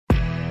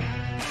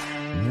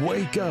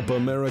Wake up,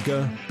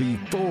 America,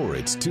 before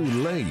it's too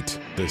late.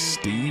 The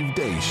Steve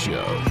Deace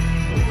Show.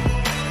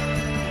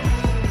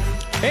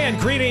 And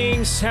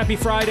greetings. Happy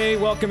Friday.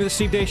 Welcome to the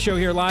Steve Deace Show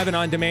here live and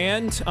on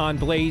demand on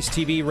Blaze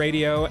TV,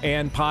 radio,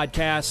 and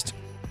podcast.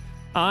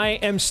 I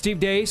am Steve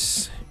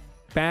Deace.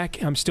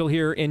 Back. I'm still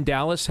here in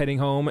Dallas, heading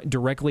home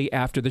directly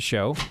after the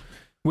show,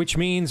 which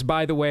means,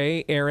 by the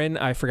way, Aaron,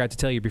 I forgot to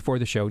tell you before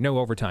the show, no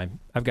overtime.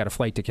 I've got a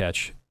flight to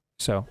catch,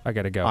 so I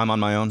got to go. I'm on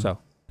my own.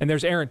 And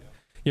there's Aaron.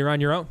 You're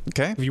on your own.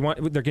 Okay. If you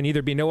want, there can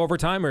either be no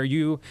overtime or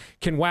you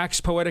can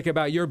wax poetic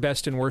about your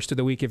best and worst of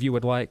the week if you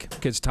would like,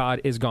 because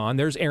Todd is gone.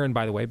 There's Aaron,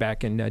 by the way,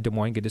 back in Des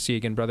Moines. Good to see you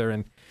again, brother.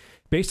 And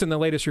based on the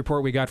latest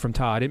report we got from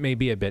Todd, it may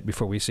be a bit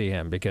before we see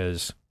him,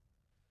 because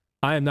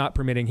I am not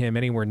permitting him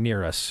anywhere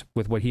near us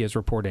with what he is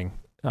reporting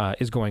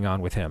is going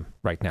on with him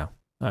right now.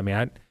 I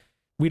mean,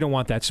 we don't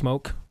want that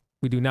smoke.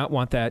 We do not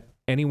want that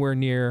anywhere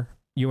near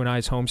you and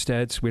I's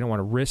homesteads. We don't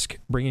want to risk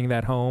bringing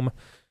that home.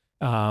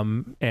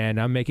 And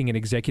I'm making an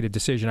executive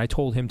decision. I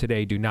told him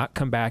today, do not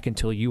come back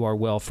until you are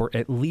well for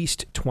at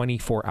least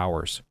 24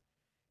 hours.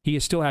 He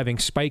is still having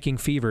spiking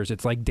fevers.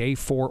 It's like day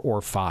 4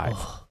 or 5.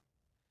 Ugh.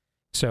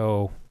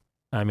 So,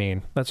 I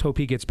mean, let's hope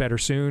he gets better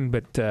soon.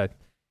 But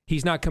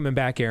he's not coming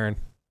back, Aaron,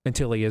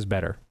 until he is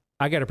better.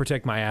 I got to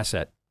protect my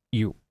asset.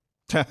 You.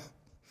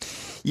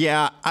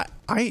 Yeah,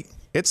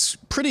 it's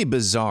pretty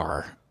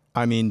bizarre.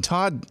 I mean,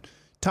 Todd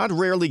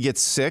rarely gets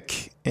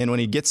sick, and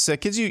when he gets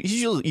sick, he's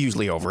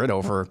usually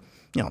over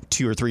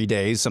 2 or 3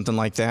 days, something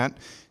like that.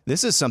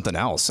 This is something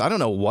else. I don't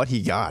know what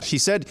he got. He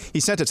said he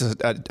sent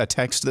a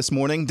text this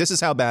morning. This is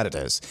how bad it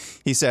is.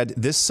 He said,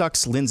 "This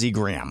sucks, Lindsey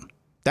Graham."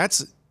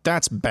 That's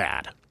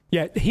bad.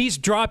 Yeah, he's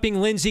dropping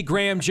Lindsey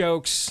Graham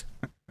jokes.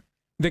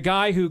 The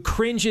guy who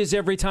cringes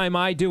every time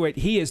I do it,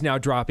 he is now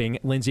dropping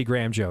Lindsey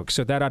Graham jokes.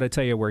 So that ought to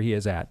tell you where he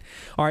is at.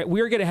 All right,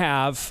 we're going to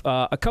have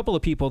a couple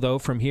of people, though,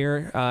 from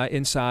here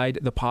inside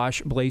the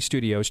posh Blaze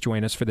Studios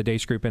join us for the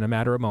Deace Group in a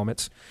matter of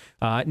moments.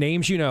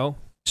 Names you know.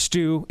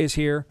 Stu is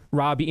here.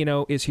 Rob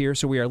Eno is here,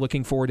 so we are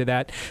looking forward to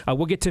that.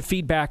 We'll get to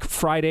Feedback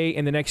Friday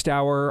in the next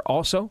hour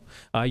also.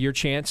 Your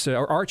chance,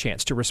 or our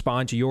chance, to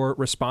respond to your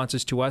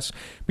responses to us.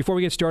 Before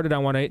we get started, I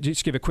want to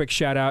just give a quick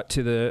shout-out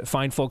to the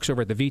fine folks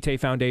over at the Vitae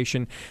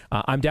Foundation.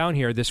 I'm down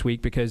here this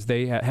week because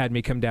they had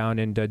me come down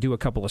and do a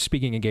couple of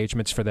speaking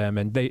engagements for them,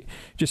 and they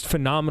just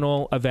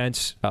phenomenal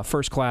events,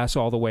 first class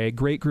all the way.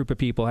 Great group of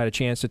people. Had a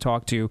chance to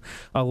talk to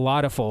a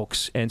lot of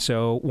folks, and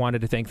so wanted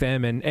to thank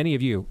them and any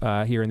of you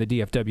here in the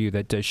DFW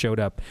that showed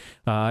up.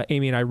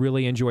 Amy and I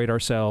really enjoyed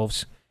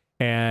ourselves,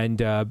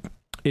 and I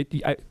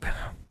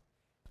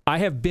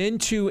have been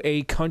to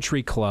a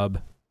country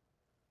club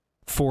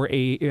for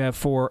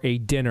a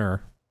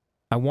dinner.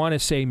 I want to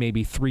say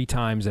maybe 3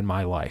 times in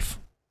my life.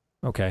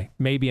 Okay,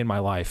 maybe in my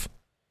life,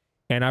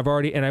 and I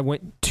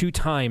went 2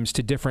 times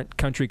to different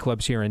country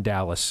clubs here in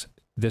Dallas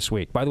this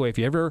week. By the way, if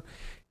you ever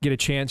get a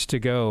chance to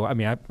go, I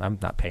mean, I'm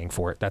not paying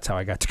for it. That's how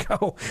I got to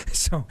go.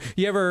 So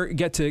you ever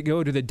get to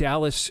go to the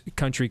Dallas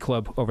Country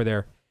Club over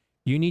there,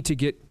 you need to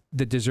get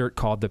the dessert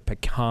called the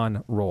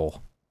pecan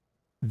roll.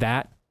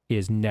 That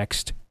is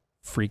next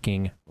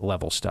freaking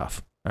level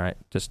stuff. All right,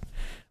 just a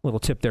little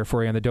tip there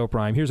for you on the dope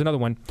rhyme. Here's another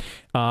one.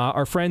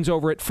 Our friends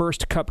over at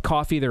First Cup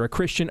Coffee, they're a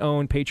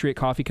Christian-owned patriot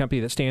coffee company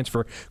that stands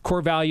for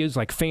core values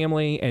like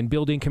family and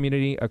building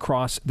community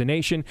across the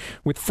nation.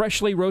 With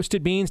freshly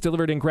roasted beans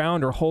delivered in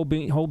ground or whole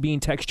bean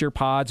texture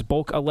pods,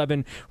 bulk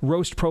 11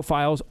 roast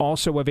profiles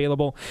also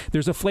available.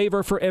 There's a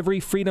flavor for every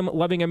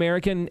freedom-loving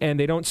American, and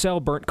they don't sell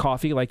burnt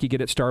coffee like you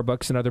get at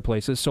Starbucks and other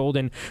places. Sold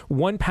in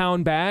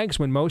 1-pound bags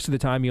when most of the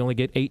time you only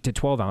get 8 to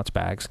 12-ounce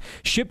bags.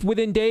 Shipped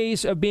within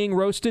days of being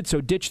roasted,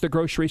 so ditch the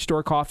grocery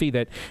store coffee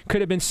that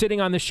could have been sitting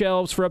on the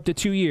shelves for up to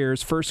 2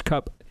 years. First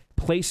Cup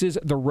places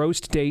the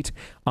roast date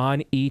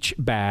on each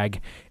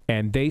bag,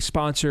 and they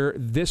sponsor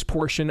this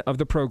portion of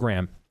the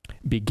program,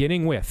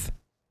 beginning with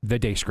the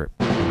Deace Group.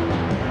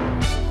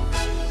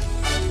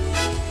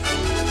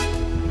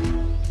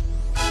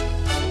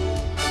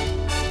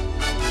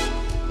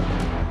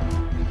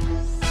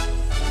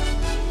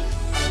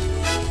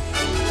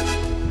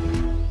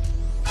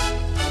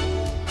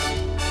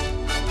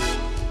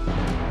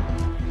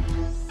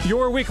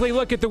 Your weekly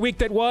look at the week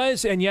that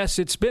was, and yes,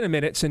 it's been a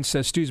minute since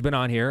Stu's been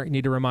on here. I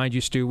need to remind you,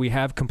 Stu, we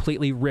have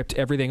completely ripped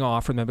everything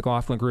off from the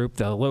McLaughlin Group,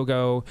 the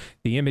logo,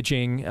 the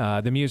imaging,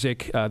 the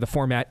music, the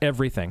format,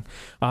 everything.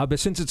 But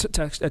since it's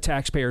a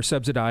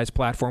taxpayer-subsidized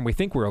platform, we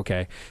think we're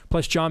okay.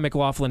 Plus, John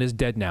McLaughlin is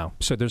dead now,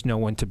 so there's no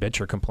one to bitch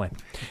or complain.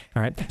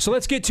 All right, so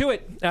let's get to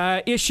it.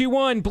 Issue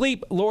 1,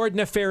 bleep, Lord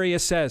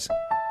Nefarious says.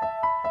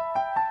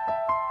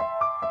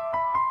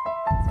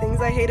 Things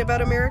I hate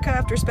about America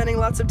after spending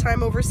lots of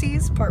time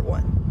overseas, part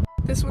 1.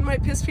 This one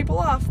might piss people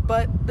off,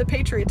 but the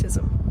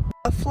patriotism.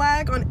 A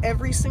flag on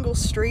every single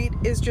street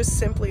is just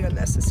simply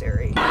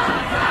unnecessary.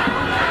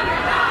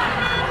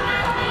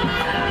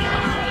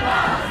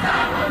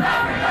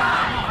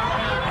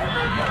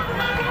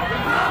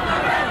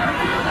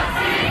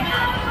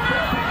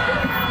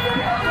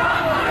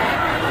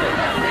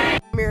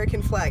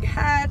 American flag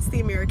hats, the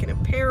American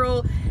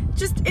apparel,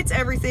 just it's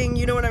everything,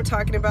 you know what I'm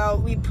talking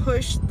about. We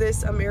push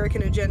this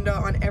American agenda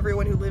on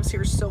everyone who lives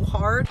here so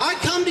hard. I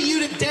come to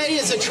you today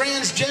as a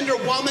transgender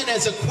woman,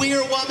 as a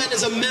queer woman,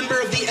 as a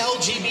member of the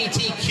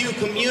LGBTQ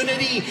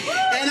community,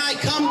 and I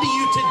come to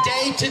you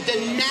today to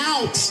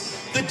denounce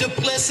the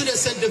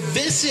duplicitous and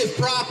divisive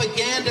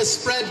propaganda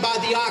spread by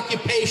the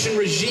occupation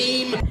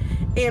regime.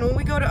 And when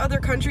we go to other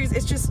countries,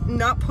 it's just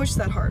not pushed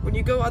that hard. When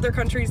you go other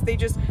countries,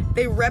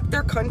 they rep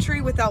their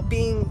country without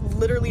being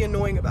literally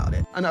annoying about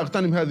it. أنا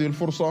أغتنم هذه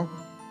الفرصة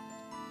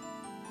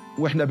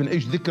وإحنا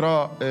بنعيش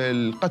ذكرى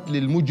القتل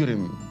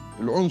المجرم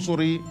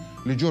العنصري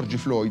لجورج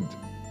فلويد.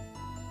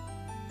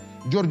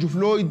 جورج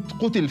فلويد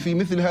قتل في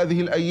مثل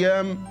هذه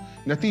الأيام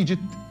نتيجة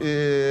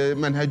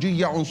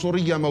منهجية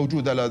عنصرية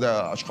موجودة لدى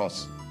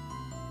أشخاص.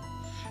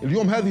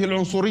 اليوم هذه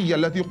العنصرية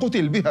التي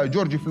قتل بها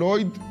جورج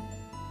فلويد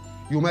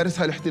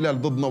يمارسها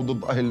الاحتلال ضدنا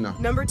وضد أهلنا.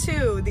 Number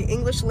 2, the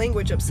English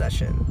language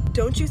obsession.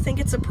 Don't you think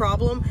it's a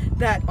problem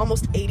that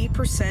almost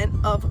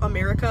 80% of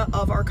America,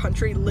 of our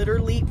country,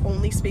 literally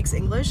only speaks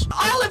English?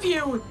 All of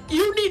you,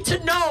 you need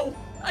to know.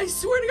 I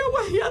swear to God,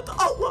 Wahyat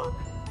Allah,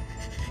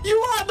 you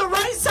are on the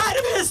right side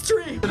of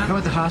history. How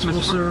about the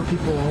hospital, sir?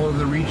 People all over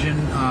the region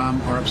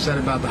are upset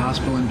about the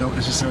hospital and don't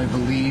necessarily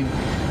believe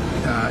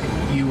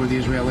you or the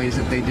Israelis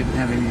that they didn't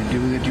have anything to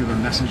do with it. Do you have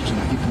a message to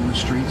the people in the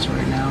streets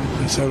right now?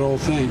 It's that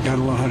old thing. Got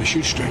to learn how to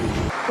shoot straight.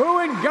 Who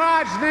in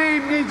God's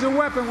name needs a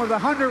weapon with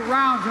 100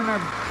 rounds in a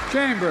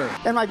chamber?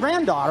 And my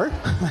granddaughter,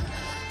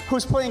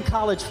 who's playing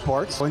college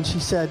sports, and she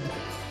said,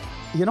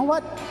 you know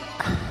what?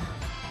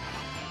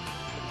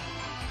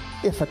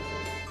 If a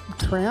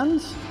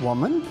trans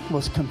woman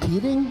was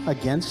competing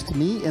against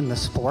me in the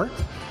sport,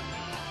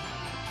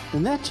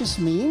 then that just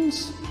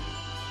means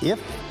if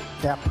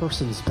that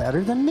person's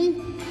better than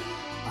me,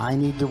 I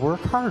need to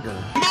work harder.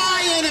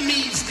 My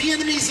enemies, the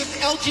enemies of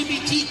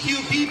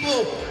LGBTQ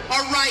people,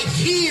 are right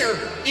here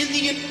in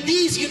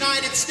these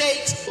United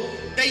States.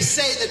 They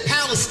say that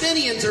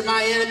Palestinians are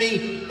my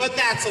enemy, but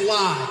that's a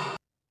lie.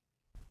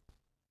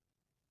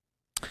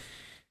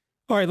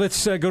 All right,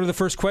 let's go to the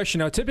first question.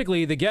 Now,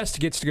 typically the guest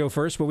gets to go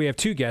first, but we have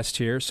two guests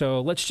here. So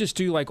let's just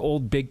do like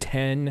old Big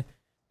Ten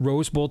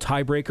Rose Bowl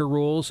tiebreaker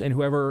rules, and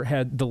whoever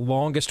had the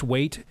longest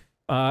wait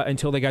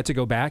until they got to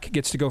go back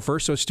gets to go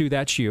first. So Stu,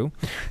 that's you.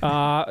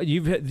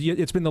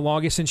 It's been the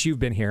longest since you've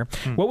been here.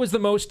 What was the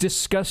most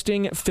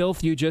disgusting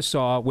filth you just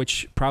saw,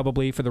 which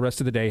probably for the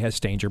rest of the day has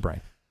stained your brain?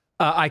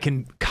 I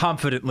can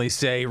confidently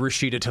say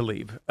Rashida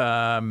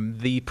Tlaib.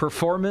 The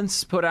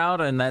performance put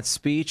out in that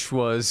speech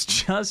was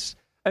just,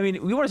 I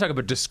mean, we want to talk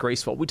about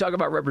disgraceful. We talk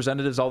about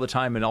representatives all the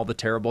time and all the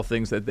terrible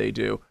things that they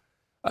do.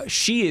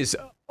 She is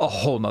a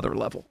whole nother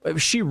level.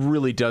 She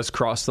really does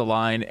cross the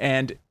line,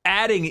 and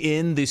adding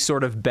in the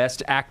sort of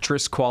best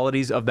actress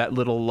qualities of that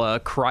little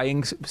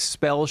crying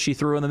spell she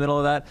threw in the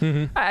middle of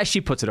that, she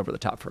puts it over the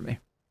top for me.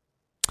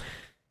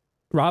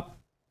 Rob?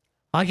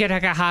 I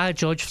get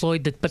George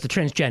Floyd, but the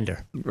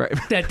transgender, right?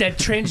 That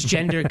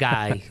transgender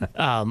guy.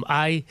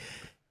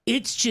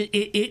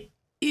 It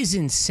is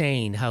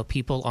insane how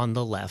people on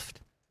the left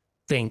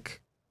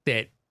think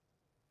that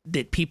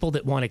people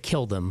that want to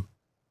kill them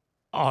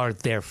are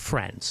their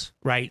friends,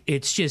 right?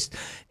 It's just,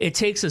 it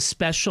takes a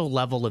special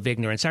level of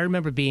ignorance. I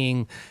remember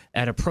being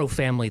at a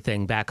pro-family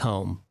thing back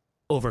home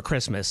over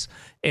Christmas,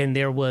 and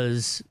there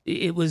was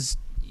a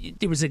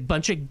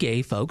bunch of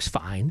gay folks,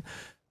 fine,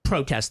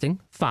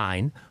 protesting,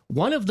 fine.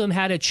 One of them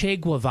had a Che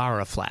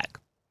Guevara flag.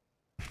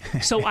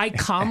 So I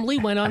calmly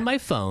went on my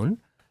phone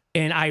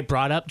and I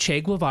brought up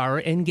Che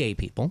Guevara and gay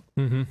people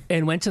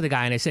and went to the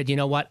guy and I said, you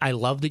know what? I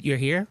love that you're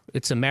here.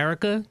 It's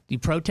America. You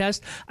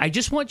protest. I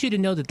just want you to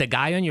know that the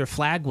guy on your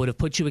flag would have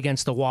put you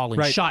against the wall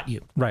and shot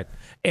you. Right.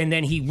 And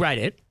then he read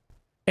it.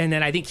 And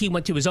then I think he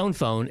went to his own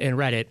phone and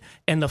read it.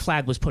 And the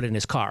flag was put in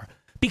his car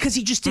because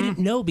he just didn't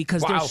know,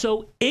 because they're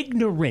so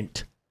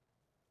ignorant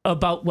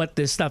about what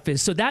this stuff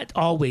is. So that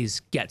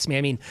always gets me.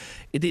 I mean,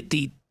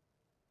 the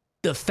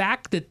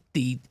fact that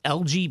the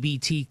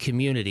LGBT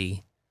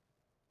community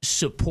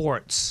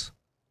supports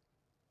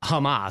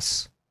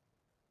Hamas,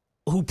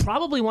 who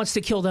probably wants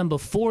to kill them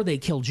before they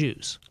kill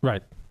Jews,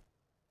 right,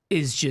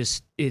 is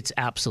just, it's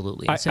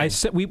absolutely insane. I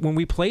said, when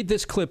we played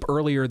this clip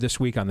earlier this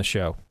week on the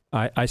show,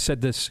 I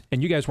said this,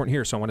 and you guys weren't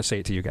here, so I want to say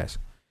it to you guys.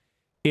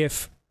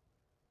 If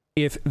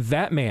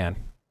that man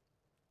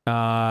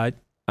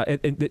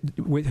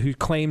who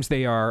claims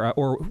they are,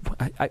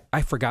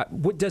 I forgot,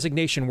 what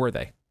designation were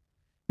they?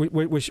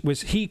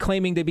 Was he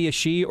claiming to be a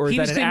she, or is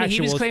that an actual?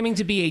 He was claiming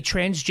to be a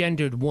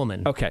transgendered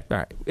woman. Okay, all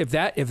right. If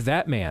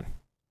that man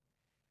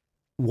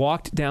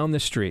walked down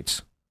the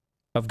streets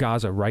of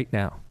Gaza right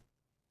now,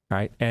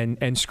 right,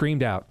 and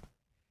screamed out,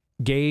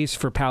 "Gays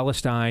for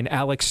Palestine,"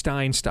 Alex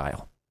Stein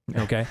style,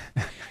 okay,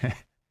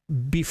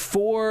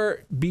 before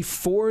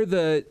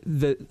the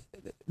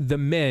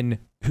men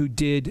who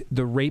did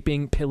the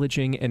raping,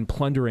 pillaging, and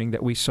plundering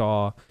that we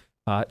saw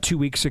 2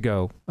 weeks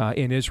ago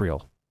in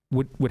Israel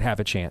would have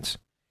a chance.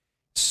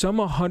 Some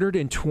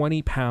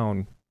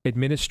 120-pound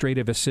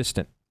administrative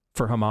assistant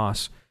for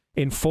Hamas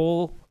in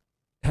full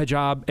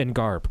hijab and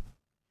garb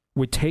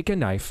would take a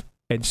knife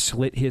and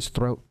slit his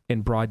throat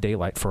in broad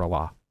daylight for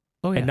Allah.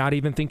 and not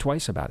even think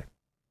twice about it.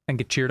 And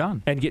get cheered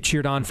on. And get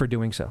cheered on for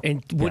doing so.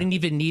 And wouldn't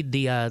even need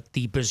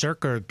the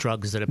berserker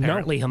drugs that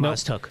apparently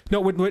Hamas took.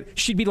 No,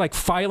 she'd be like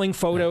filing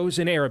photos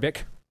in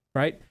Arabic,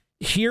 right?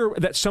 Hear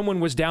that someone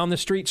was down the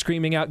street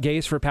screaming out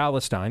gays for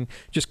Palestine,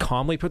 just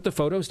calmly put the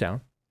photos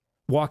down.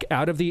 Walk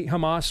out of the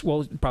Hamas,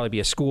 well, it'd probably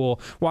be a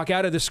school. Walk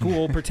out of the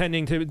school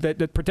pretending to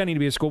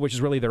be a school, which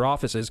is really their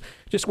offices.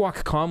 Just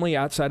walk calmly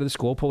outside of the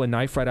school, pull a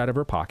knife right out of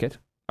her pocket,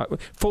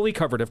 fully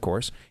covered, of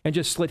course, and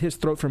just slit his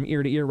throat from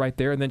ear to ear right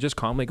there, and then just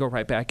calmly go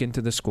right back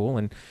into the school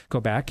and go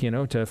back,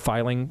 to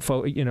filing,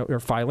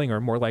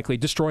 or more likely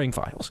destroying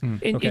files.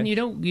 And you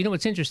know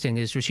what's interesting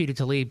is Rashida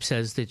Tlaib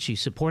says that she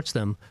supports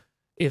them.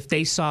 If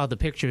they saw the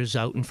pictures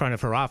out in front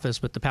of her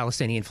office with the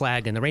Palestinian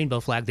flag and the rainbow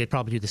flag, they'd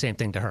probably do the same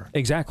thing to her.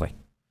 Exactly.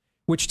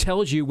 Which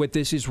tells you what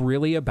this is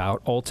really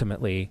about.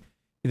 Ultimately,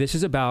 this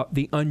is about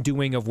the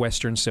undoing of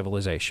Western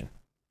civilization,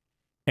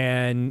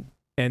 and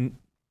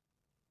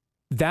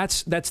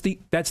that's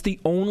the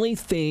only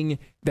thing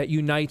that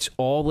unites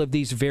all of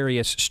these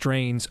various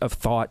strains of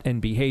thought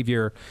and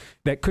behavior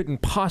that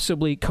couldn't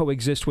possibly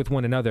coexist with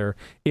one another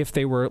if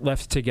they were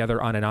left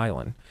together on an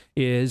island.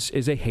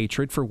 Is a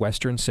hatred for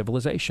Western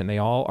civilization. They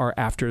all are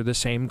after the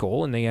same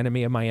goal, and the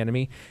enemy of my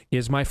enemy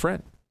is my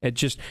friend. It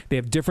just, they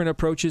have different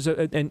approaches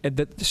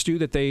Stu,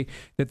 that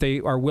they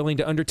are willing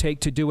to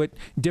undertake to do it,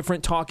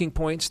 different talking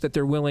points that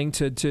they're willing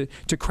to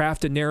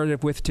craft a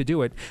narrative with to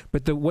do it.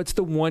 But what's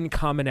the one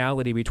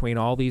commonality between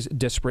all these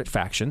disparate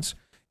factions?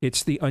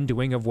 It's the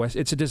undoing of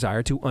it's a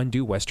desire to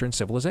undo Western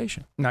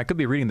civilization. Now, I could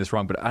be reading this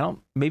wrong, but I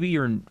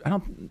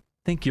don't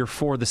think you're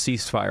for the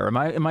ceasefire.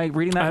 Am I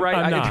reading that right?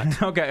 I'm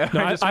not. Okay.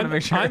 No, I just want to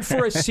make sure. I'm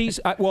for a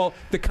ceasefire. Well,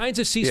 the kinds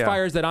of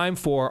ceasefires that I'm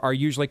for are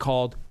usually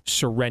called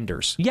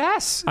surrenders.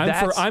 Yes.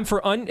 I'm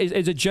for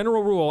as a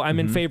general rule, I'm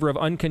in favor of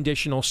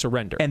unconditional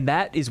surrender. And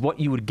that is what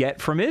you would get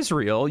from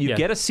Israel. You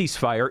get a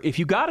ceasefire. If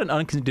you got an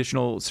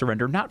unconditional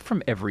surrender, not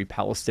from every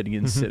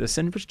Palestinian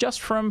citizen, but just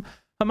from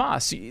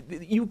Hamas,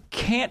 you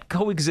can't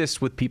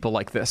coexist with people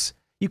like this.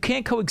 You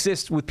can't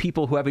coexist with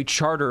people who have a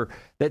charter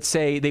that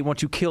say they want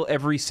to kill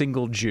every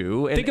single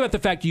Jew. Think about the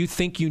fact you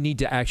think you need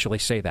to actually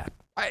say that.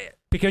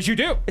 Because you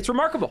do. It's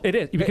remarkable. It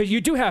is. Because you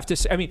do have to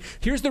say, I mean,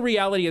 here's the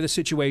reality of the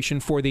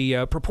situation for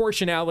the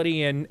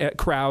proportionality and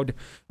crowd,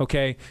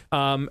 okay?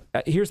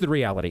 Here's the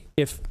reality.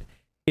 If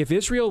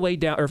Israel laid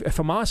down, or if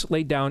Hamas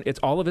laid down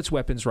all of its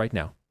weapons right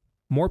now,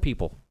 more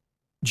people,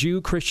 Jew,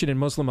 Christian, and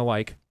Muslim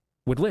alike,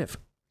 would live.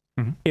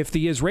 If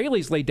the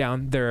Israelis laid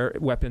down their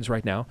weapons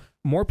right now,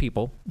 more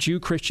people, Jew,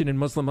 Christian, and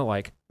Muslim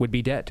alike, would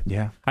be dead.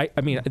 Yeah. I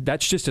mean,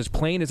 that's just as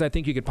plain as I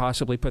think you could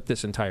possibly put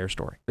this entire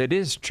story. It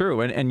is true.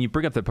 And you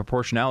bring up the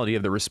proportionality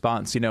of the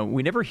response.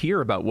 We never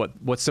hear about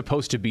what's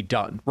supposed to be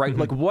done, right?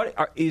 Like,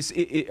 is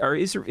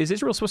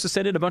Israel supposed to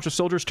send in a bunch of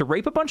soldiers to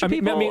rape a bunch of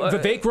people? I mean,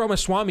 Vivek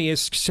Ramaswamy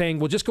is saying,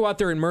 well, just go out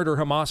there and murder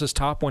Hamas's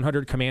top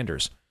 100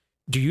 commanders.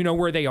 Do you know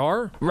where they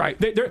are? Right.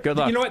 Good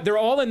luck. You know what? They're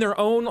all in their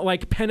own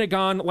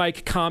Pentagon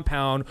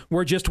compound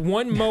where just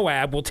one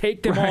Moab will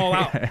take them all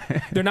out.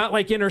 They're not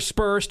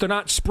interspersed. They're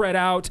not spread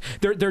out.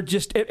 They're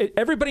just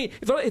everybody.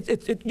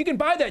 You can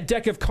buy that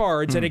deck of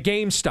cards at a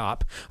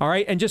GameStop, all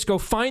right, and just go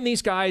find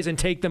these guys and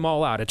take them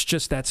all out. It's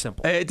just that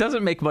simple. It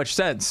doesn't make much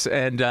sense,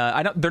 and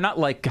they're not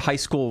like high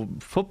school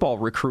football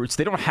recruits.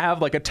 They don't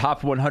have a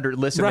top 100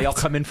 list and they all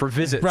come in for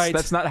visits. Right.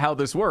 That's not how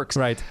this works.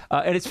 Right.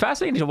 And it's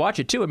fascinating to watch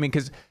it too. I mean,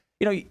 because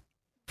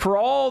for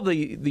all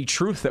the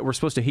truth that we're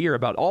supposed to hear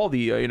about all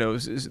the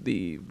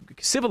the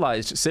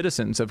civilized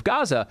citizens of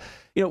Gaza,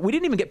 we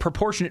didn't even get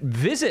proportionate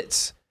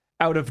visits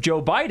out of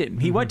Joe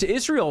Biden. He went to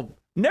Israel,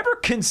 never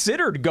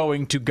considered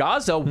going to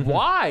Gaza.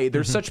 Why?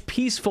 They're such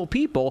peaceful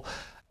people.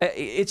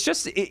 It's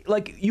just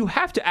you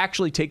have to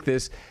actually take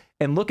this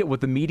and look at what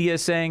the media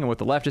is saying and what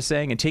the left is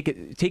saying and take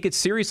it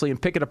seriously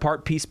and pick it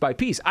apart piece by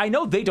piece. I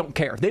know they don't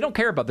care. They don't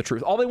care about the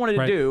truth. All they wanted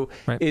to do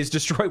is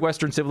destroy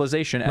Western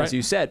civilization, as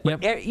you said.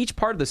 But each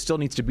part of this still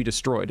needs to be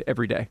destroyed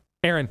every day.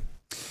 Aaron.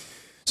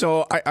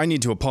 So I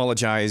need to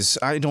apologize.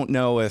 I don't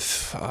know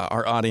if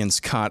our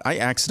audience caught. I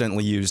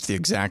accidentally used the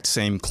exact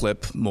same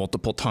clip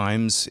multiple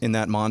times in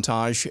that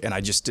montage, and I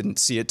just didn't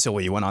see it till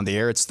we went on the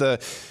air. It's the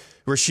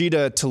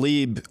Rashida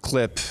Tlaib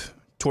clip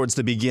towards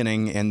the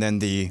beginning, and then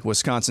the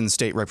Wisconsin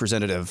state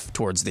representative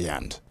towards the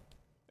end.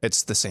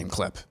 It's the same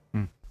clip.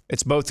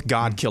 It's both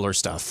God killer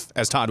stuff,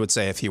 as Todd would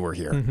say if he were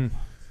here.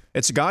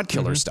 It's God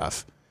killer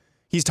stuff.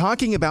 He's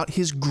talking about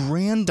his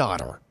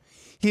granddaughter.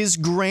 His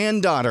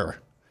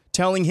granddaughter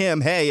telling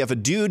him, hey, if a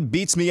dude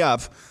beats me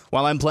up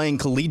while I'm playing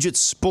collegiate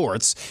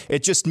sports,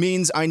 it just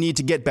means I need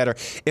to get better.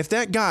 If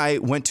that guy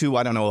went to,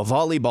 a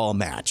volleyball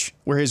match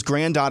where his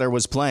granddaughter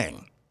was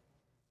playing,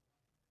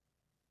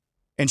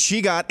 and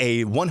she got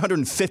a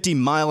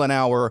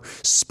 150-mile-an-hour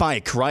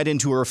spike right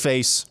into her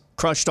face,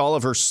 crushed all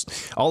of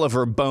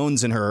her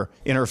bones in her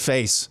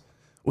face.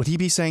 Would he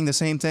be saying the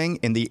same thing?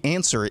 And the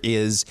answer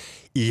is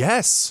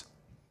yes.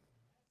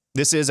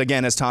 This is,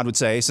 again, as Todd would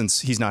say,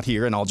 since he's not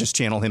here, and I'll just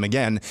channel him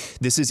again,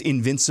 this is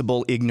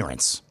invincible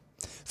ignorance.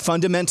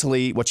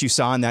 Fundamentally, what you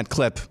saw in that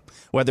clip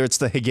whether it's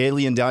the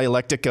Hegelian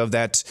dialectic of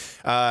that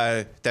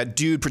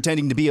dude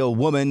pretending to be a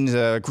woman,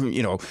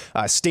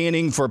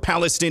 standing for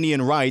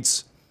Palestinian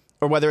rights,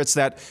 or whether it's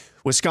that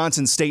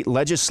Wisconsin state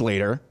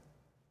legislator,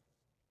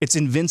 it's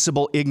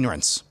invincible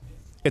ignorance.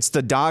 It's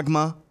the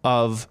dogma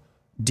of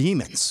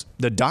demons,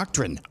 the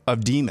doctrine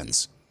of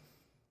demons.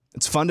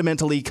 It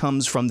fundamentally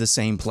comes from the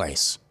same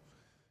place.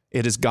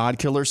 It is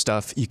God-killer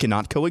stuff. You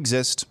cannot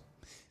coexist.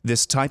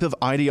 This type of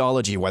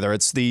ideology, whether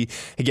it's the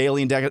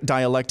Hegelian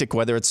dialectic,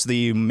 whether it's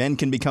the men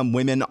can become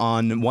women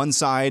on one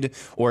side,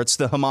 or it's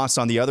the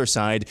Hamas on the other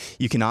side,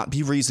 you cannot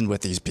be reasoned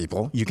with these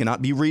people. You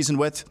cannot be reasoned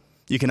with.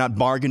 You cannot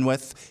bargain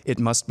with. It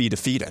must be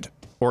defeated,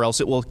 or else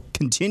it will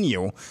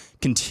continue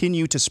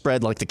to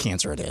spread like the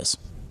cancer it is.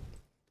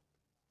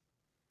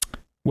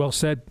 Well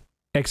said.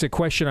 Exit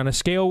question on a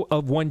scale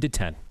of 1 to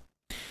 10.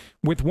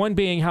 With 1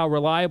 being how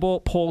reliable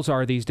polls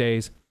are these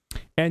days,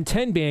 and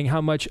 10 being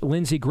how much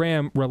Lindsey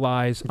Graham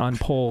relies on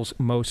polls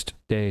most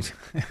days.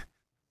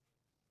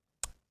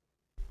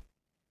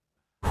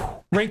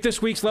 Rank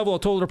this week's level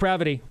of total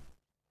depravity.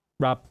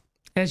 Rob.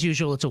 As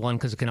usual, it's a 1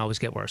 because it can always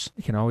get worse.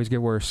 It can always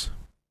get worse.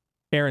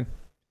 Aaron.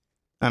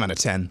 I'm at a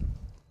 10.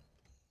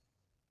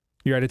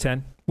 You're at a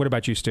 10? What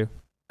about you, Stu?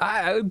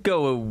 I would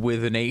go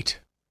with an 8.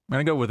 I'm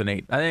going to go with an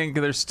 8. I think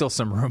there's still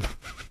some room.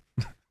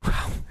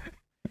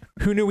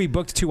 Who knew we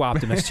booked 2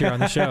 optimists here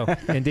on the show?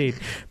 Indeed.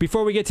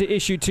 Before we get to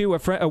issue 2,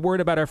 a word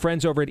about our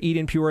friends over at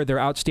Eden Pure. Their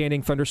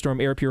outstanding Thunderstorm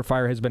air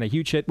purifier has been a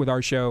huge hit with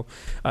our show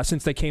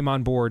since they came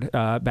on board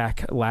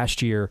back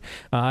last year.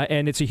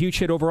 And it's a huge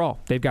hit overall.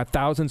 They've got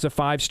thousands of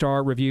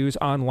 5-star reviews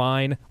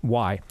online.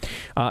 Why?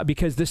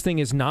 Because this thing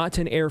is not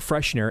an air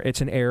freshener.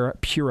 It's an air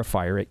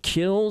purifier. It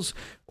kills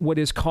what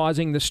is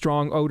causing the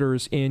strong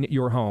odors in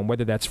your home,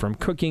 whether that's from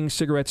cooking,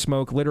 cigarette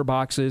smoke, litter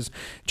boxes,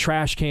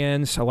 trash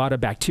cans, a lot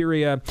of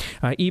bacteria,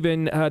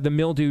 even the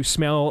mildew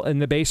smell in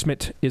the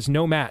basement is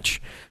no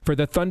match for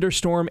the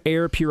Thunderstorm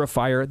air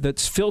purifier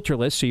that's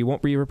filterless, so you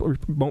won't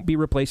be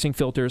replacing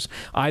filters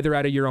either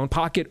out of your own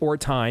pocket or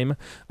time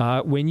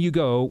when you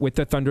go with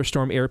the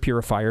Thunderstorm air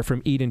purifier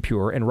from Eden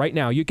Pure. And right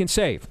now you can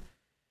save.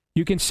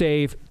 You can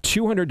save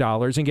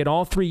 $200 and get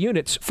all 3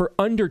 units for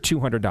under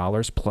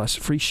 $200 plus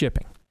free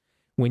shipping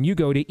when you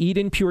go to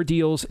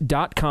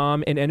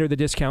EdenPureDeals.com and enter the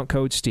discount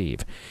code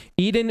Steve.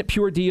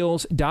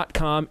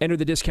 EdenPureDeals.com, enter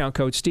the discount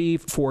code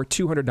Steve for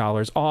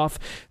 $200 off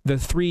the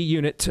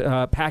 3-unit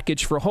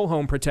package for whole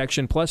home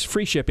protection plus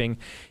free shipping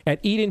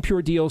at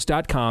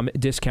EdenPureDeals.com,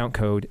 discount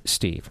code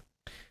Steve.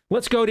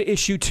 Let's go to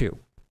issue 2.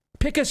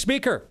 Pick a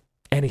speaker,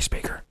 any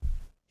speaker.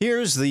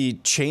 Here's the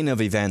chain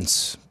of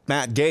events.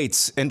 Matt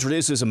Gaetz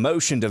introduces a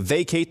motion to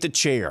vacate the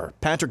chair.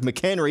 Patrick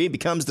McHenry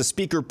becomes the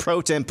Speaker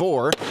pro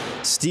tempore.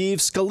 Steve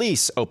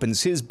Scalise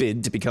opens his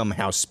bid to become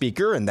House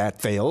Speaker, and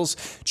that fails.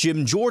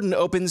 Jim Jordan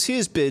opens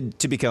his bid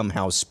to become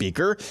House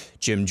Speaker.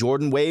 Jim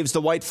Jordan waves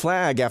the white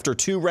flag after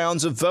 2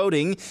 rounds of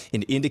voting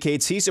and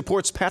indicates he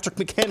supports Patrick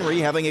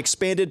McHenry having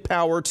expanded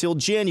power till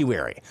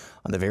January.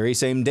 On the very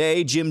same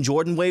day, Jim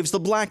Jordan waves the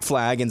black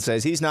flag and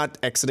says he's not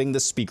exiting the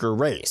Speaker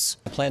race.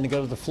 I plan to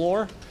go to the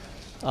floor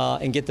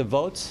and get the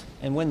votes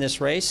and win this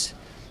race,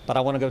 but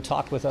I want to go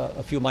talk with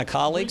a few of my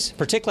colleagues.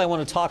 Particularly, I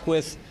want to talk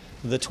with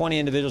the 20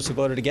 individuals who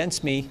voted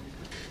against me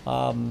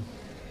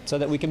so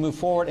that we can move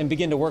forward and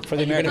begin to work for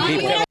the American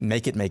people.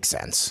 Make it make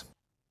sense.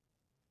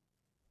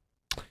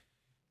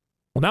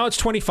 Well, now it's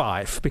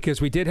 25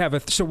 because we did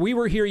have so we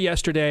were here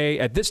yesterday,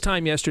 at this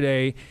time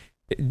yesterday.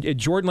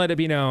 Jordan let it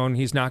be known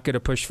he's not going to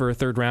push for a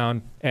 3rd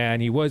round, and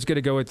he was going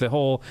to go with the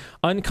whole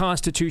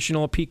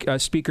unconstitutional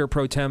speaker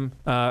pro tem,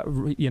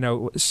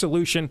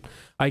 solution,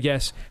 I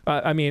guess.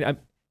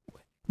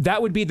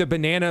 That would be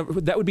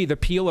the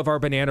peel of our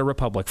banana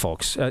republic,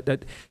 folks.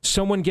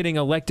 Someone getting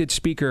elected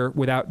speaker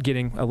without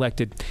getting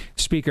elected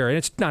speaker. And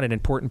it's not an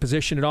important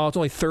position at all. It's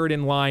only 3rd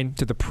in line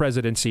to the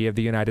presidency of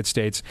the United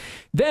States.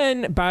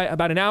 Then, by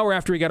about an hour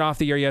after he got off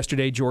the air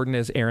yesterday, Jordan,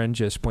 as Aaron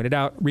just pointed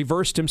out,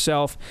 reversed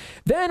himself.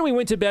 Then we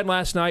went to bed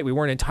last night. We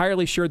weren't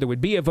entirely sure there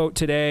would be a vote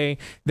today.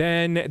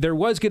 Then there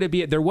was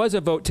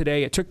a vote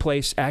today. It took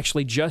place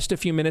actually just a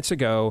few minutes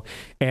ago.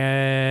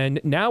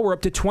 And now we're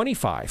up to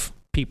 25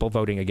 people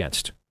voting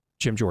against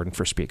Jim Jordan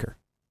for Speaker.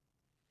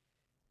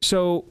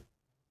 So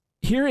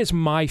here is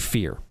my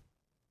fear.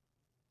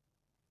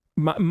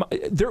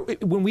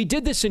 When we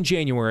did this in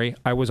January,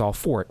 I was all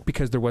for it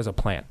because there was a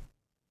plan.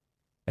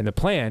 And the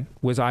plan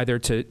was either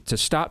to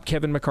stop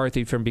Kevin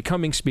McCarthy from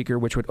becoming Speaker,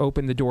 which would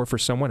open the door for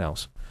someone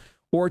else,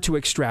 or to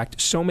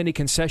extract so many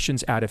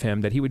concessions out of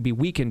him that he would be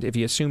weakened if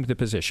he assumed the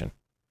position.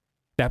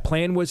 That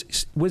plan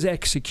was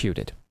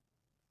executed.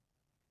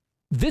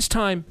 This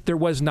time, there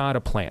was not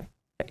a plan.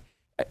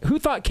 Who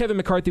thought Kevin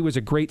McCarthy was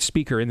a great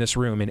speaker in this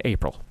room in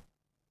April,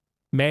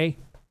 May,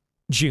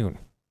 June,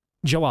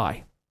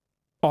 July,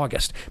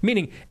 August?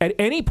 Meaning, at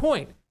any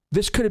point,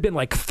 this could have been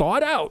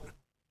thought out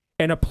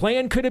and a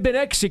plan could have been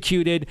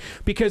executed,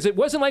 because it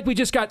wasn't like we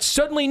just got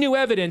suddenly new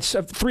evidence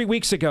of 3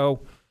 weeks ago,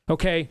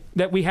 okay,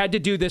 that we had to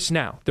do this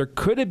now. There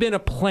could have been a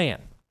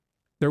plan.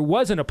 There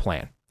wasn't a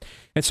plan.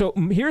 And so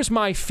here's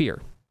my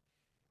fear.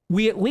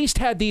 We at least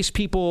had these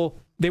people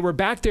They were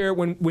back there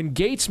when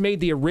Gates made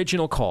the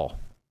original call.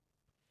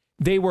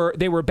 They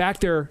were back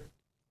there.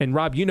 And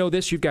Rob, you know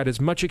this. You've got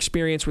as much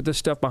experience with this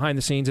stuff behind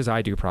the scenes as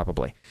I do,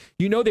 probably.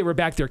 You know they were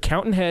back there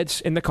counting heads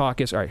in the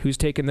caucus. All right, who's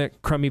taking the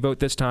crummy vote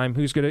this time?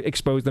 Who's going to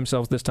expose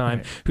themselves this time?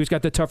 Right. Who's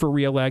got the tougher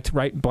reelect,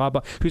 right? Blah,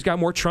 blah. Who's got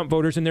more Trump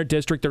voters in their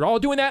district? They're all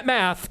doing that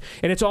math,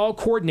 and it's all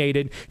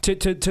coordinated to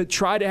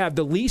try to have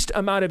the least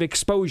amount of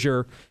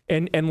exposure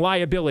and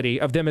liability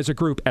of them as a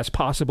group as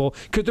possible,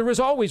 because there was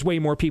always way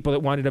more people that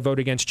wanted to vote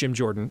against Jim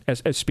Jordan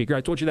as Speaker.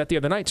 I told you that the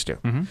other night, Stu.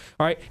 All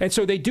right, and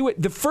so they do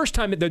it the first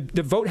time.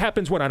 The vote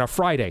happens, on a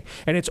Friday?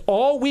 And it's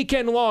all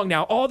weekend long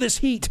now, all this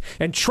heat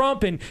and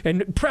Trump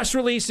and press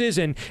releases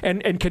and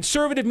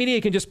conservative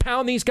media can just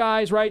pound these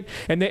guys, right?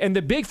 And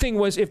the big thing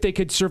was if they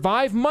could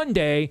survive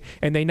Monday,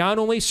 and they not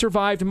only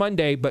survived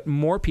Monday, but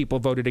more people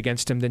voted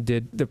against him than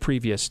did the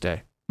previous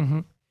day.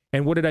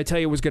 And what did I tell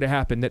you was going to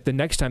happen? That the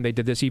next time they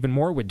did this, even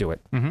more would do it.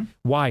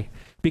 Why?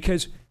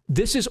 Because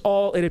this is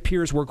all it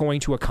appears we're going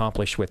to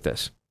accomplish with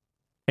this.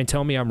 And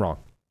tell me I'm wrong.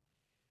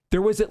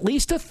 There was at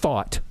least a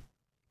thought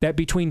that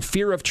between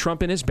fear of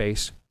Trump and his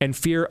base and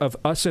fear of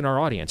us and our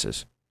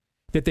audiences,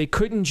 that they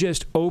couldn't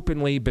just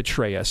openly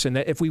betray us, and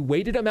that if we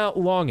waited them out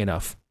long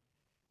enough,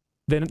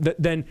 then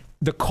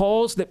the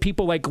calls that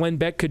people like Glenn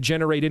Beck could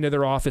generate into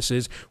their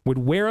offices would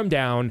wear them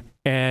down,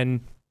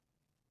 and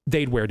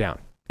they'd wear down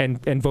and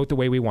vote the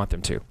way we want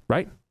them to,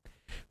 right?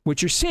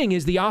 What you're seeing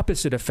is the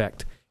opposite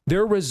effect.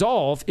 Their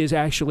resolve is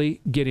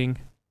actually getting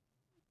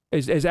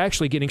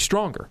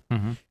stronger.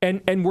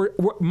 And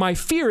my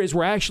fear is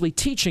we're actually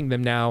teaching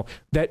them now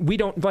that we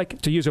don't,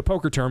 like to use a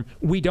poker term,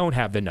 we don't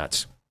have the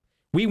nuts.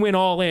 We went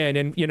all in,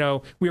 and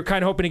we were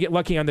kind of hoping to get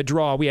lucky on the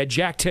draw. We had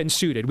Jack 10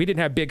 suited. We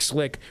didn't have Big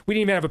Slick. We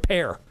didn't even have a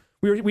pair.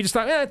 We just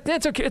thought,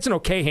 that's okay. It's an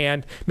okay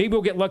hand. Maybe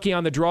we'll get lucky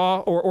on the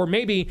draw, or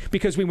maybe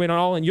because we went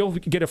all in, you'll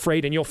get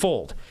afraid and you'll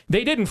fold.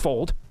 They didn't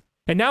fold,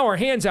 and now our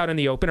hands out in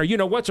the open,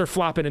 or what's are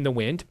flopping in the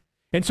wind.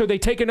 And so they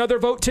take another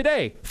vote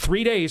today,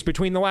 3 days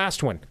between the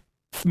last one.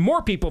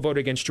 More people vote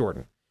against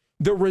Jordan.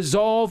 The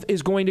resolve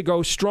is going to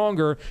go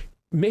stronger.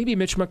 Maybe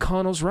Mitch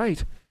McConnell's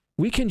right.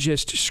 We can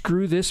just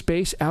screw this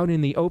base out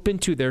in the open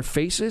to their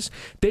faces.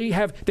 They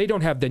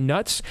don't have the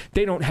nuts.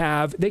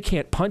 They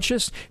can't punch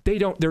us.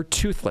 They're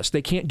toothless.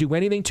 They can't do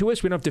anything to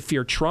us. We don't have to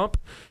fear Trump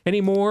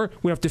anymore.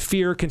 We don't have to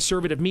fear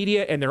conservative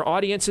media and their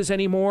audiences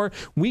anymore.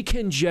 We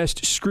can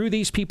just screw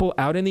these people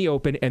out in the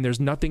open, and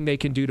there's nothing they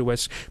can do to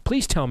us.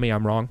 Please tell me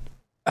I'm wrong.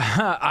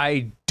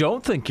 I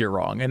don't think you're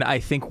wrong. And I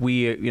think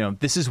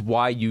this is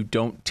why you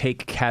don't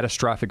take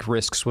catastrophic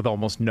risks with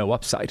almost no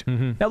upside.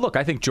 Now, look,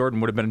 I think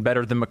Jordan would have been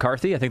better than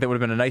McCarthy. I think that would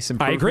have been a nice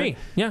improvement. I agree.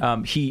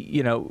 Yeah.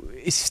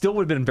 He still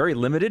would have been very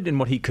limited in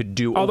what he could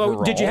do. Although,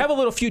 overall. Did you have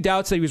a few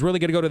doubts that he was really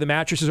going to go to the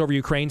mattresses over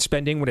Ukraine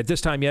spending when at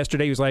this time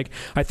yesterday he was like,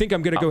 I think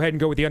I'm going to go ahead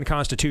and go with the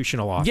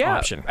unconstitutional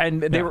option.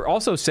 And they were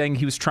also saying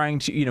he was trying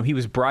to, he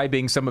was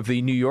bribing some of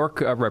the New York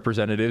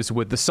representatives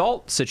with the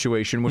SALT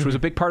situation, which was a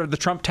big part of the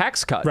Trump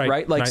tax cut,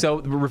 right?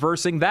 So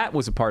reversing that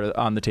was a part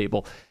on the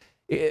table.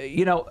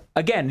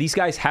 Again, these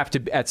guys have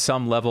to, at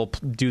some level,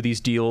 do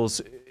these deals,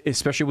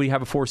 especially when you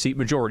have a 4-seat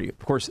majority. Of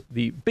course,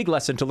 the big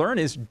lesson to learn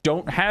is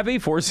don't have a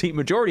 4-seat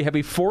majority, have a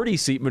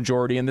 40-seat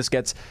majority, and this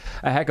gets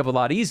a heck of a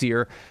lot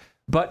easier.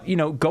 But,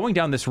 going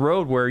down this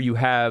road where you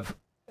have,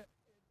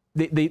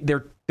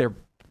 they're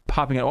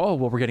popping out,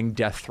 we're getting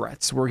death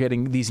threats, we're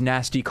getting these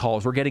nasty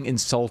calls, we're getting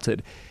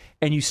insulted.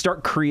 And you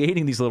start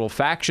creating these little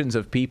factions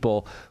of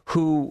people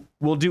who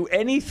will do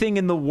anything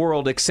in the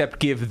world except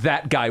give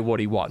that guy what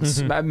he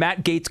wants.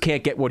 Matt Gaetz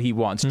can't get what he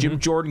wants. Jim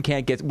Jordan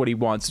can't get what he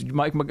wants.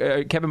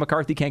 Kevin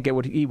McCarthy can't get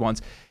what he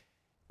wants.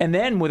 And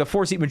then with a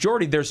 4-seat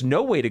majority, there's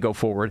no way to go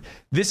forward.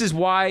 This is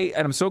why,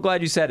 and I'm so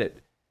glad you said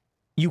it,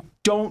 you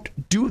don't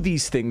do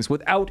these things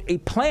without a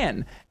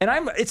plan.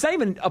 And it's not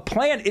even a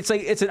plan. It's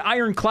an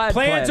ironclad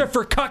plan. Plans are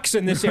for cucks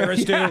in this era,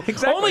 Stu.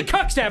 Exactly. Only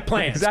cucks have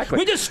plans. Exactly.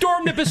 We just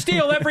storm the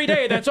Bastille every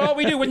day. That's all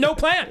we do with no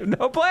plan.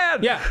 No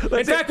plan. Yeah.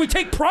 In fact, we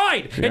take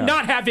pride in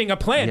not having a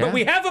plan. But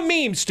we have a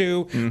meme,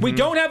 Stu. We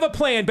don't have a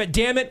plan, but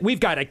damn it, we've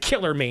got a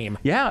killer meme.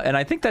 Yeah, and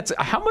I think that's,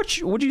 how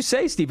much would you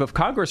say, Steve, of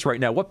Congress right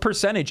now? What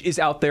percentage is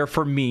out there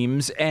for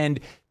memes and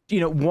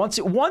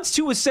wants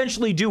to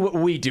essentially do what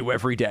we do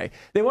every day?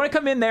 They want to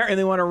come in there and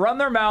they want to run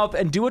their mouth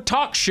and do a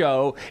talk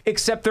show,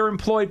 except they're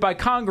employed by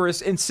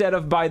Congress instead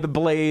of by The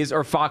Blaze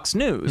or Fox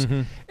News.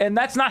 And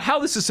that's not how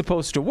this is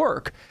supposed to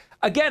work.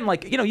 Again,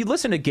 you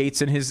listen to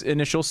Gaetz in his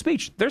initial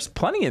speech. There's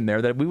plenty in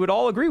there that we would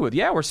all agree with.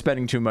 Yeah, we're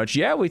spending too much.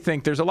 Yeah, we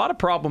think there's a lot of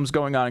problems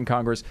going on in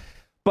Congress.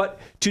 But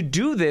to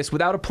do this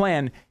without a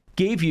plan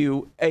gave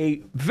you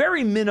a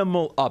very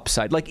minimal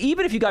upside.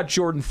 Even if you got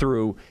Jordan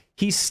through,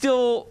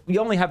 you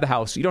only have the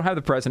House. You don't have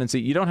the presidency.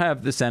 You don't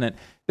have the Senate.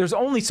 There's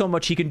only so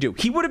much he can do.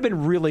 He would have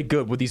been really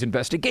good with these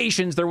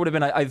investigations. There would have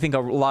been, I think, a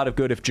lot of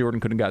good if Jordan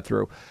couldn't got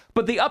through.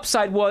 But the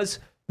upside was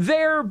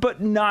there,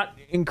 but not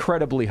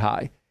incredibly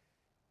high.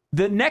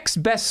 The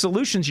next best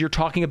solutions you're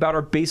talking about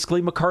are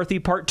basically McCarthy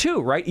Part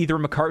 2, right? Either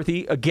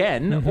McCarthy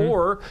again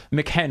or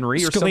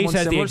McHenry or someone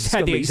similar. Scalise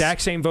had the exact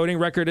same voting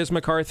record as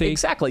McCarthy.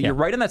 Exactly. You're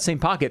right in that same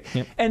pocket.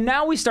 And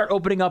now we start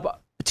opening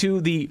up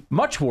to the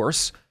much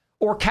worse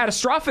or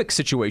catastrophic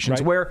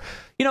situations where,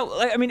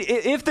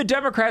 if the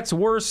Democrats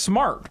were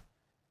smart,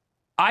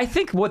 I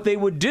think what they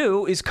would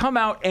do is come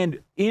out and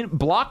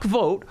block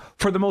vote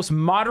for the most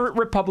moderate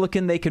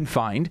Republican they can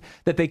find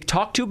that they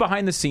talk to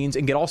behind the scenes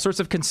and get all sorts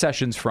of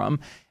concessions from,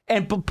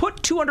 and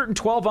put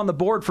 212 on the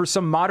board for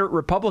some moderate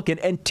Republican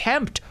and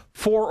tempt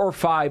 4 or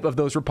 5 of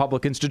those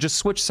Republicans to just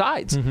switch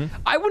sides.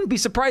 I wouldn't be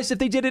surprised if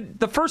they did it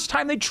the first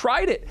time they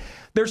tried it.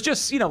 There's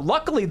just,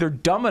 luckily they're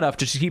dumb enough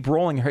to just keep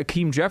rolling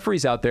Hakeem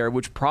Jeffries out there,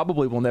 which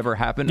probably will never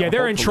happen. Yeah,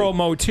 they're in troll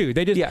mode too.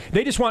 They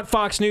just want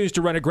Fox News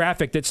to run a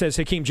graphic that says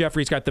Hakeem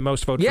Jeffries got the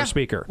most votes for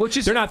speaker.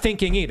 They're not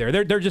thinking either.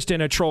 They're just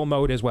in a troll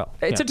mode as well.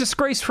 It's a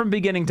disgrace from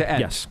beginning to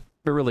end. Yes.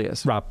 It really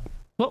is. Rob.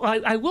 Well,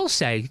 I will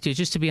say,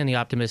 just to be on the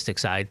optimistic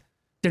side,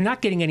 they're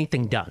not getting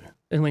anything done.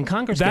 And when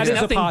Congress gets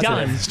nothing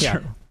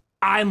done,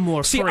 I'm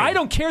more free. See, I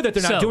don't care that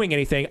they're not doing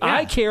anything. Yeah.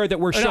 I care that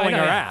we're showing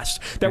our ass,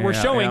 that we're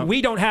showing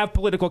we don't have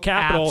political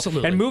capital.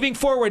 Absolutely. And moving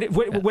forward,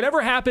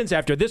 whatever happens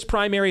after this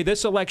primary,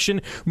 this election,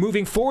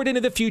 moving forward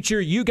into the future,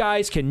 you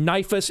guys can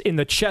knife us in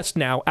the chest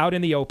now, out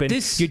in the open.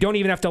 You don't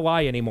even have to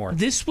lie anymore.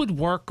 This would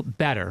work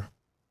better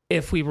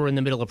if we were in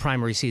the middle of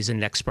primary season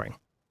next spring.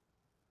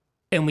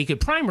 And we could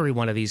primary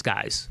one of these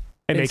guys.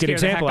 And make an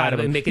example out of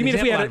him. You mean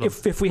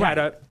if we had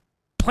a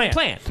plan.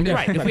 Right. If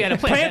we had a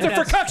plan. Plans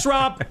are for cucks,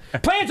 Rob.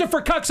 Plans are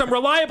for cucks. I'm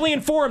reliably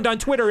informed on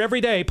Twitter every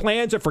day.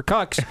 Plans are for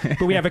cucks,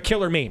 but we have a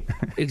killer meme.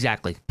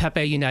 Exactly.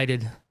 Pepe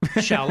United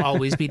shall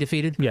always be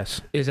defeated.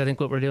 Yes. Is I think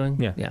what we're doing.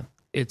 Yeah.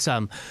 It's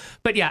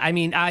but yeah, I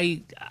mean,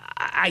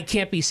 I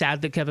can't be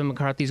sad that Kevin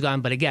McCarthy's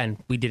gone, but again,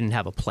 we didn't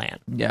have a plan.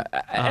 Yeah.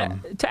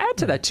 To add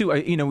to that too,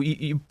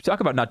 you talk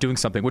about not doing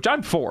something, which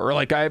I'm for.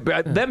 Like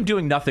them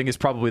doing nothing is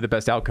probably the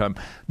best outcome.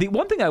 The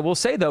one thing I will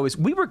say though is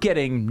we were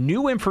getting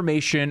new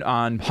information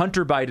on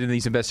Hunter Biden in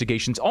these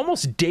investigations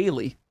almost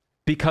daily.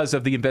 Because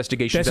of the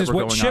investigations that were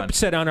going on. This is what Chip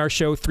said on our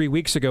show 3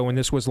 weeks ago when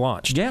this was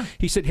launched. Yeah.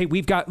 He said, hey,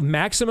 we've got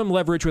maximum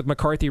leverage with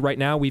McCarthy right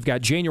now. We've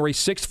got January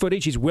 6th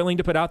footage he's willing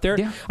to put out there.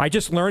 Yeah. I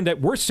just learned that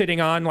we're sitting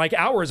on like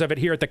hours of it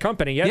here at the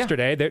company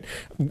yesterday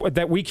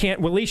that we can't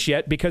release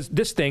yet because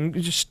this thing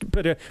just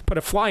put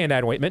a fly in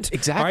that ointment.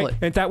 Exactly. Right?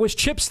 And that was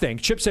Chip's thing.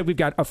 Chip said we've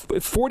got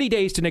 40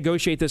 days to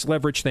negotiate this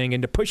leverage thing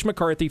and to push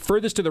McCarthy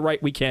furthest to the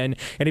right we can.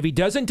 And if he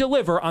doesn't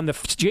deliver on the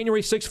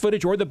January 6th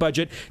footage or the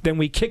budget, then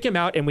we kick him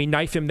out and we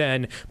knife him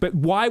then. But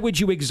why would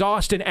you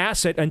exhaust an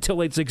asset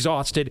until it's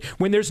exhausted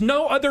when there's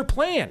no other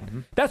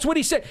plan? That's what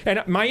he said.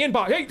 And my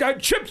inbox, hey,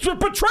 Chip's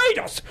betrayed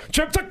us.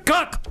 Chip's a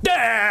cuck.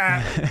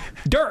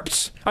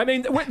 Derps. I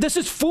mean, this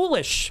is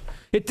foolish.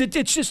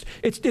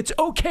 It's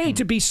okay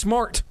to be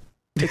smart.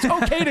 It's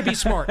okay to be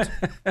smart.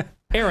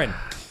 Aaron.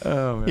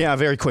 Yeah,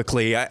 very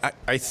quickly.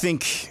 I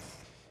think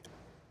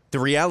the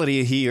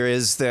reality here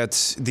is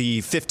that the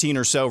 15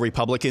 or so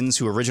Republicans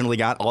who originally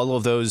got all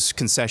of those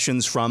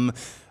concessions from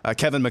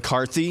Kevin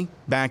McCarthy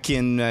back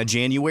in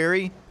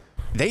January,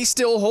 they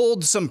still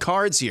hold some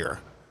cards here.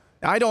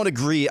 I don't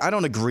agree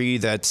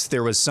that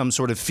there was some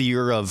sort of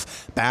fear of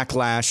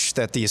backlash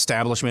that the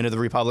establishment of the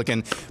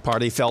Republican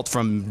Party felt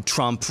from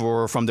Trump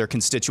or from their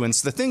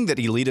constituents. The thing that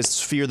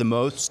elitists fear the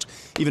most,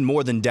 even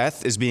more than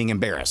death, is being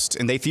embarrassed.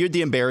 And they feared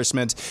the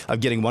embarrassment of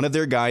getting one of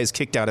their guys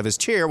kicked out of his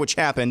chair, which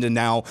happened, and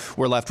now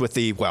we're left with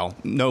the,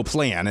 no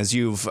plan, as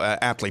you've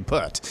aptly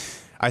put.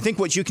 I think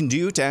what you can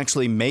do to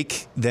actually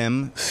make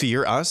them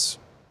fear us,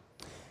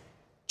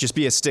 just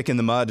be a stick in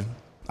the mud.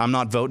 I'm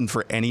not voting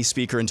for any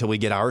speaker until we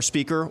get our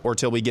speaker or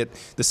till we get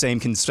the same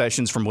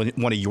concessions from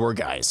one of your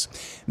guys.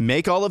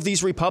 Make all of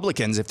these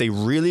Republicans, if they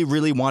really,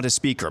 really want a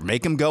speaker,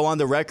 make them go on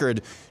the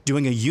record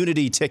doing a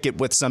unity ticket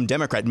with some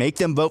Democrat. Make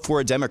them vote for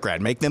a Democrat.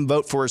 Make them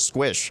vote for a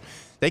squish.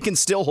 They can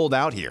still hold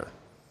out here.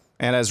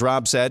 And as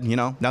Rob said,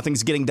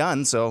 nothing's getting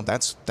done, so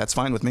that's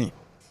fine with me.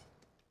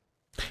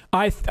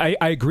 I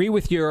agree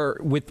with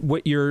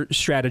what you're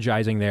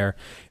strategizing there.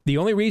 The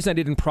only reason I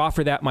didn't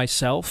proffer that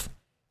myself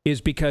is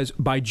because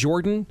by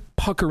Jordan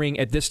puckering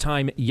at this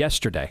time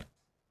yesterday,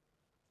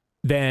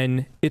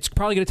 then it's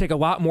probably going to take a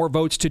lot more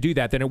votes to do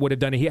that than it would have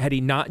done had he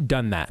not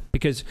done that.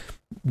 Because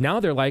now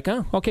they're like,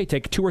 oh, okay,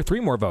 take 2 or 3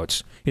 more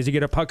votes. Is he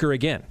going to pucker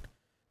again?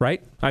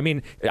 Right? I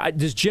mean,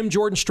 does Jim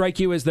Jordan strike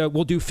you as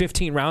we'll do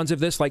 15 rounds of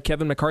this like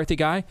Kevin McCarthy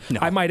guy? No.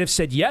 I might have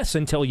said yes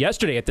until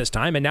yesterday at this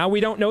time, and now we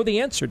don't know the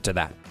answer to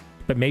that.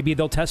 But maybe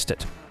they'll test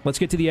it. Let's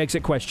get to the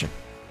exit question.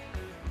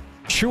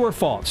 True or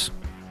false?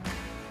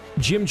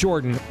 Jim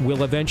Jordan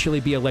will eventually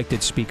be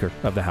elected Speaker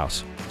of the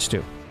House.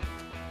 Stu.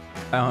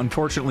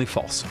 Unfortunately,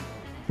 false.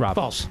 Rob.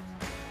 False.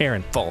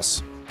 Aaron.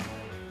 False.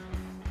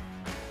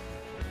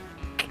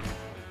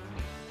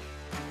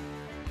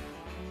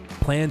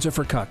 Plans are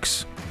for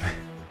cucks.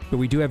 But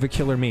we do have a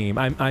killer meme.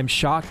 I'm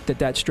shocked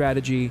that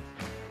strategy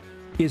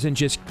isn't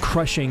just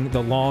crushing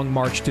the long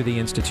march to the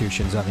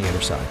institutions on the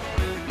other side.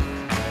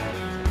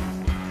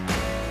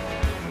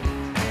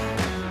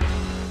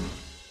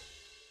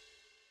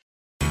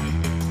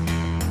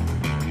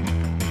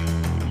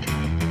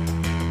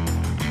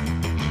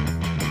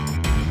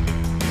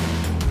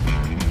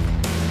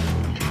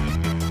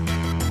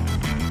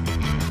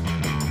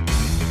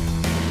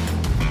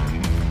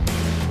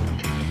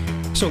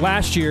 So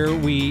last year,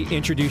 we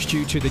introduced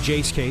you to the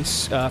Jace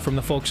case from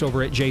the folks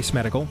over at Jace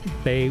Medical.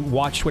 They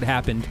watched what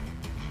happened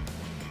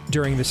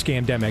during the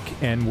scamdemic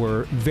and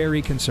were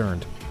very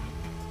concerned.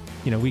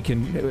 You know, we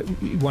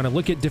want to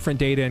look at different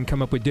data and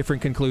come up with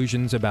different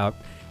conclusions about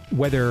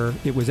whether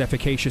it was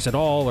efficacious at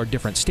all or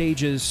different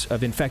stages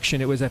of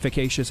infection it was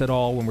efficacious at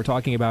all. When we're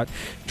talking about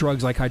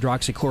drugs like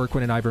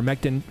hydroxychloroquine and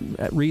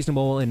ivermectin,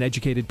 reasonable and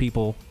educated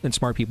people and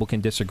smart people can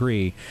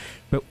disagree.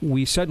 But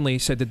we suddenly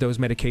said that those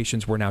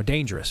medications were now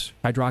dangerous.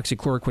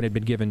 Hydroxychloroquine had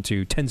been given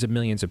to tens of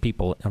millions of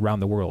people around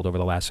the world over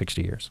the last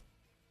 60 years.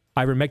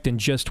 Ivermectin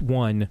just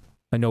won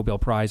a Nobel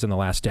Prize in the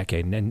last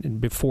decade,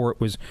 and before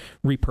it was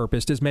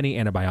repurposed, as many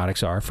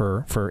antibiotics are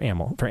for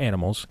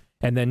animals,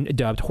 and then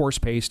dubbed horse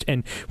paste,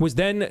 and was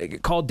then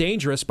called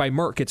dangerous by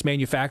Merck, its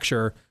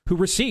manufacturer, who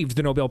received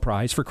the Nobel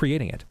Prize for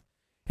creating it.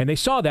 And they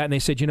saw that, and they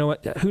said, you know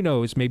what, who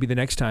knows, maybe the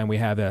next time we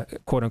have a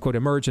quote-unquote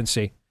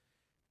emergency,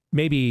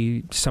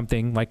 maybe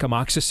something like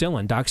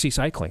amoxicillin,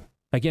 doxycycline,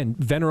 again,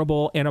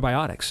 venerable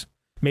antibiotics.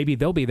 Maybe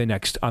they'll be the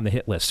next on the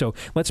hit list. So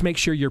let's make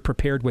sure you're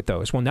prepared with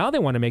those. Well, now they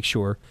want to make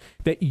sure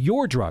that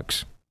your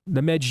drugs,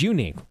 the meds you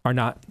need, are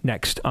not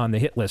next on the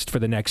hit list for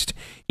the next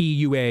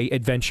EUA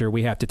adventure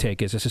we have to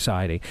take as a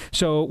society.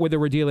 So whether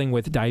we're dealing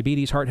with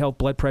diabetes, heart health,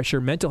 blood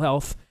pressure, mental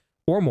health,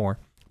 or more,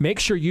 make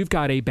sure you've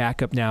got a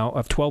backup now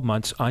of 12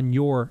 months on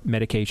your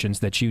medications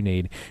that you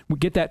need.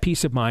 Get that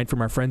peace of mind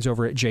from our friends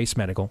over at Jace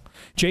Medical.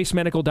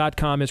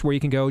 JaceMedical.com is where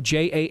you can go.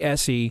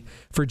 JASE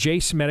for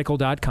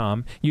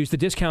JaceMedical.com. Use the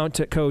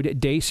discount code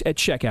DACE at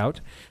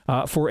checkout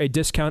for a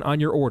discount on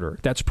your order.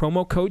 That's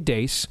promo code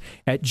DACE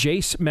at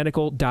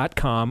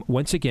JaceMedical.com.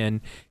 Once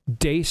again,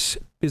 DACE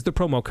is the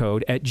promo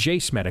code at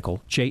Jace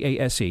Medical,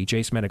 JASE,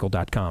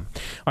 JaceMedical.com.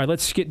 All right,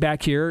 let's get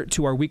back here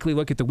to our weekly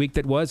look at the week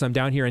that was. I'm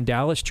down here in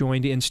Dallas,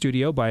 joined in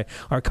studio by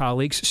our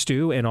colleagues,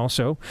 Stu and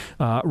also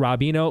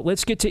Robino.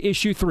 Let's get to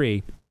issue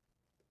 3.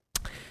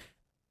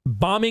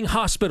 Bombing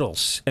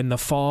hospitals in the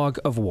fog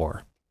of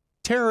war.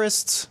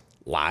 Terrorists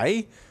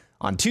lie.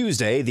 On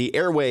Tuesday, the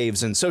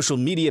airwaves and social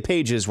media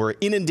pages were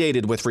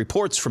inundated with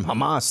reports from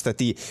Hamas that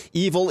the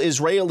evil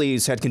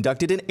Israelis had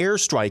conducted an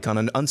airstrike on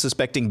an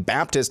unsuspecting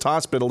Baptist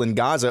hospital in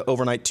Gaza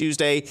overnight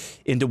Tuesday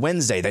into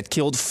Wednesday that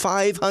killed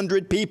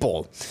 500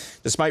 people.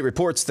 Despite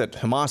reports that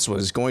Hamas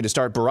was going to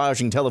start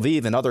barraging Tel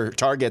Aviv and other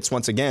targets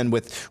once again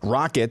with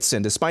rockets,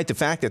 and despite the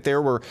fact that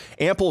there were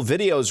ample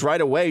videos right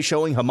away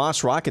showing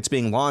Hamas rockets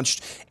being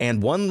launched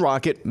and one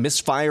rocket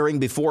misfiring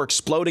before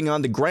exploding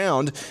on the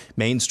ground,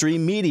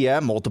 mainstream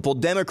media, multiple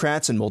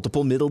Democrats in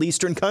multiple Middle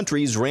Eastern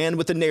countries ran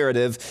with the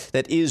narrative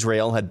that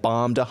Israel had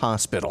bombed a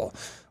hospital.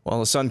 Well,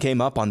 the sun came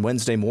up on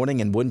Wednesday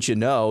morning, and wouldn't you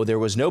know, there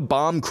was no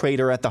bomb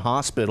crater at the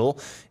hospital.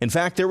 In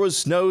fact, there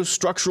was no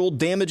structural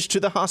damage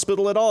to the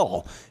hospital at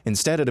all.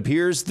 Instead, it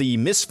appears the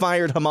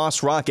misfired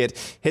Hamas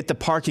rocket hit the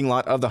parking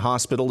lot of the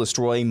hospital,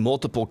 destroying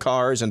multiple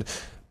cars and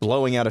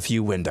blowing out a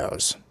few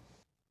windows.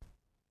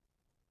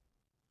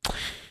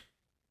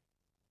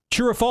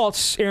 True or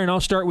false, Aaron,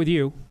 I'll start with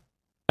you.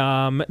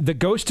 The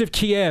ghost of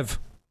Kiev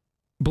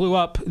blew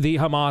up the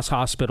Hamas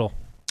hospital.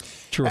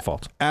 True or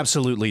false?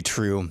 Absolutely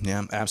true.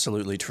 Yeah,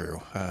 absolutely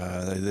true.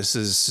 This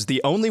is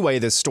the only way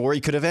this story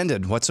could have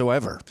ended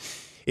whatsoever.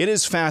 It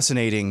is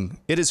fascinating.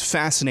 It is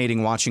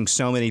fascinating watching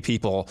so many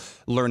people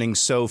learning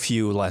so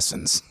few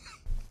lessons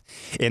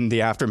in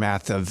the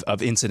aftermath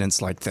of incidents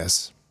like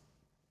this.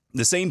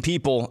 The same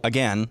people,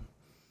 again,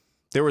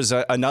 there was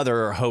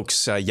another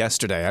hoax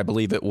yesterday. I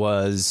believe it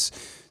was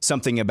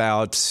something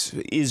about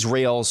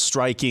Israel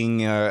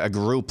striking a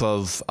group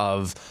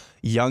of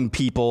young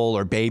people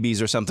or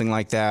babies or something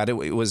like that.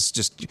 It was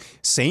just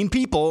same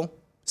people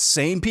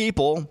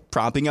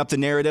propping up the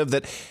narrative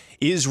that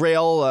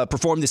Israel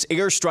performed this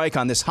airstrike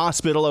on this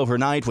hospital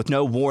overnight with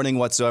no warning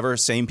whatsoever.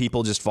 Same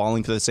people just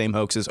falling for the same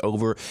hoaxes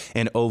over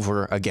and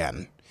over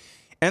again.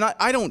 And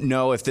I don't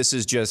know if this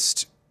is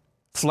just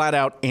flat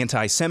out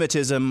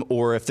anti-Semitism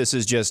or if this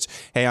is just,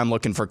 hey, I'm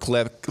looking for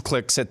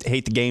clicks,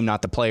 hate the game,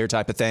 not the player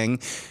type of thing.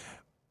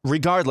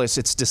 Regardless,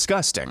 it's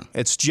disgusting.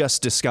 It's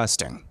just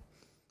disgusting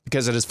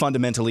because it is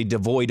fundamentally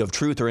devoid of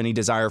truth or any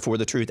desire for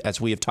the truth,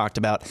 as we have talked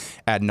about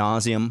ad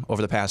nauseum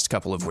over the past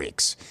couple of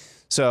weeks.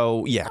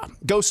 So, yeah,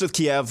 Ghost of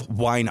Kiev,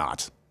 why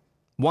not?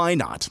 Why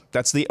not?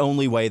 That's the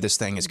only way this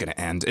thing is going to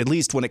end, at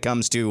least when it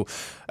comes to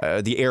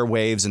the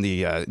airwaves and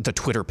the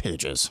Twitter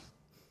pages.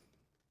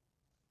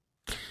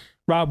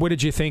 Rob, what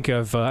did you think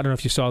of, I don't know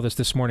if you saw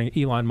this morning,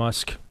 Elon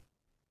Musk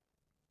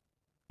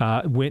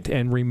went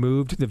and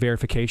removed the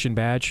verification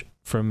badge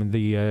from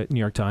the New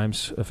York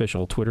Times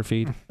official Twitter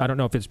feed. I don't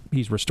know if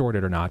he's restored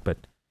it or not, but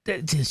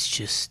it's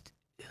just,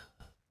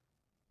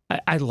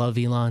 I love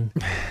Elon.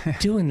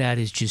 Doing that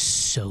is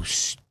just so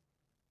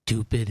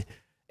stupid.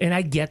 And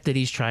I get that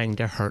he's trying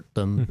to hurt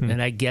them,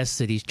 and I guess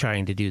that he's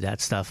trying to do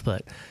that stuff,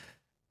 but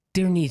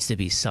there needs to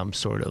be some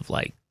sort of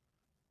like,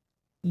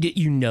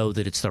 you know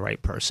that it's the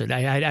right person.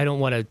 I don't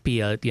want to be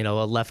a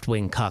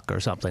left-wing cuck or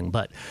something,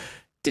 but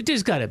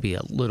there's got to be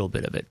a little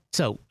bit of it.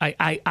 So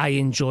I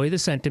enjoy the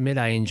sentiment.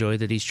 I enjoy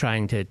that he's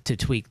trying to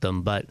tweak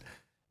them, but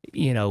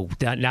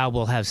now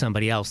we'll have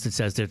somebody else that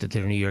says they're the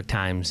New York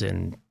Times,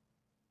 and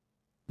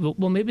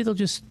well, maybe they'll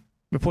just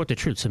report the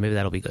truth. So maybe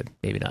that'll be good.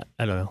 Maybe not.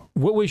 I don't know.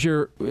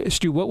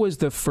 Stu? What was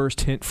the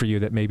first hint for you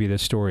that maybe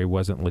this story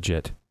wasn't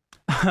legit?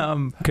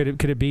 Could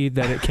it be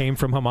that it came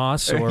from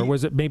Hamas, or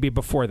was it maybe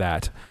before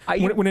that?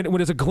 When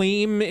it's a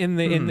gleam in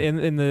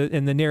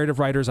the narrative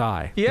writer's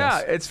eye? Yeah,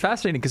 Yes. it's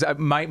fascinating because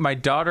my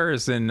daughter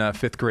is in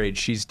 5th grade.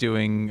 She's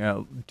doing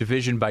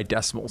division by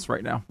decimals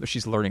right now.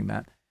 She's learning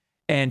that,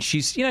 and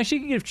she's trying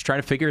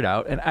to figure it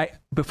out. And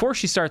before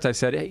she starts, I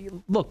said, hey,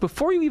 look,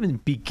 before you even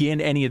begin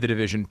any of the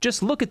division,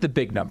 just look at the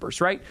big numbers,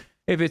 right?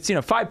 If it's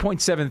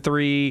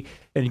 5.73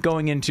 and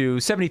going into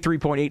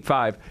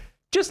 73.85.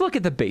 Just look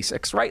at the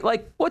basics, right?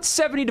 Like, what's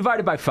 70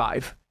 divided by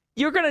 5?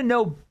 You're going to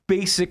know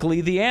basically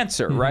the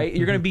answer, right?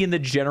 You're going to be in the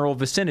general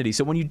vicinity.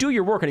 So when you do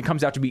your work and it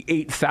comes out to be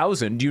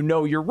 8,000, you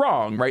know you're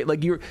wrong, right?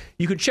 Like, you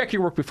could check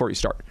your work before you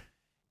start.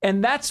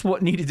 And that's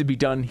what needed to be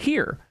done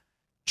here.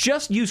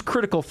 Just use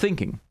critical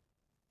thinking.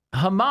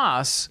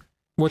 Hamas...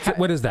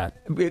 What is that?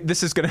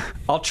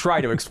 I'll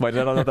try to explain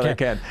it. I don't know that I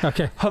can.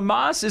 Okay.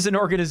 Hamas is an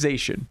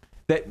organization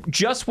that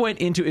just went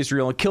into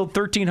Israel and killed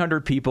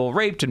 1,300 people,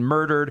 raped and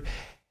murdered,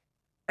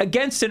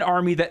 against an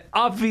army that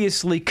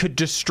obviously could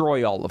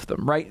destroy all of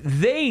them, right?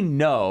 They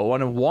know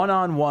on a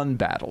one-on-one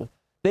battle,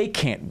 they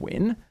can't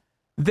win.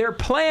 Their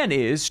plan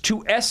is to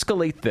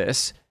escalate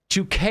this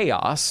to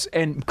chaos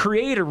and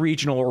create a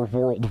regional or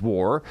world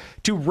war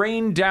to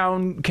rain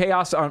down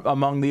chaos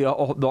among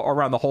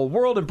around the whole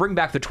world and bring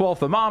back the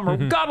 12th Imam, or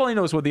God only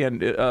knows what the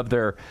end of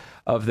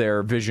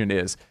their vision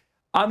is.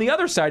 On the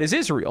other side is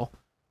Israel,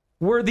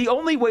 where the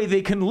only way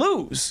they can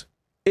lose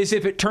is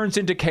if it turns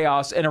into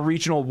chaos and a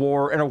regional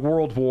war and a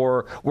world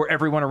war where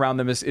everyone around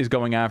them is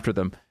going after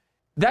them.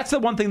 That's the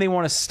one thing they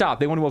want to stop.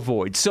 They want to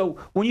avoid. So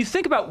when you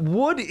think about,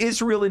 would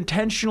Israel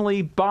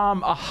intentionally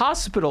bomb a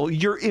hospital,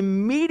 your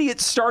immediate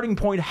starting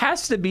point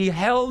has to be,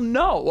 hell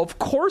no. Of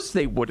course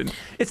they wouldn't.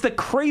 It's the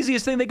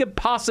craziest thing they could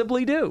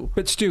possibly do.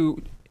 But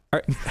Stu,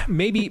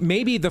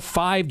 maybe the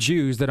 5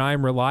 Jews that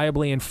I'm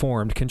reliably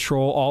informed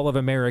control all of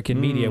American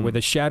media with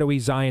a shadowy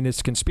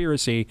Zionist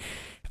conspiracy.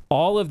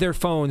 All of their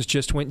phones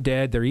just went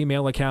dead. Their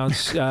email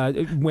accounts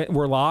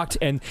were locked,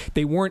 and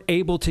they weren't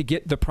able to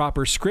get the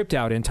proper script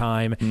out in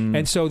time.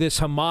 And so this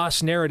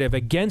Hamas narrative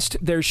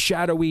against their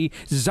shadowy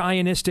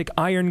Zionistic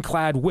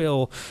ironclad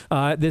will,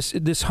 this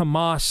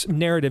Hamas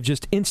narrative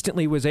just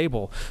instantly was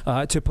able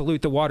to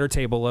pollute the water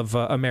table of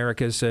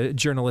America's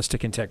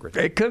journalistic integrity.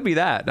 It could be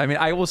that. I mean,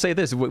 I will say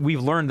this.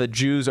 We've learned that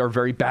Jews are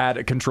very bad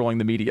at controlling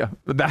the media.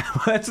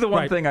 That's the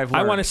one thing I've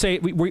learned. I want to say,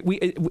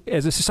 we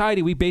as a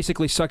society, we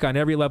basically suck on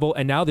every level,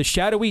 and now the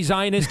shadowy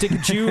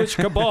Zionistic Jewish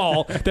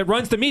cabal that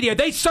runs the media,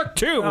 they suck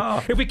too.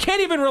 If we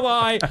can't even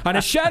rely on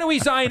a shadowy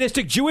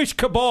Zionistic Jewish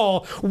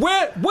cabal,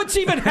 what's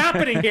even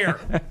happening here?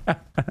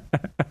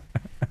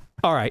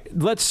 All right,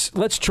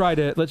 let's try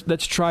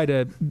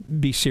to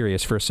be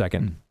serious for a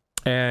second.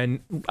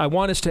 And I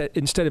want us to,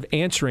 instead of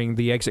answering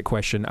the exit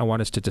question, I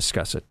want us to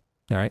discuss it.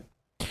 All right?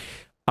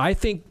 I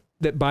think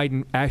that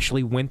Biden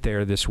actually went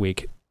there this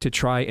week to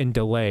try and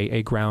delay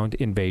a ground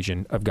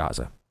invasion of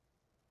Gaza.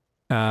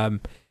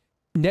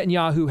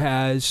 Netanyahu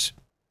has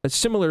a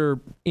similar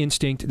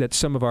instinct that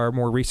some of our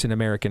more recent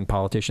American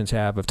politicians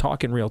have of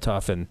talking real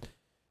tough and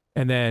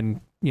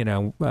then,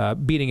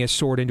 beating his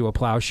sword into a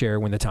plowshare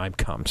when the time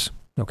comes.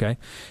 Okay.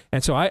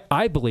 And so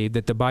I believe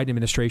that the Biden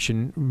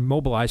administration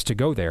mobilized to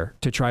go there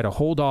to try to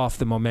hold off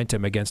the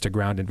momentum against a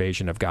ground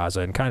invasion of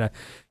Gaza and kind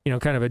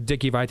of a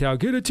Dickie Vitale,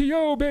 get a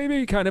TO,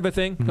 baby, kind of a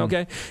thing.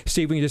 Okay.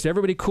 See if we can just,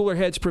 everybody cooler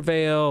heads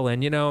prevail.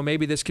 And,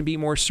 maybe this can be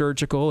more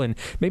surgical, and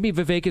maybe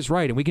Vivek is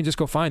right. And we can just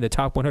go find the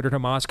top 100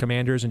 Hamas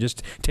commanders and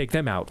just take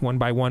them out one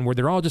by one, where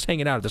they're all just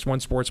hanging out at this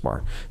one sports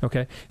bar.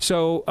 Okay.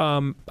 So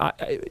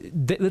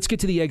let's get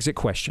to the exit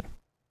question.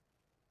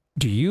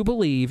 Do you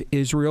believe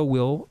Israel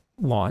will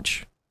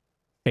launch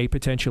a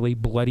potentially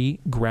bloody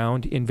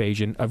ground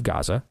invasion of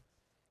Gaza?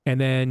 And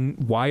then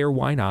why or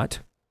why not?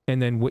 And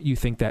then what you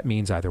think that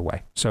means either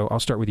way. So I'll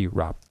start with you,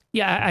 Rob.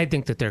 Yeah, I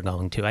think that they're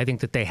going to. I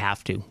think that they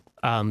have to.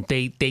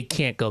 They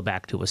can't go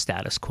back to a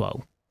status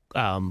quo.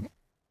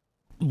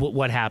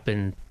 What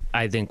happened,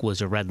 I think,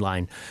 was a red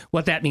line.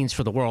 What that means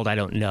for the world, I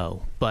don't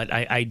know. But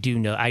I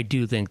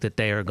do think that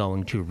they are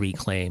going to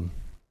reclaim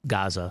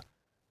Gaza,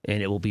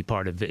 and it will be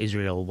part of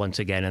Israel once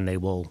again, and they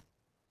will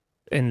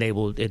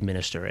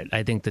administer it.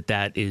 I think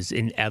that is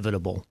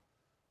inevitable,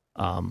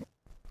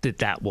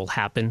 that will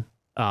happen.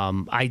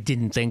 I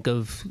didn't think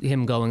of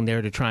him going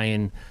there to try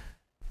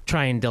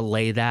and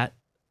delay that.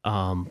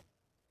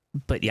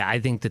 But yeah, I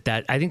think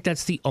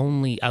that's the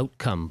only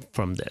outcome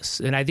from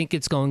this. And I think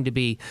it's going to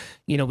be,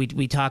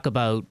 we talk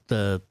about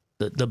the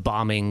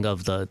bombing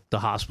of the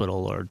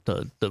hospital or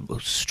the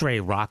stray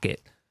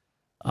rocket.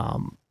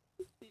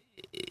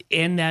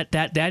 And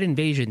that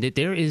invasion, that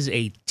there is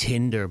a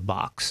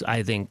tinderbox,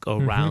 I think,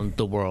 around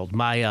the world.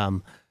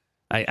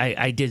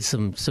 I did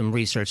some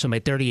research. So my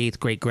 38th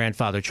great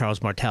grandfather,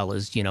 Charles Martel,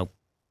 is,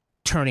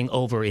 turning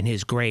over in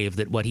his grave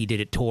that what he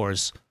did at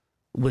Tours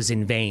was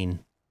in vain.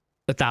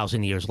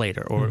 1,000 years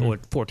later or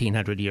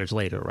 1,400 years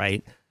later,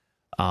 right?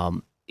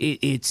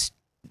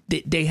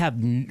 They have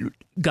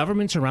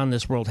governments around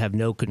this world have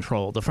no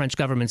control. The French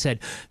government said,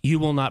 you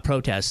will not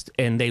protest,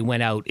 and they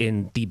went out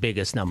in the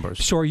biggest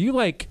numbers. So are you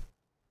like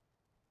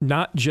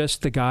not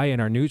just the guy in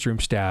our newsroom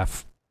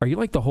staff? Are you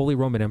like the Holy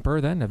Roman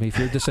Emperor then? I mean, if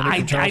you're descended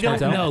from Charles I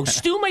don't Martel? know.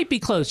 Stu might be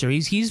closer.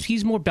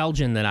 He's more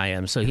Belgian than I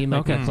am, so he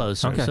might be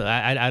closer. Okay. So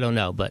I don't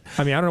know, but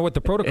I mean, I don't know what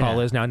the protocol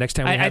is now. Next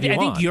time we have you I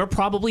think on. you're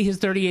probably his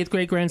 38th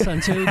great grandson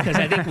too, because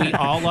I think we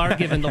all are,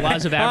 given the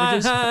laws of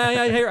averages.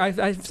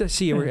 I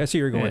see where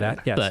you're going with that.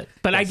 Yes,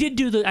 but I did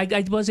do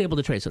I was able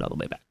to trace it all the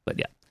way back. But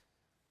yeah.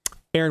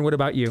 Aaron, what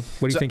about you?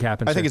 What do you think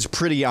happens? I think it's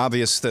pretty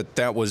obvious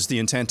that was the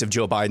intent of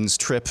Joe Biden's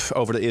trip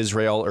over to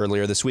Israel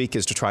earlier this week,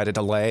 is to try to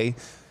delay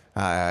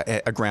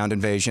a ground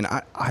invasion.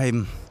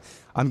 I'm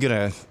going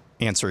to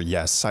answer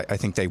yes. I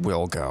think they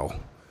will go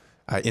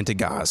into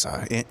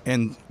Gaza.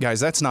 And guys,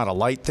 that's not a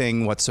light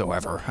thing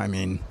whatsoever. I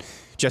mean,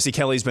 Jesse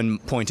Kelly's been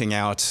pointing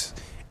out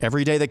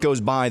every day that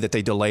goes by that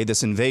they delay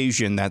this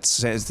invasion, that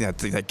says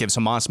that gives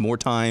Hamas more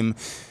time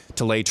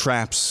to lay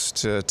traps,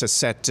 to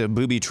set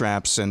booby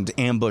traps and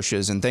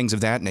ambushes and things of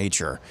that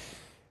nature.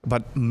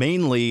 But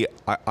mainly,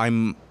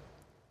 I'm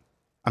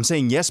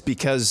saying yes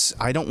because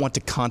I don't want to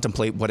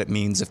contemplate what it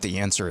means if the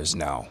answer is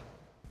no.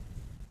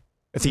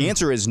 If the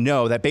answer is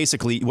no, that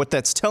basically, what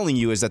that's telling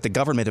you is that the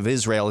government of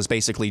Israel is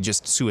basically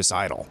just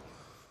suicidal.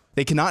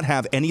 They cannot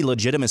have any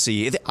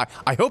legitimacy.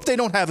 I hope they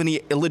don't have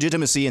any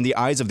legitimacy in the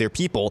eyes of their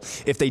people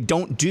if they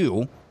don't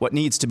do what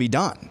needs to be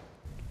done.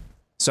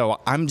 So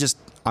I'm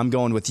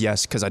going with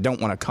yes because I don't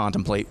want to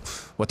contemplate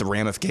what the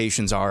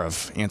ramifications are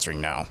of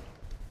answering no.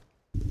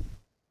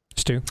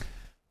 Stu?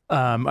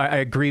 I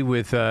agree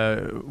with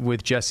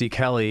Jesse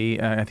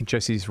Kelly. I think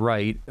Jesse's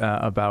right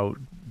about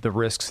the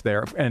risks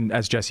there, and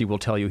as Jesse will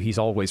tell you, he's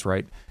always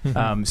right.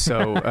 That's.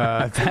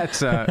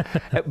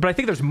 But I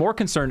think there's more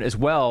concern as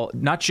well,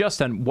 not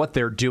just on what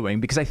they're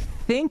doing, because I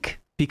think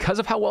because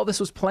of how well this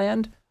was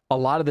planned, a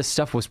lot of this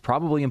stuff was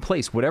probably in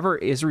place. Whatever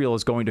Israel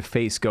is going to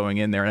face going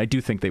in there, and I do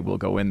think they will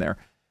go in there.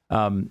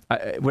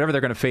 Whatever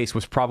they're going to face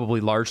was probably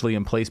largely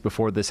in place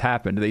before this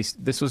happened.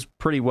 This was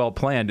pretty well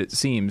planned, it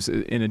seems,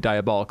 in a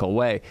diabolical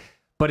way.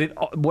 But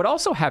what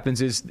also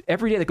happens is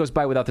every day that goes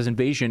by without this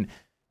invasion,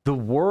 the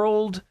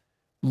world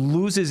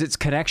loses its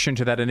connection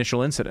to that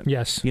initial incident.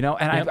 Yes. You know,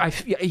 and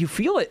you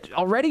feel it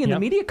already in the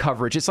media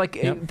coverage. It's like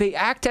they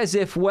act as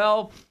if,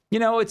 well, you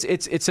know, it's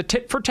a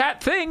tit for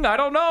tat thing. I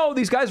don't know.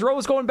 These guys are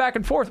always going back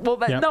and forth. Well,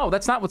 no,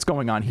 that's not what's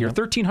going on here.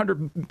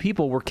 1,300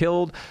 people were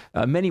killed.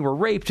 Many were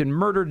raped and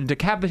murdered and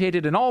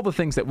decapitated and all the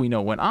things that we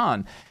know went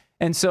on.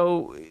 And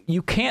so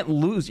you can't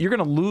lose. You're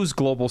going to lose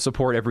global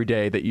support every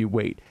day that you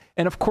wait.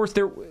 And of course,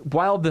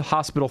 while the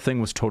hospital thing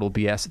was total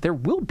BS, there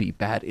will be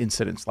bad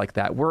incidents like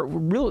that where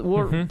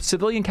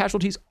civilian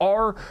casualties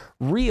are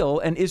real,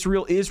 and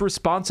Israel is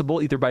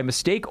responsible either by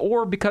mistake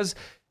or because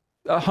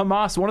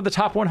Hamas, one of the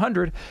top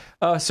 100,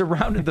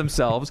 surrounded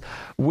themselves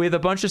with a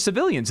bunch of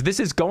civilians. This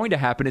is going to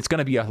happen. It's going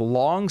to be a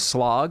long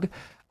slog.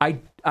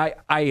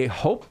 I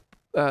hope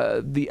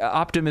the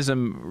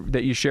optimism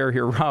that you share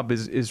here, Rob,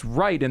 is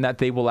right in that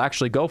they will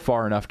actually go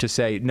far enough to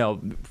say,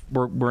 no,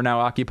 we're now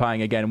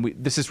occupying again.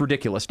 This is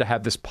ridiculous to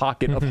have this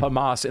pocket of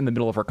Hamas in the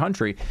middle of our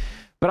country.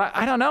 But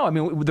I don't know. I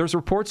mean, there's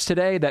reports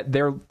today that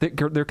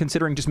they're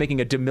considering just making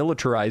a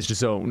demilitarized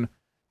zone,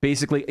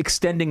 basically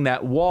extending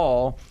that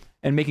wall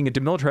and making a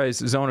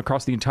demilitarized zone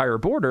across the entire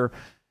border.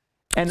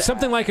 And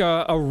something like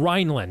a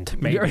Rhineland,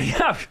 maybe.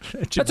 Yeah,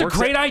 that's a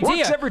great idea.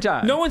 Works every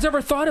time. No one's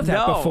ever thought of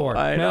that before.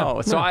 I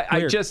know. So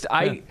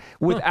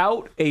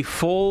without a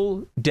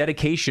full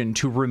dedication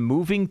to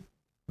removing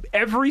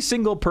every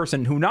single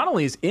person who not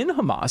only is in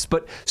Hamas,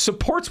 but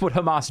supports what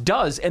Hamas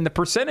does, and the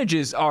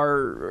percentages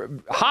are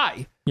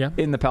high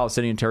in the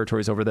Palestinian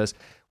territories over this.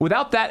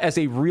 Without that as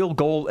a real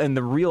goal and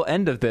the real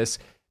end of this,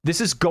 this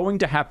is going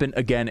to happen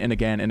again and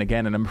again and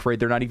again, and I'm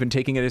afraid they're not even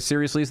taking it as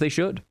seriously as they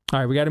should.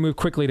 All right, we got to move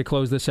quickly to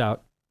close this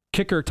out.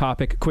 Kicker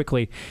topic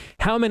quickly.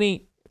 How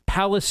many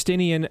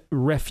Palestinian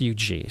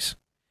refugees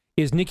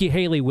is Nikki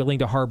Haley willing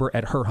to harbor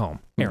at her home?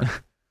 Aaron?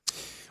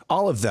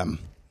 All of them.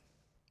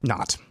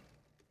 Not.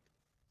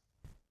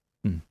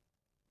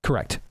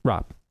 Correct.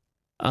 Rob?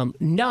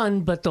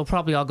 None, but they'll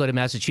probably all go to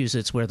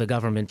Massachusetts, where the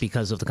government,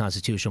 because of the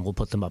Constitution, will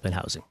put them up in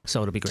housing.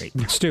 So it'll be great.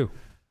 Stu?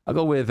 I'll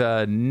go with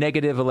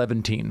negative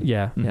 11.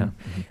 Yeah.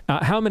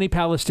 How many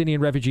Palestinian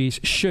refugees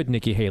should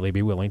Nikki Haley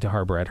be willing to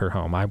harbor at her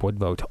home? I would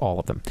vote all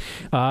of them.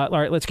 All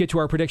right, let's get to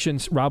our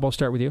predictions. Rob, I'll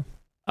start with you.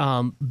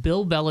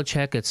 Bill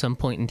Belichick, at some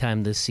point in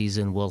time this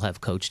season, will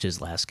have coached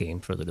his last game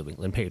for the New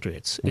England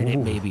Patriots, and it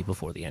may be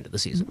before the end of the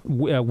season.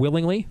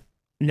 Willingly?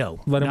 No.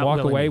 Let him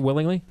walk away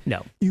willingly?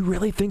 No. You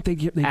really think they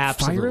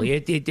Absolutely.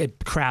 fire him?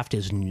 Kraft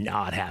is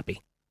not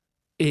happy.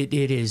 It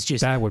is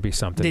just... That would be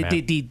something,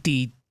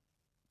 man.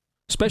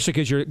 Especially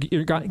because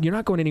you're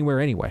not going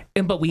anywhere anyway.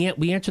 But we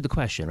answered the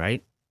question,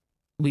 right?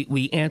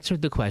 We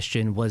answered the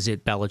question, was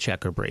it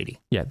Belichick or Brady?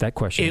 Yeah, that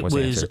question was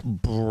answered. It was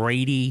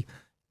Brady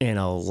in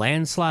a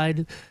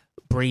landslide.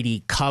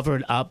 Brady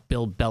covered up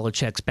Bill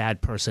Belichick's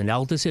bad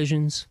personnel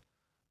decisions.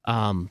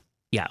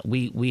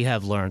 we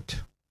have learned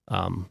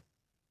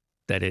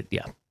that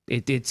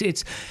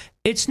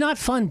it's not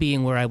fun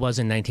being where I was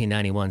in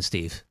 1991,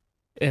 Steve.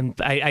 And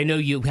I know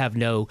you have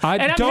no. And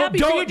I'm happy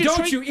for you, Detroit.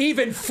 Don't you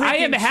even freaking I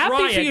am happy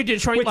try for you,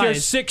 Detroit with Lions.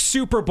 your 6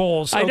 Super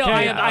Bowls. I know.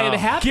 Okay? I am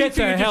happy Get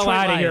for you, the hell Detroit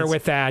out of Lions. here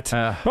with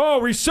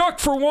that. We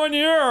sucked for 1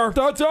 year.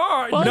 That's all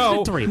right.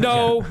 Well, it's been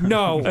 3,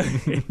 no.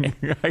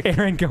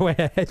 Aaron, go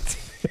ahead.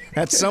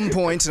 At some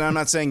point, and I'm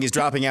not saying he's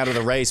dropping out of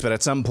the race, but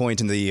at some point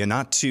in the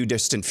not too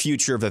distant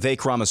future,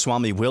 Vivek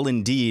Ramaswamy will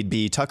indeed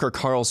be Tucker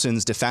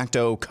Carlson's de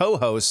facto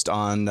co-host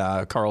on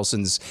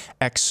Carlson's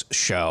X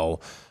show,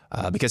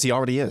 because he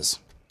already is.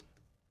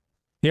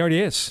 He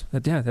already is.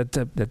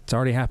 That's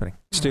already happening.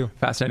 Stu,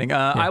 fascinating.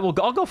 I'll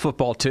go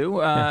football too.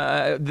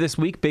 This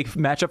week, big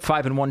matchup: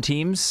 5-1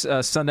 teams.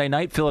 Sunday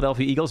night,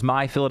 Philadelphia Eagles,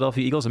 my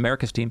Philadelphia Eagles,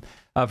 America's team,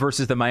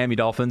 versus the Miami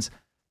Dolphins.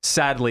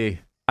 Sadly,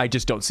 I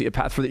just don't see a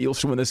path for the Eagles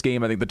to win this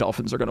game. I think the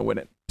Dolphins are going to win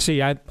it.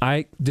 See,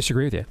 I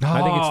disagree with you.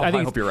 I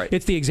hope you're right.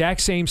 It's the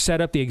exact same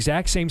setup, the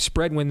exact same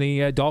spread when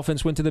the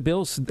Dolphins went to the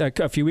Bills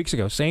a few weeks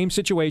ago. Same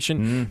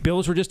situation.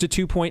 Bills were just a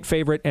 2-point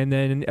favorite, and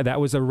then that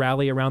was a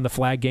rally around the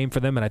flag game for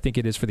them, and I think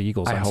it is for the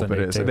Eagles. I hope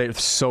Sunday it is. too. They're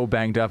so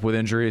banged up with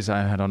injuries.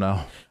 I don't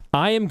know.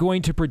 I am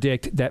going to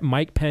predict that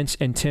Mike Pence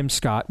and Tim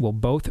Scott will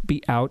both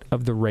be out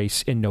of the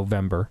race in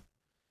November.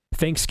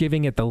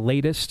 Thanksgiving at the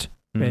latest.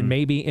 And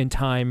maybe in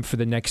time for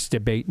the next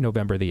debate,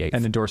 November the 8th.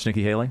 And endorse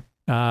Nikki Haley?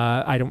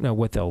 I don't know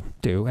what they'll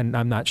do, and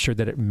I'm not sure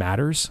that it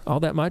matters all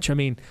that much. I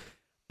mean,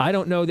 I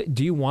don't know.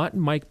 Do you want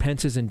Mike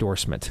Pence's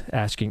endorsement?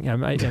 Asking,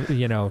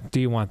 do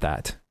you want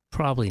that?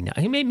 Probably not.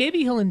 Maybe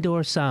he'll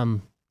endorse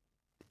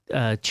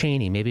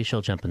Cheney. Maybe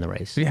she'll jump in the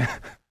race. Yeah.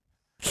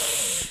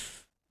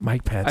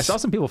 Mike Pence. I saw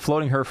some people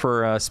floating her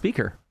for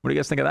speaker. What do you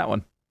guys think of that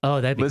one?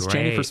 Oh, that'd be Liz great.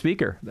 Cheney for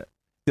speaker.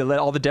 They let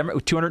all the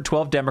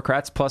 212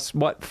 Democrats plus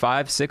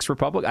 5-6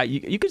 Republicans.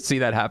 You could see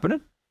that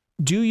happening.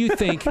 Do you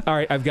think? All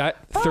right, I've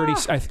got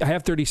 30. I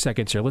have 30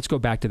 seconds here. Let's go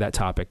back to that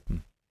topic.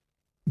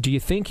 Do you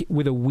think,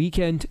 with a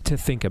weekend to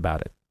think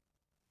about it,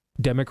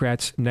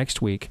 Democrats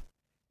next week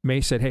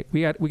may said, "Hey,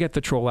 we got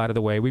the troll out of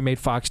the way. We made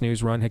Fox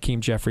News run.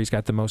 Hakeem Jeffries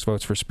got the most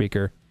votes for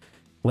speaker.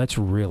 Let's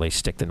really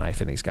stick the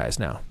knife in these guys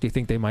now." Do you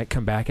think they might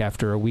come back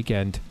after a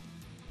weekend?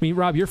 I mean,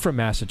 Rob, you're from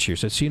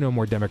Massachusetts. You know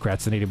more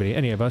Democrats than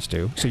any of us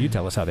do. So you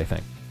tell us how they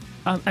think.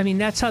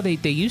 That's how they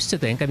used to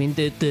think. I mean,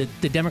 the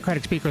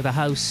Democratic Speaker of the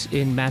House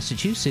in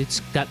Massachusetts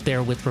got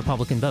there with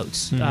Republican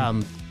votes.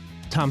 Tom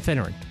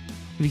Finneran.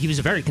 He was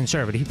a very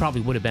conservative. He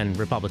probably would have been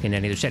Republican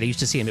in either state. I used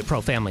to see him at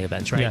pro-family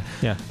events, right?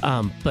 Yeah.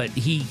 But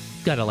he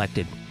got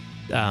elected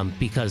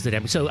because the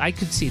Democrats. So I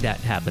could see that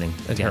happening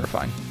again.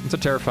 Terrifying. It's a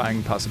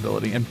terrifying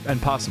possibility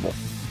and possible.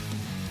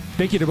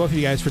 Thank you to both of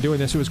you guys for doing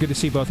this. It was good to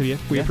see both of you.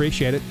 We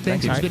appreciate it.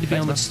 Thanks. It was good to be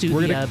on with Stu,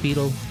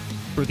 Beetle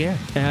Burguiere.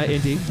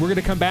 Indeed. We're going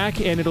to come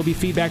back, and it'll be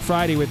Feedback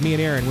Friday with me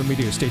and Aaron when we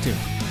do. Stay tuned.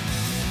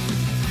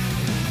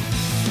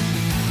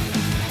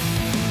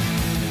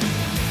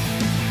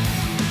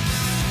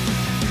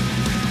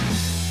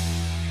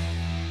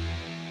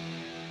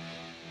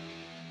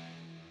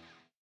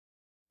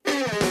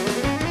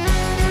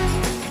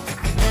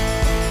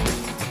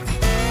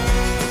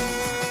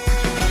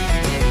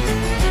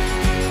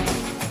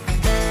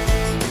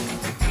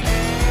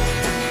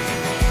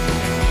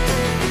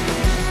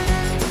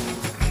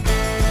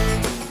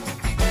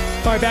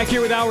 All right, back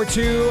here with Hour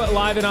 2,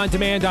 live and on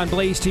demand on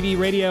Blaze TV,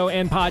 radio,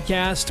 and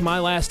podcast. My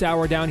last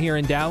hour down here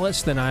in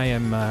Dallas. Then I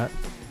am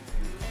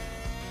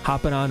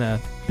hopping on a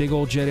big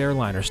old jet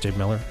airliner, Steve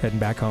Miller, heading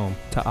back home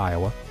to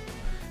Iowa,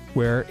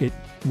 where it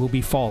will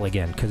be fall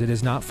again, because it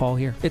is not fall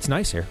here. It's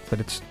nice here, but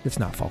it's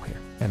not fall here.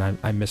 And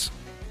I miss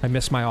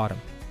my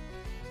autumn.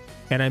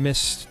 And I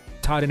miss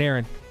Todd and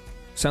Aaron.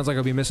 Sounds like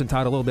I'll be missing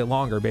Todd a little bit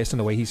longer based on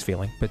the way he's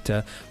feeling.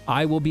 But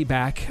I will be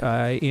back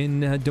in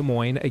Des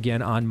Moines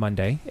again on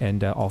Monday,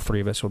 and all three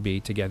of us will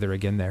be together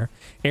again there.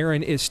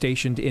 Aaron is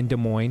stationed in Des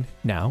Moines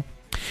now,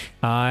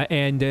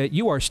 and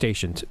you are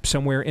stationed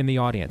somewhere in the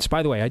audience.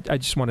 By the way, I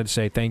just wanted to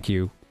say thank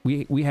you.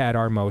 We had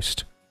our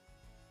most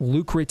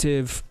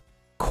lucrative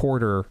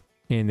quarter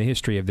in the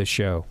history of this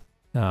show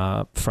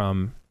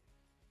from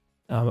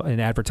an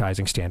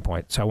advertising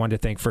standpoint. So I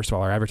wanted to thank, first of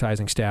all, our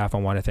advertising staff. I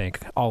want to thank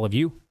all of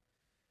you.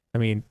 I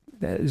mean,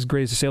 as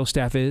great as the sales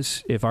staff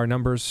is, if our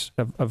numbers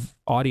of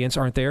audience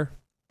aren't there,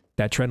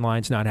 that trend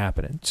line's not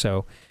happening.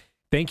 So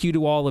thank you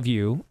to all of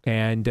you,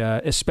 and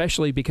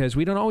especially because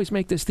we don't always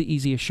make this the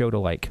easiest show to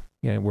like.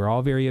 We're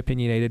all very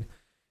opinionated.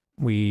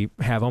 We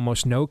have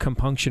almost no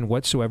compunction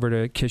whatsoever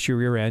to kiss your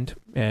rear end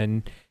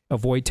and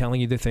avoid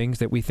telling you the things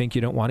that we think you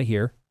don't want to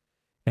hear.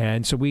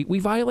 And so we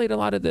violate a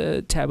lot of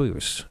the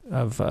taboos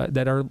of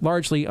that are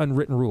largely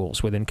unwritten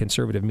rules within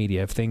conservative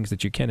media of things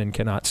that you can and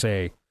cannot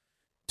say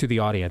to the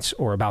audience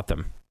or about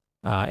them,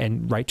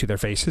 and right to their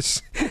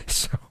faces.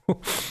 So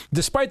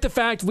despite the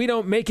fact we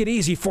don't make it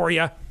easy for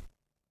you,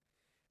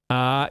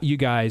 you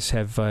guys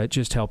have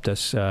just helped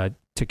us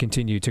to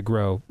continue to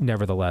grow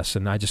nevertheless.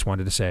 And I just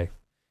wanted to say,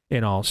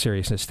 in all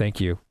seriousness,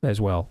 thank you as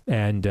well.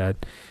 And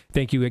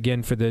thank you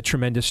again for the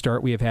tremendous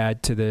start we have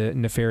had to the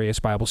nefarious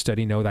Bible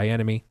study, Know Thy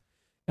Enemy.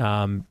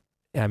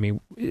 I mean,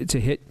 it's a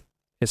hit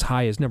as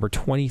high as number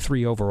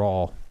 23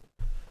 overall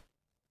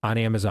on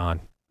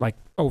Amazon, like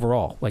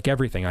overall, like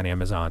everything on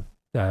Amazon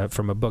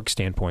from a book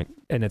standpoint.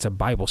 And it's a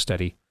Bible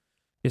study.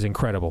 Is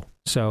incredible.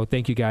 So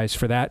thank you guys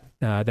for that.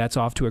 That's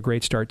off to a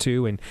great start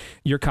too. And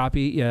your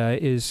copy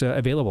is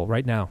available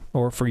right now,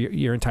 or for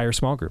your entire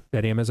small group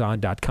at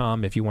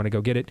Amazon.com if you want to go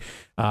get it.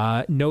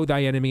 Know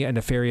Thy Enemy, a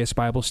Nefarious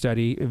Bible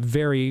Study,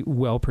 very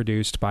well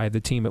produced by the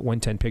team at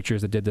 110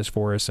 Pictures that did this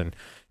for us. And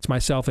it's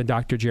myself and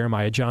Dr.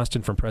 Jeremiah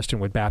Johnston from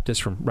Prestonwood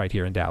Baptist, from right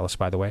here in Dallas,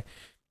 by the way.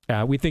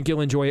 We think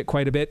you'll enjoy it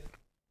quite a bit.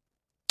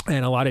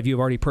 And a lot of you have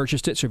already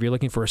purchased it. So if you're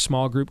looking for a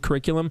small group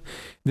curriculum,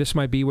 this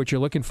might be what you're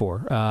looking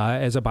for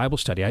as a Bible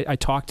study. I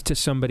talked to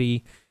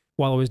somebody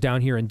while I was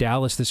down here in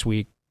Dallas this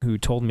week who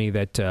told me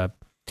that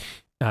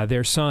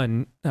their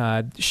son,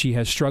 she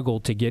has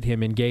struggled to get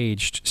him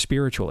engaged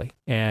spiritually.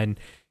 And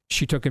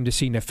she took him to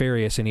see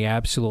Nefarious, and he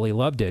absolutely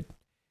loved it.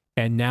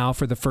 And now,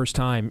 for the first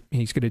time,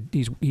 he's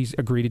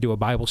agreed to do a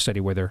Bible study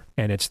with her.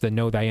 And it's the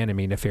Know Thy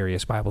Enemy,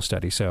 Nefarious Bible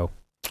Study. So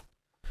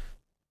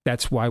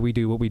that's why we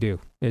do what we do,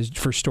 is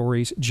for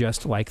stories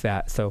just like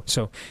that. So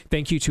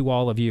thank you to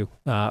all of you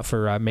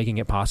for making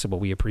it possible.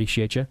 We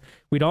appreciate you.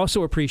 We'd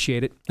also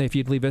appreciate it if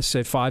you'd leave us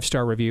a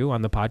 5-star review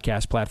on the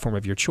podcast platform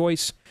of your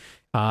choice.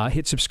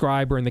 Hit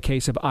subscribe, or in the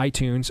case of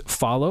iTunes,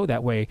 follow.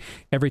 That way,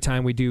 every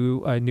time we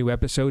do a new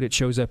episode, it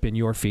shows up in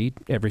your feed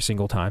every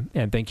single time.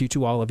 And thank you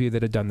to all of you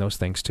that have done those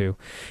things too.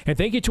 And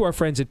thank you to our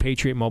friends at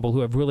Patriot Mobile,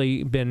 who have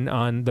really been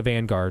on the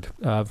vanguard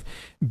of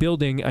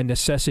building a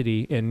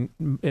necessity in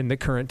the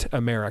current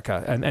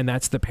America. And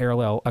that's the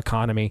parallel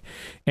economy.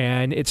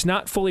 And it's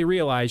not fully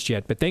realized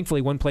yet, but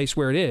thankfully one place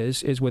where it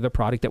is with a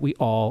product that we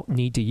all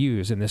need to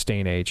use in this day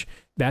and age.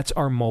 That's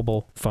our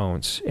mobile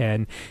phones.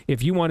 And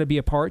if you want to be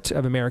a part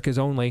of America's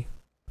only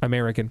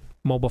American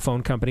mobile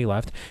phone company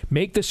left,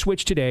 make the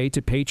switch today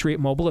to Patriot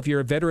Mobile. If you're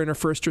a veteran or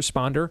first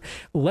responder,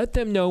 let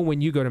them know when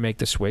you go to make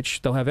the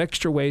switch. They'll have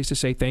extra ways to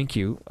say thank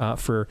you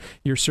for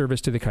your service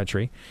to the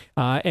country.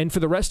 And for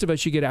the rest of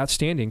us, you get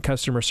outstanding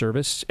customer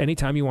service.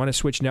 Anytime you want to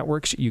switch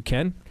networks, you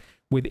can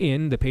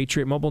within the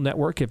Patriot Mobile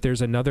network. If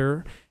there's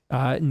another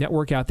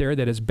network out there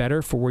that is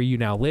better for where you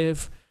now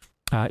live,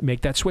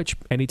 make that switch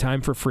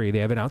anytime for free. They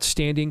have an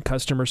outstanding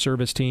customer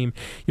service team.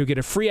 You'll get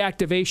a free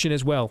activation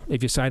as well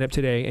if you sign up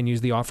today and use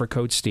the offer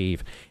code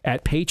Steve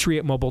at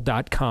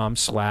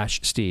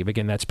patriotmobile.com/Steve.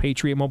 Again, that's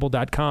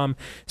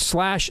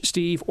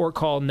patriotmobile.com/Steve, or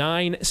call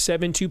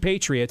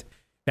 972-PATRIOT.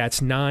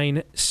 That's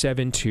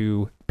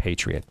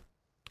 972-PATRIOT.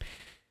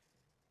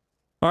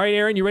 All right,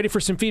 Aaron, you ready for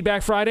some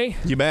Feedback Friday?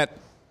 You bet.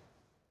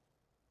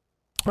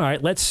 All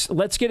right, let's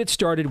get it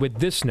started with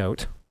this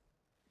note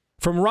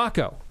from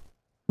Rocco.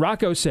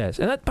 Rocco says,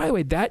 and that, by the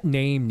way, that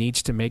name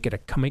needs to make a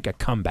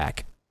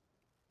comeback.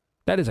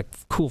 That is a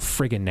cool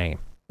friggin' name,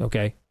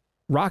 okay?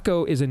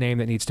 Rocco is a name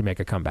that needs to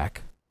make a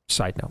comeback.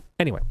 Side note.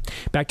 Anyway,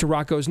 back to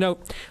Rocco's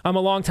note. I'm a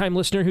longtime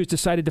listener who's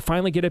decided to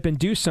finally get up and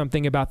do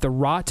something about the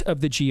rot of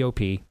the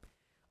GOP.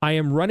 I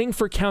am running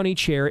for county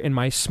chair in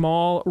my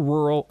small,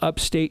 rural,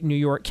 upstate New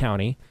York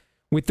county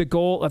with the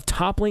goal of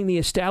toppling the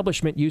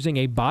establishment using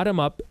a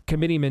bottom-up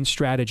committeeman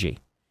strategy.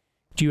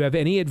 Do you have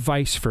any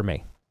advice for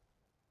me?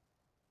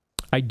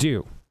 I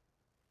do.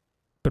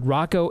 But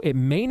Rocco, it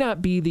may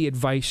not be the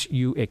advice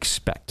you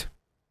expect.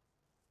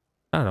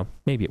 I don't know.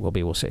 Maybe it will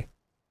be. We'll see.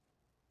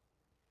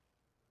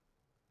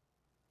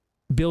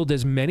 Build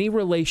as many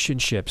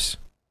relationships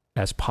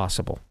as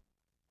possible.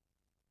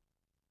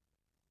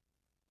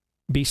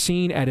 Be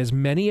seen at as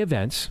many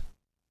events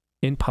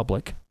in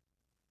public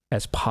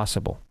as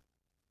possible.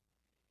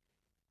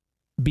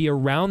 Be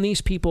around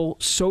these people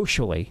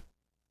socially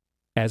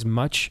as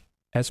much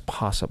as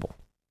possible.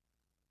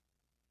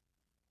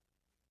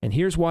 And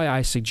here's why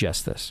I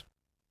suggest this.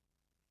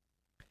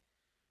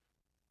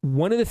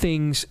 One of the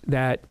things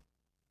that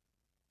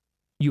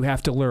you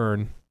have to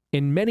learn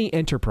in many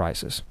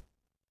enterprises,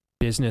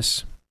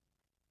 business,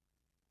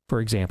 for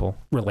example,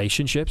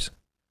 relationships,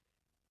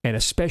 and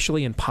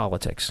especially in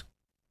politics,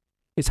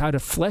 is how to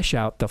flesh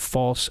out the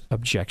false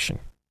objection.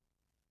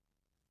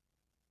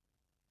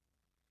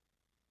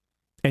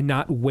 And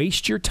not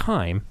waste your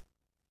time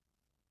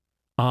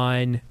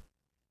on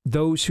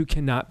those who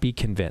cannot be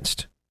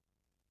convinced.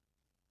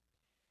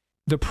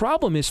 The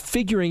problem is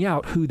figuring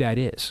out who that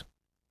is.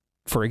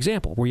 For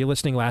example, were you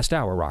listening last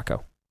hour,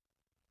 Rocco?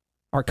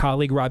 Our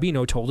colleague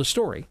Robino told a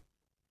story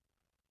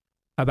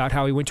about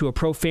how he went to a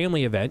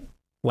pro-family event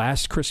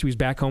last Christmas. He was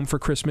back home for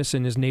Christmas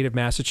in his native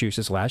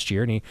Massachusetts last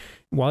year, and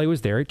while he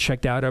was there, he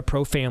checked out a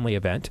pro-family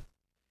event,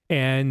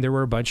 and there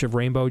were a bunch of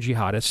rainbow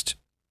jihadists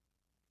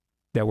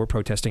that were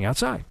protesting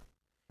outside.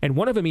 And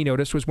one of them he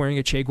noticed was wearing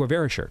a Che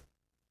Guevara shirt.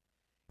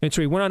 And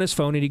so he went on his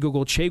phone and he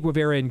Googled Che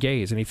Guevara and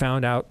gays, and he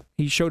found out,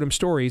 he showed him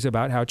stories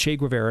about how Che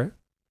Guevara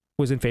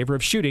was in favor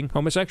of shooting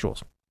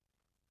homosexuals.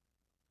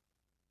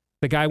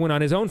 The guy went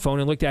on his own phone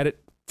and looked at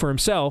it for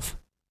himself,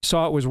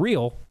 saw it was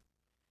real,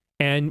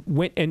 and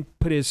went and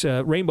put his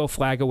rainbow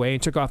flag away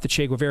and took off the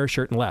Che Guevara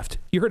shirt and left.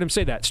 You heard him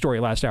say that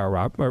story last hour,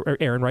 Rob, or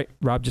Aaron, right?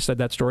 Rob just said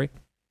that story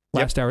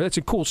last hour. That's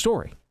a cool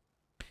story.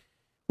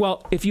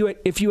 Well, if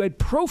you had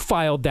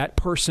profiled that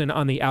person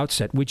on the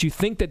outset, would you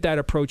think that that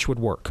approach would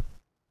work?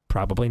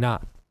 Probably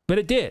not, but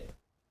it did.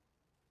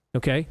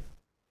 Okay?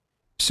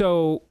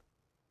 So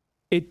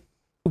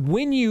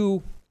when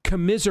you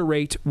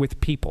commiserate with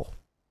people,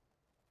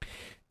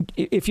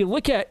 if you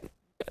look at,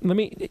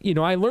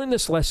 I learned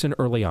this lesson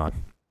early on.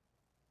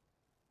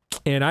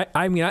 And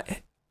I'm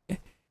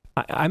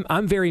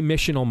very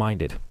missional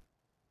minded.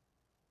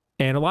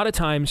 And a lot of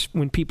times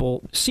when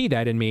people see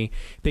that in me,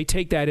 they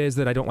take that as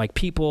that I don't like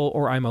people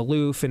or I'm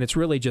aloof, and it's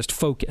really just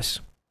focus.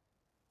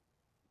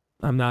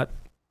 I'm not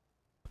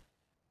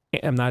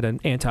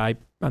anti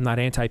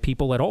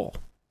people at all.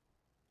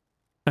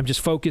 I'm just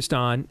focused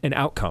on an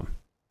outcome.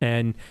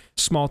 And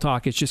small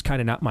talk is just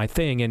kind of not my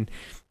thing. And,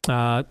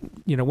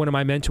 one of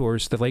my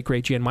mentors, the late,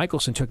 great Jan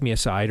Michelson, took me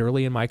aside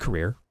early in my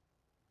career.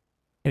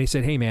 And he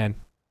said, hey, man,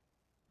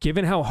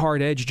 given how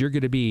hard-edged you're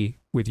going to be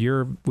with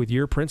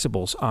your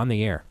principles on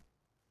the air,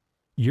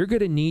 you're going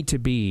to need to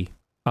be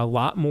a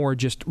lot more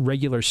just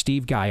regular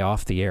Steve guy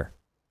off the air.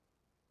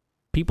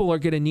 People are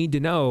going to need to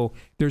know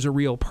there's a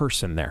real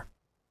person there.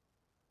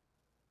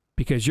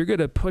 Because you're going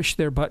to push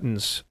their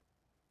buttons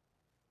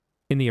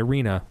in the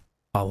arena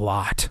a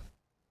lot.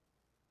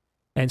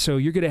 And so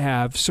you're going to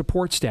have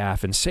support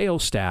staff and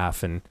sales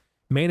staff and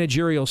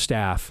managerial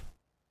staff.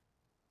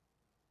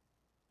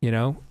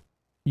 You're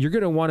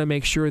going to want to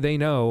make sure they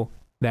know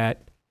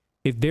that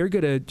if they're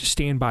going to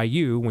stand by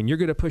you when you're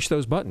going to push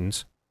those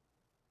buttons,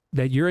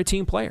 that you're a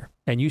team player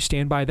and you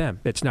stand by them.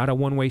 It's not a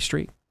one-way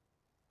street.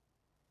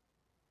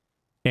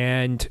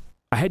 And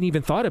I hadn't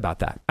even thought about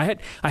that. I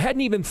hadn't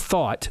even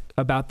thought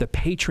about the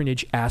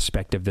patronage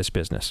aspect of this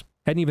business.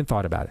 Hadn't even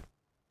thought about it.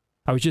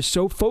 I was just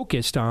so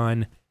focused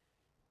on,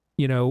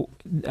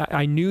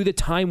 I knew the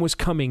time was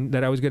coming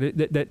that I was going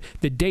to, that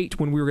the date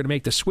when we were going to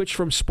make the switch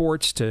from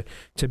sports to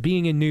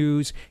being in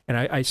news. And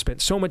I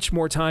spent so much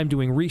more time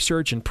doing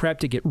research and prep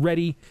to get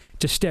ready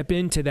to step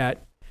into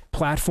that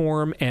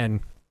platform.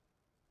 And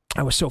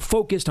I was so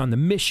focused on the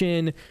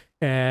mission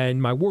and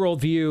my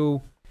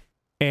worldview.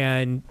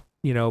 And,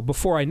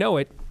 before I know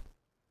it,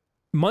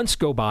 months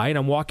go by and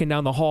I'm walking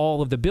down the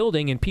hall of the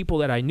building and people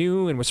that I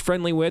knew and was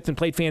friendly with and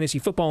played fantasy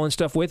football and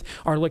stuff with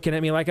are looking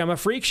at me like I'm a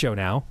freak show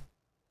now.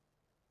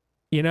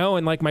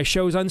 And like my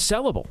show's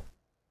unsellable.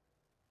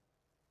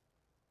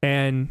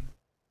 And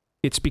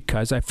it's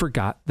because I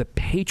forgot the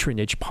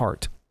patronage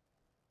part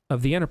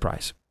of the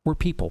enterprise. We're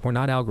people. We're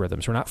not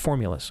algorithms. We're not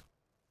formulas.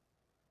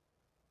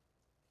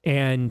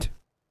 And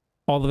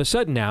all of a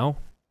sudden now,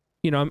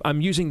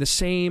 I'm using the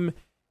same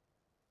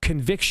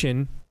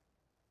conviction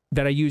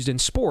that I used in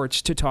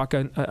sports to talk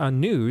on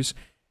news.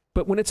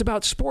 But when it's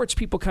about sports,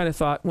 people kind of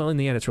thought, well, in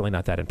the end, it's really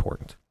not that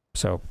important.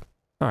 So,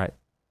 all right.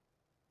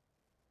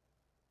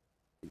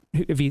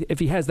 If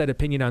he has that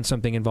opinion on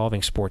something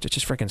involving sports, it's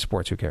just freaking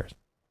sports. Who cares?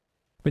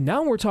 But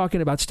now we're talking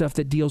about stuff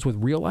that deals with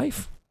real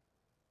life.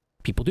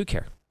 People do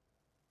care.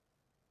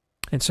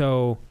 And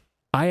so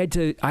I had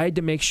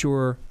to make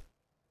sure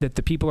that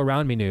the people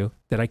around me knew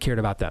that I cared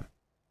about them.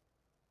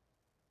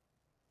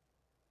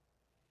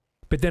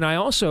 But then I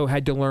also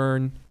had to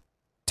learn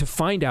to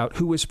find out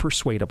who was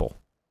persuadable.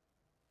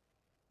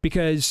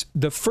 Because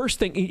the first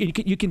thing,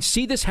 you can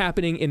see this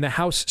happening in the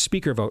House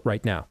Speaker vote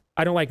right now.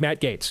 I don't like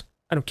Matt Gaetz.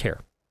 I don't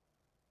care.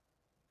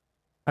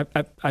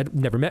 I've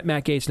never met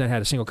Matt Gaetz, not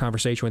had a single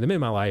conversation with him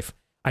in my life.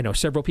 I know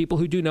several people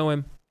who do know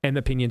him, and the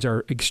opinions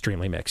are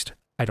extremely mixed.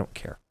 I don't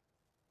care.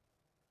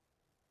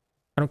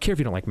 I don't care if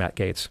you don't like Matt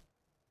Gaetz.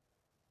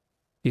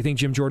 Do you think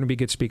Jim Jordan would be a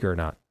good speaker or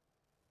not?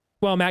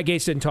 Well, Matt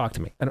Gaetz didn't talk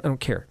to me. I don't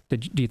care.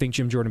 Do you think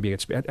Jim Jordan would be a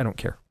good speaker? I don't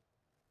care.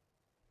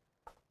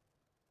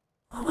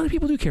 A lot of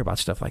people do care about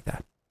stuff like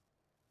that.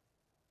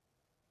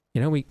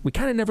 We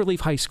kind of never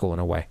leave high school in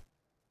a way.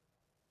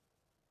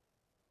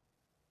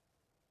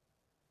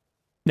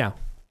 Now,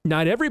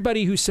 not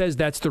everybody who says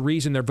that's the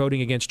reason they're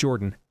voting against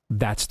Jordan,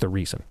 that's the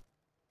reason.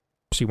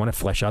 So you want to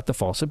flesh out the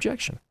false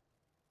objection.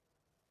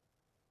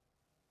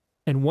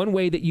 And one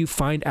way that you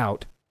find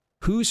out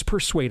who's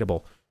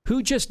persuadable,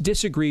 who just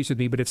disagrees with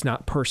me, but it's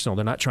not personal.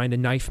 They're not trying to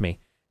knife me.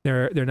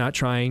 They're not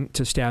trying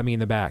to stab me in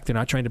the back. They're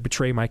not trying to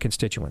betray my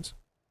constituents.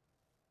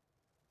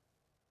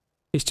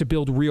 Is to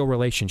build real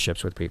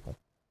relationships with people.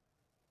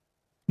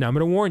 Now, I'm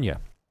going to warn you.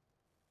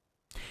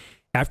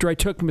 After I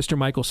took Mr.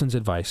 Michelson's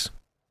advice,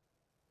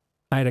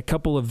 I had a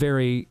couple of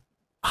very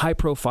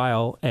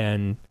high-profile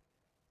and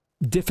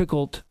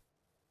difficult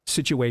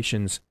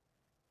situations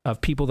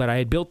of people that I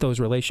had built those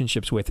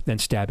relationships with then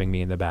stabbing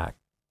me in the back.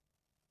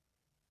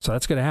 So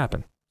that's going to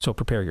happen. So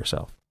prepare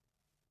yourself,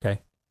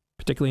 okay?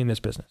 Particularly in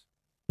this business.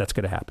 That's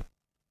going to happen.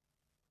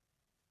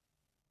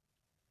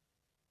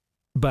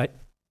 But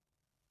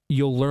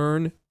you'll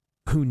learn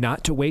who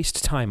not to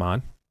waste time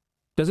on.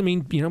 Doesn't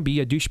mean, be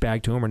a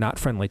douchebag to them or not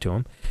friendly to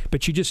them.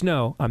 But you just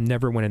know I'm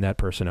never winning that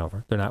person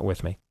over. They're not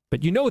with me.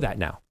 But you know that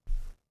now.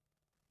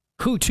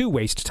 Who to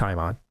waste time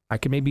on. I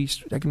can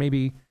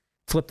maybe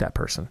flip that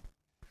person.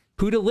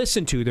 Who to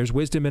listen to. There's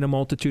wisdom in a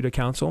multitude of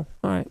counsel.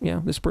 All right,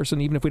 yeah, this person,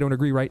 even if we don't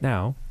agree right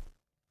now,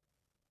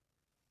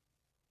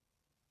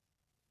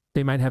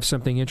 they might have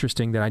something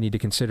interesting that I need to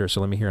consider,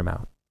 so let me hear them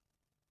out.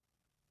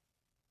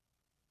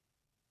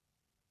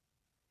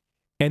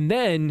 And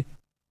then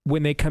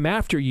when they come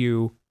after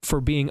you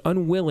for being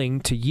unwilling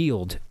to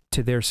yield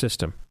to their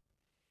system,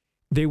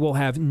 they will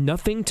have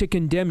nothing to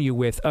condemn you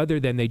with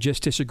other than they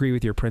just disagree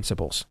with your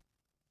principles.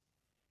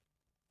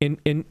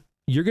 And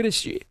you're going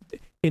to,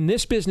 in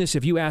this business,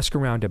 if you ask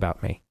around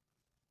about me,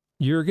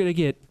 you're going to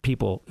get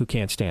people who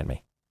can't stand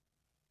me.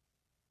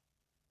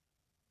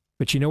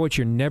 But you know what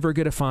you're never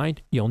going to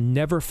find? You'll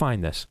never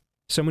find this.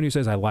 Someone who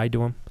says I lied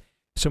to him,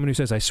 someone who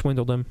says I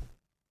swindled him,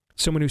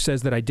 someone who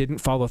says that I didn't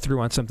follow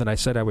through on something I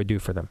said I would do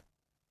for them.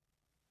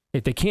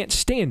 If they can't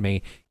stand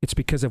me, it's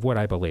because of what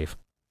I believe.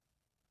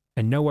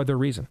 And no other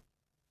reason.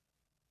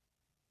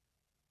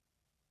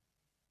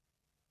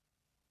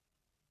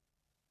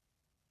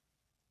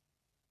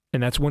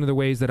 And that's one of the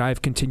ways that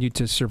I've continued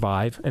to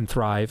survive and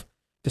thrive,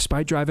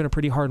 despite driving a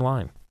pretty hard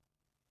line,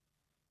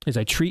 is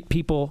I treat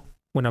people,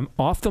 when I'm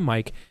off the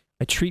mic,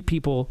 I treat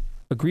people,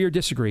 agree or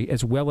disagree,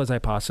 as well as I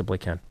possibly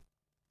can.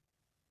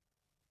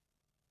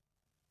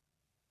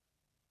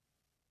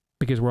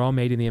 Because we're all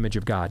made in the image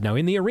of God. Now,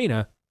 in the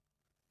arena,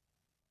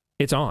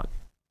 it's on.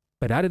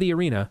 But out of the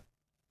arena,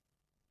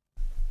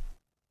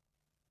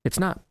 it's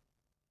not.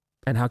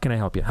 And how can I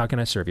help you? How can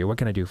I serve you? What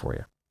can I do for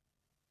you?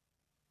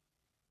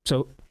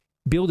 So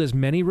build as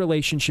many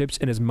relationships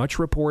and as much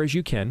rapport as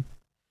you can.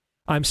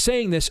 I'm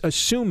saying this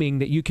assuming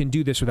that you can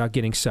do this without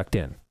getting sucked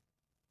in.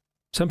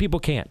 Some people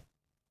can't.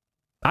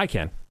 I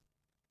can.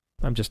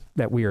 I'm just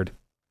that weird.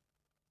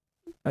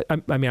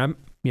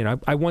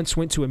 I once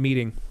went to a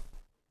meeting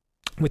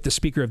with the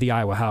Speaker of the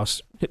Iowa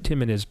House,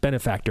 him and his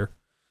benefactor.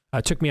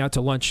 Took me out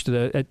to lunch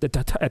to at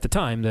the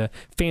time, the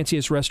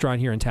fanciest restaurant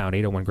here in town,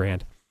 801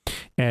 Grand.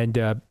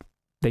 And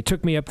they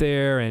took me up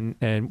there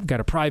and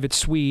got a private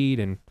suite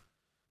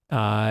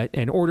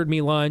and ordered me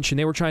lunch, and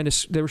they were trying to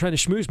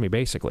schmooze me,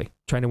 basically,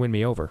 trying to win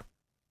me over.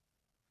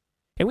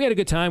 And we had a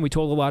good time. We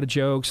told a lot of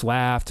jokes,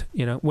 laughed.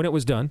 When it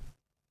was done,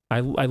 I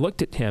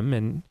looked at him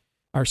and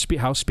our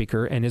House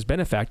Speaker and his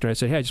benefactor. I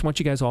said, "Hey, I just want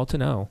you guys all to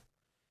know,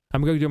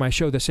 I'm going to do my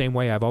show the same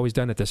way I've always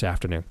done it this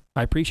afternoon.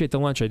 I appreciate the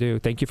lunch. I do.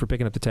 Thank you for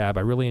picking up the tab.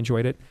 I really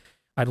enjoyed it.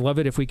 I'd love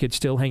it if we could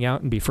still hang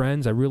out and be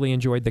friends. I really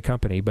enjoyed the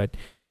company, but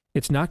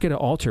it's not going to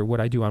alter what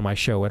I do on my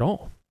show at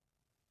all.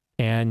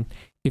 And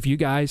if you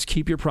guys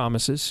keep your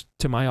promises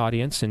to my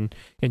audience and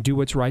do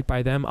what's right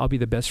by them, I'll be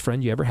the best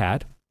friend you ever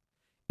had.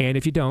 And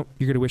if you don't,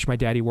 you're going to wish my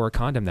daddy wore a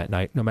condom that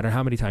night, no matter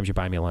how many times you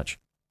buy me lunch."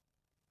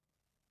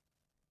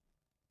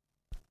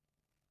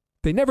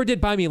 They never did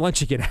buy me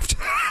lunch again after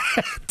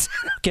that.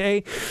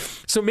 Okay?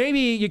 So maybe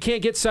you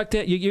can't get sucked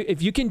in.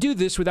 If you can do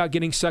this without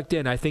getting sucked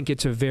in, I think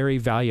it's a very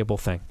valuable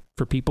thing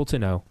for people to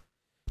know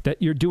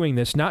that you're doing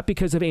this not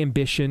because of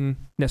ambition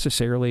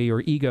necessarily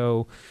or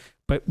ego,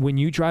 but when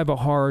you drive a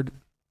hard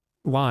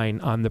line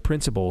on the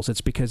principles,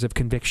 it's because of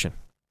conviction.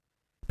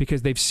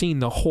 Because they've seen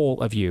the whole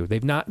of you.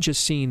 They've not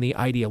just seen the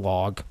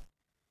ideologue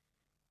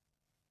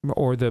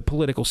or the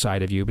political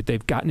side of you, but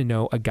they've gotten to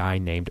know a guy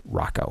named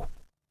Rocco.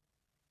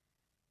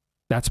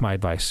 That's my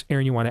advice.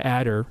 Aaron, you want to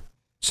add or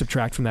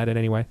subtract from that in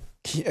any way?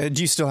 Do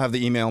you still have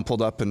the email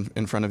pulled up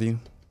in front of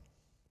you?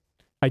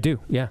 I do,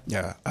 yeah.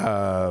 Yeah.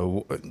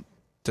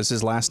 Does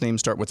his last name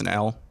start with an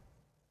L?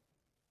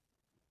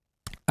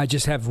 I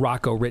just have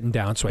Rocco written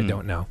down, so I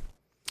don't know.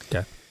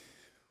 Okay.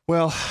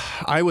 Well,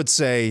 I would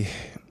say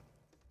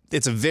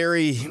it's a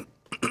very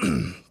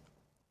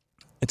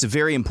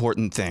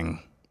important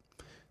thing.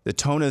 The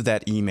tone of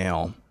that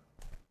email,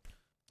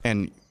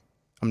 and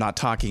I'm not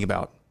talking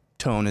about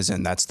tone as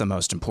in that's the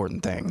most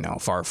important thing. No,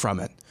 far from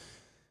it.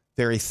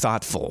 Very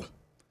thoughtful,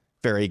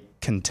 very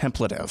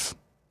contemplative,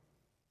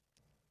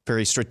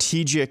 very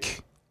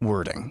strategic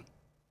wording.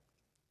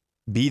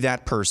 Be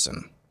that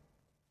person.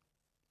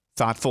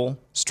 Thoughtful,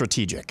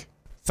 strategic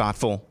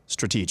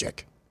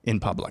in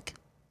public.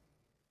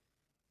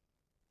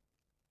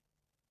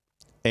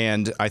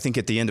 And I think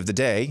at the end of the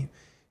day,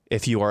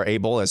 if you are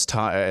able, as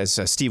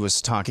Steve was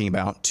talking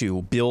about,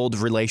 to build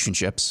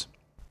relationships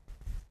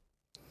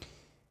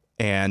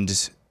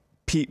and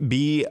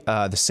be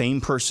the same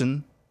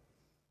person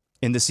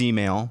in this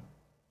email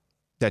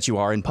that you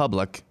are in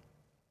public,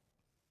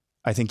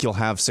 I think you'll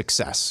have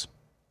success.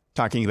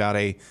 Talking about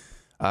a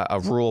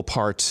rural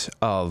part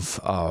of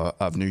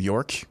New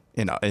York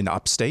in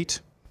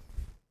upstate,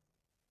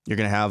 you're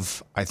going to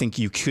have, I think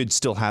you could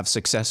still have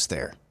success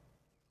there.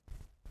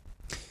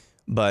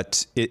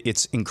 But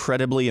it's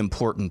incredibly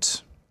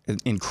important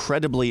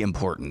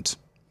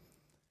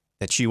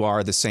that you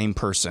are the same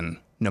person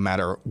no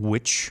matter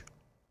which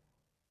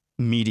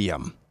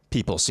medium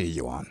people see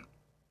you on.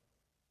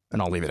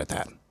 And I'll leave it at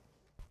that.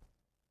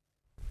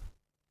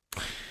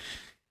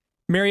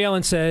 Mary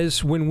Ellen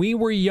says, when we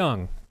were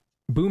young,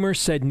 boomers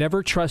said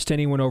never trust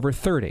anyone over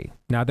 30.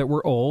 Now that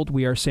we're old,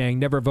 we are saying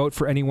never vote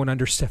for anyone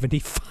under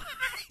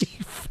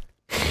 75.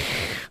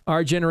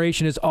 Our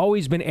generation has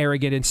always been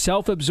arrogant and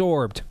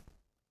self-absorbed.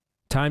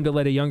 Time to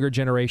let a younger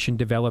generation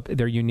develop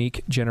their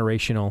unique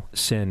generational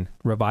sin.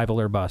 Revival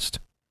or bust.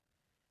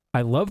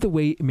 I love the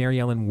way Mary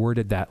Ellen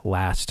worded that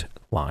last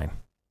line.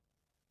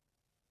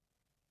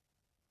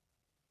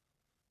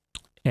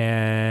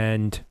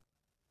 And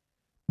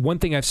one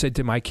thing I've said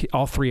to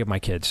all three of my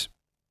kids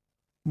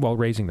while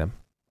raising them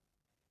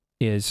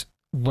is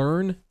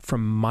learn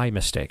from my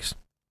mistakes.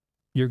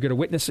 You've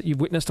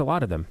witnessed a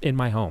lot of them in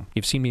my home.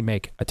 You've seen me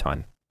make a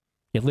ton.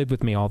 You've lived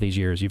with me all these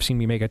years. You've seen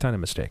me make a ton of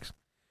mistakes.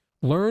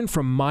 Learn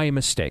from my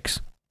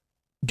mistakes.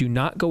 Do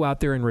not go out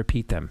there and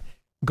repeat them.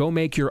 Go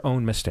make your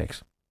own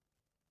mistakes.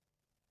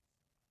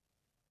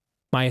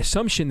 My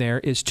assumption there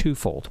is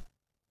twofold.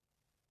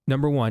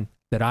 Number one,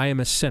 that I am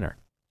a sinner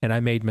and I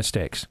made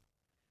mistakes.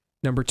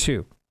 Number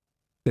two,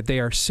 that they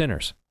are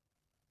sinners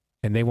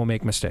and they will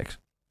make mistakes.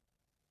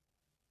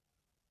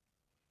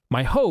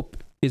 My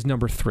hope is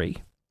number three,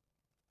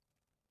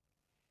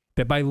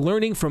 that by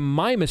learning from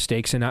my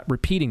mistakes and not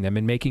repeating them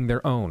and making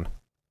their own,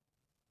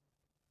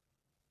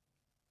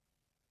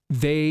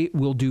 they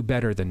will do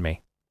better than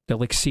me.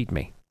 They'll exceed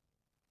me.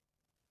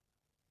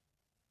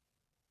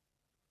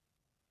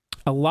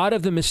 A lot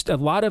of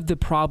the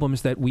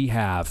problems that we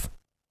have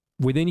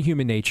within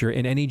human nature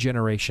in any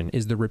generation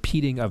is the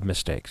repeating of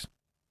mistakes.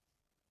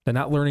 They're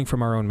not learning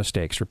from our own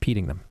mistakes,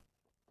 repeating them.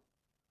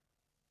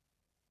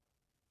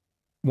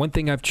 One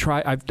thing I've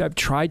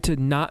tried to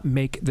not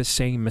make the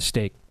same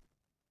mistake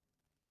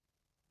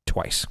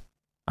twice.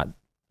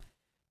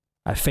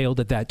 I failed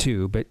at that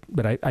too, but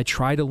I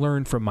try to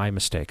learn from my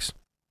mistakes.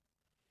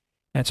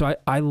 And so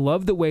I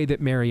love the way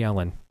that Mary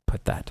Ellen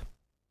put that.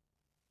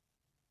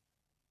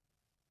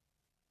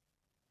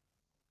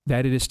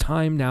 That it is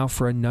time now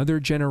for another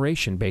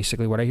generation,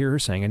 basically what I hear her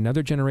saying,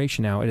 another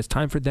generation now, it is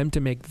time for them to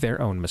make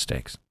their own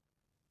mistakes.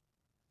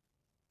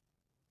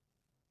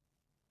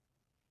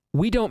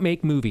 We don't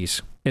make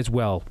movies as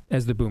well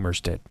as the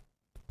boomers did.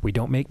 We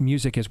don't make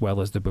music as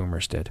well as the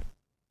boomers did.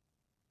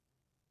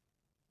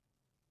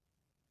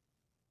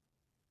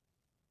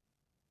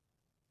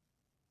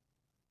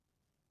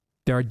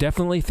 There are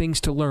definitely things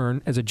to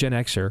learn as a Gen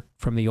Xer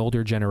from the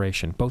older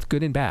generation, both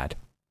good and bad.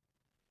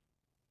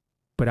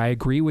 But I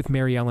agree with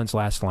Mary Ellen's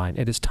last line.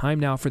 It is time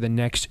now for the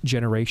next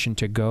generation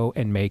to go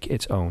and make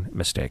its own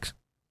mistakes.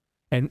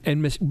 And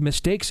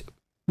mistakes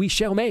we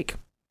shall make.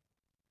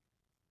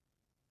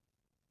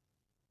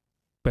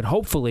 But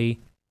hopefully,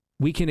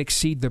 we can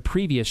exceed the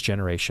previous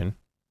generation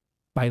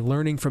by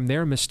learning from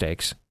their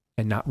mistakes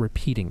and not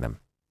repeating them.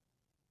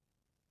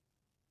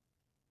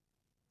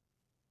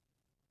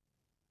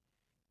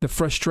 The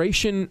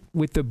frustration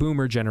with the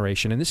boomer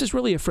generation, and this is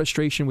really a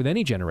frustration with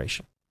any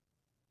generation,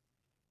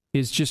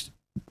 is just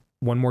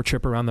one more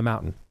trip around the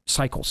mountain.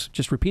 Cycles,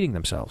 just repeating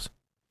themselves.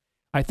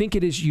 I think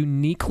it is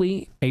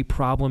uniquely a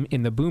problem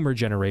in the boomer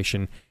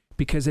generation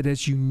because it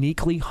has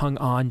uniquely hung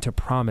on to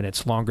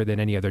prominence longer than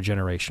any other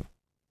generation.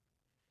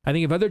 I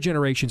think if other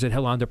generations had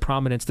held on to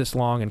prominence this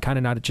long and kind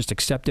of not just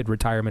accepted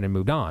retirement and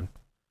moved on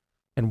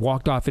and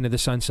walked off into the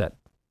sunset,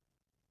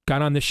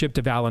 got on the ship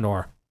to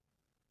Valinor,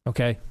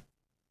 okay,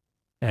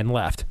 and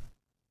left,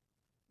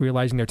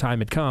 realizing their time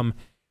had come,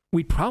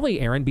 we'd probably,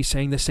 Aaron, be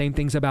saying the same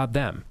things about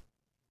them.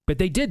 But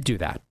they did do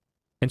that,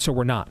 and so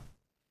we're not.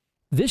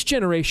 This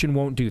generation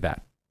won't do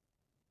that.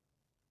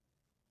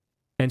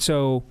 And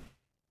so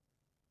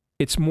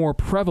it's more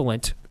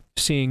prevalent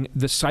seeing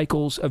the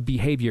cycles of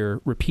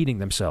behavior repeating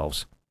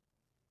themselves.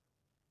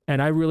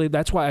 And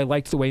that's why I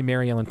liked the way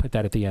Mary Ellen put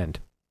that at the end.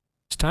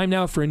 It's time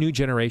now for a new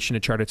generation to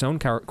chart its own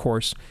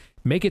course,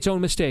 make its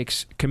own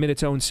mistakes, commit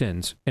its own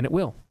sins, and it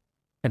will.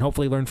 And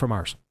hopefully learn from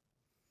ours.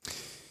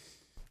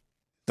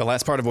 The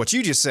last part of what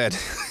you just said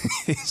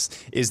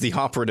is the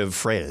operative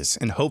phrase,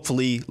 and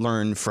hopefully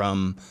learn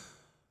from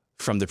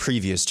the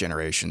previous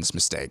generation's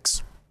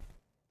mistakes.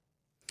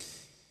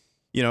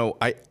 You know,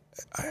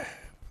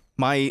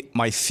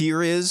 my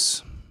fear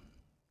is,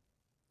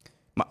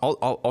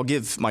 I'll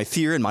give my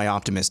fear and my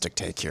optimistic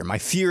take here. My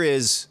fear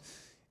is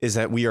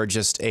that we are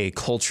just a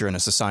culture and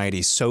a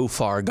society so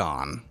far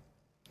gone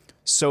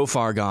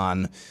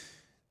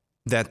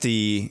that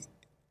the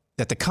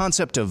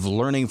concept of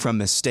learning from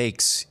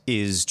mistakes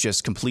is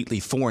just completely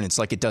foreign. It's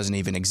like it doesn't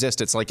even exist.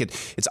 It's like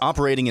it's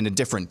operating in a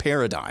different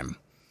paradigm.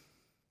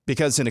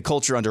 Because in a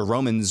culture under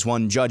Romans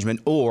 1 judgment,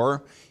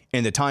 or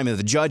in the time of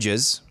the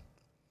judges,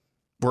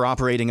 we're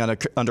operating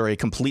under a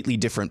completely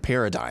different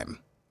paradigm.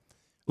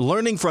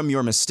 Learning from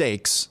your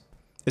mistakes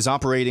is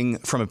operating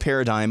from a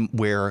paradigm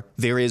where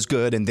there is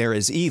good and there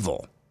is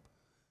evil.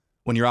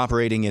 When you're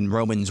operating in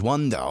Romans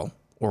 1, though,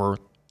 or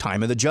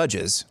time of the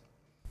judges,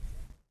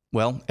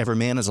 well, every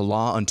man is a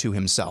law unto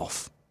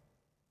himself.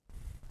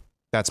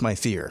 That's my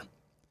fear.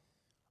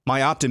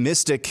 My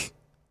optimistic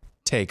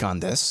take on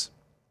this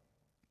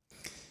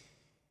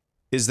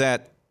is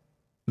that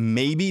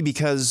maybe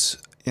because,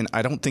 and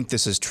I don't think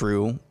this is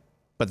true,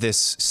 but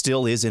this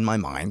still is in my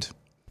mind,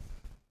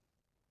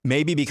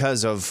 maybe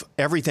because of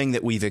everything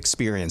that we've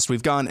experienced.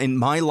 We've gone, in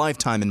my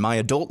lifetime, in my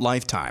adult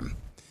lifetime,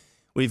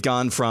 we've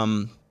gone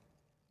from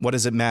what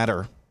does it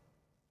matter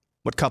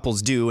what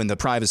couples do in the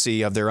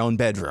privacy of their own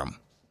bedroom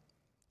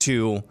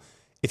to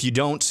if you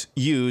don't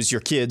use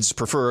your kids'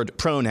 preferred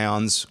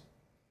pronouns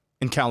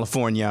in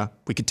California,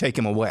 we could take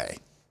them away.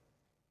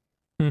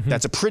 Mm-hmm.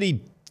 That's a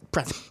pretty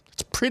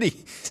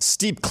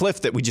steep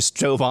cliff that we just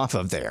drove off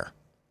of there.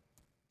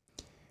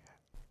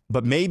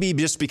 But maybe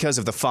just because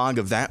of the fog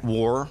of that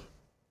war,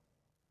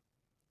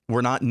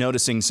 we're not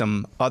noticing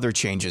some other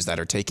changes that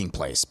are taking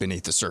place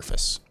beneath the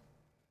surface.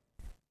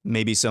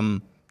 Maybe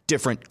some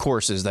different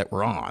courses that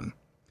we're on.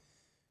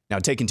 Now,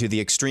 taken to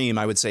the extreme,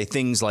 I would say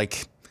things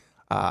like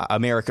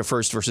America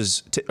first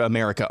versus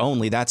America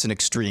only, that's an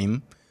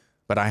extreme.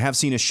 But I have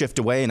seen a shift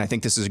away, and I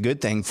think this is a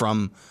good thing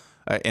from,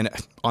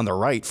 on the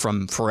right,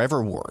 from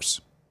forever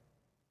wars.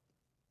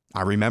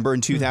 I remember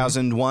in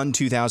 2001,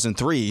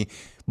 2003,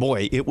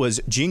 boy, it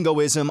was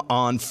jingoism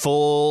on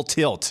full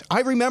tilt. I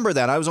remember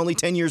that. I was only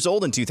 10 years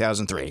old in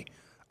 2003.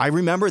 I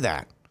remember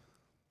that.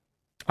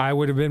 I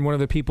would have been one of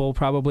the people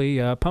probably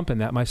pumping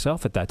that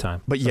myself at that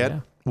time. But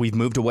yet, we've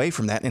moved away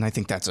from that, and I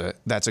think that's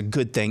a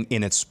good thing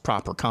in its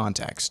proper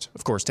context.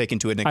 Of course, taken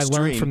to an extreme.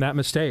 I learned from that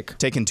mistake.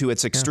 Taken to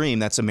its extreme,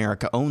 that's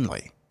America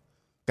only.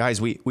 Guys,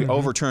 we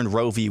overturned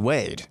Roe v.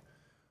 Wade.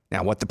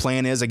 Now, what the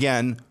plan is,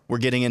 again, we're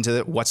getting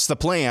into what's the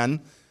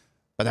plan,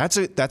 but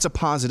that's a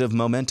positive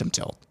momentum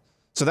tilt.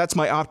 So that's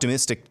my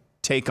optimistic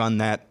take on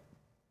that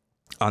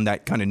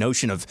kind of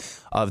notion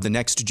of the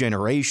next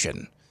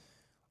generation.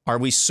 Are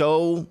we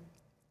so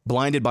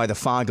blinded by the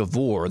fog of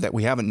war that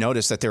we haven't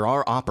noticed that there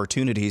are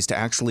opportunities to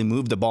actually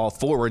move the ball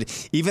forward,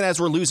 even as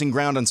we're losing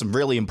ground on some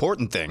really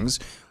important things?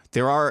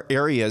 There are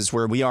areas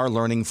where we are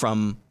learning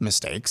from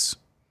mistakes.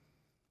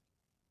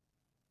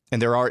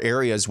 And there are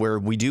areas where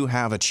we do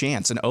have a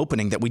chance, an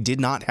opening that we did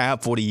not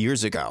have 40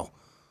 years ago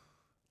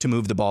to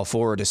move the ball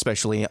forward,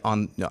 especially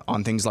on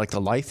things like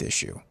the life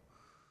issue.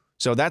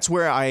 So that's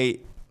where I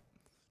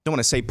don't want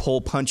to say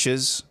pull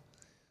punches.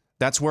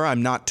 That's where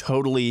I'm not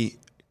totally,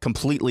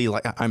 completely,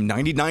 like I'm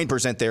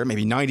 99% there,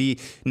 maybe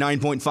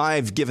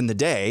 99.5 given the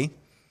day.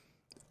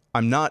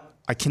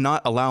 I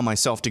cannot allow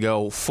myself to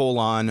go full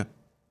on,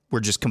 we're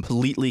just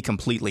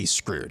completely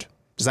screwed.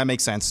 Does that make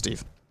sense,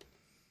 Steve?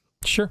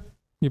 Sure,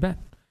 you bet.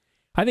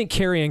 I think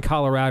Carrie in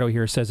Colorado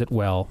here says it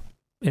well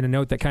in a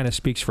note that kind of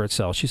speaks for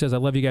itself. She says, I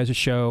love you guys'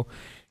 show.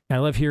 And I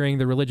love hearing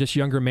the religious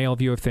younger male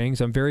view of things.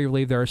 I'm very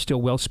relieved there are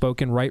still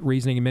well-spoken,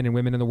 right-reasoning men and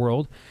women in the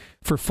world.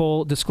 For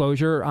full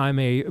disclosure, I'm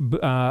a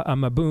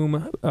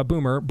boomer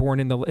born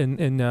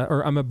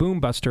I'm a boom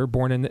buster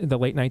born in the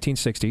late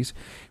 1960s,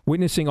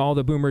 witnessing all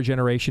the boomer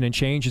generation and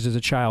changes as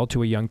a child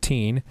to a young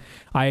teen.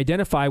 I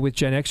identify with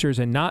Gen Xers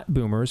and not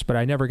boomers, but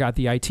I never got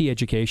the IT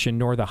education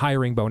nor the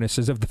hiring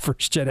bonuses of the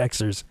first Gen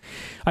Xers.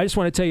 I just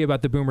want to tell you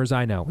about the boomers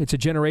I know. It's a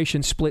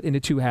generation split into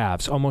two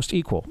halves, almost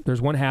equal.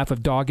 There's one half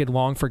of dogged,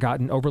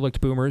 long-forgotten, overlooked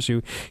boomers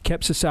who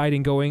kept society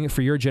going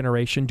for your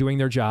generation, doing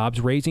their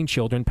jobs, raising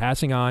children,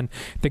 passing on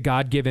the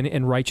God-given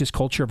and righteous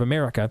culture of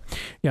America.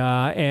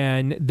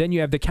 And then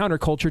you have the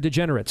counterculture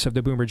degenerates of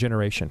the boomer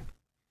generation.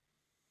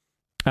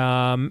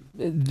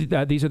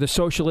 These are the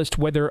socialist,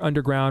 weather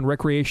underground,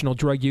 recreational,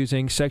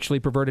 drug-using, sexually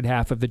perverted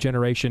half of the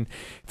generation,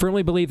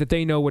 firmly believe that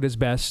they know what is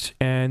best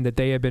and that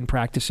they have been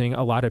practicing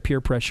a lot of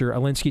peer pressure,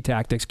 Alinsky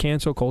tactics,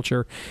 cancel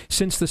culture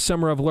since the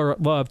summer of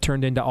love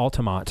turned into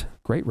Altamont.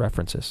 Great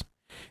references.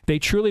 They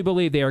truly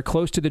believe they are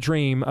close to the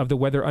dream of the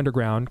weather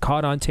underground,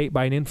 caught on tape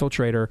by an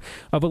infiltrator,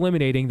 of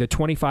eliminating the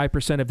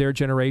 25% of their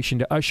generation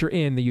to usher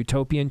in the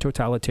utopian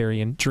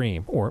totalitarian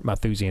dream, or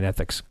Malthusian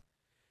ethics.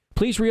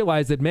 Please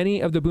realize that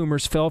many of the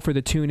boomers fell for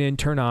the tune-in,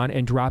 turn-on,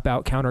 and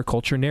drop-out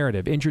counterculture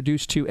narrative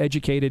introduced to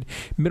educated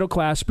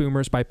middle-class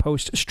boomers by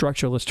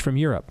post-structuralists from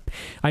Europe.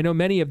 I know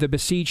many of the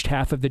besieged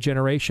half of the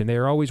generation. They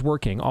are always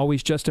working,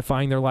 always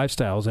justifying their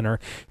lifestyles, and are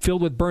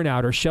filled with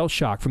burnout or shell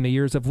shock from the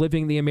years of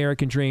living the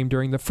American dream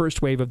during the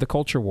first wave of the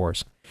culture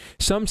wars.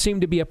 Some seem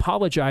to be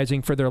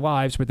apologizing for their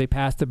lives, but they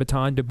passed the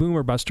baton to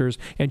boomer busters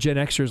and Gen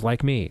Xers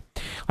like me.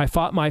 I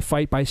fought my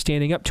fight by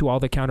standing up to all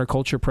the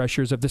counterculture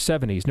pressures of the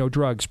 70s. No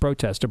drugs,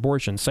 protest,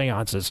 abortion,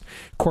 seances,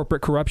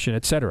 corporate corruption,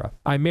 etc.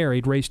 I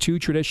married, raised 2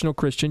 traditional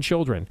Christian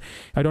children.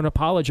 I don't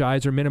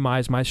apologize or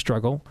minimize my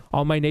struggle.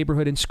 All my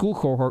neighborhood and school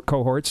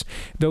cohorts,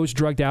 those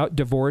drugged out,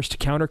 divorced,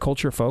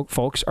 counterculture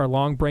folks are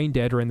long brain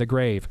dead or in the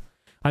grave.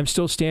 I'm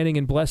still standing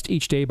and blessed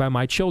each day by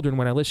my children.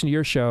 When I listen to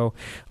your show,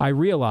 I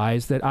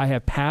realize that I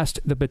have passed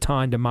the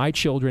baton to my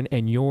children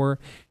and your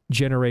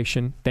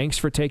generation. Thanks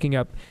for taking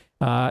up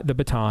the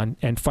baton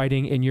and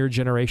fighting in your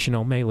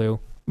generational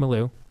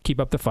milieu. Keep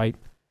up the fight.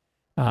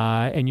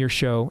 And your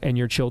show and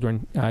your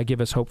children give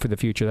us hope for the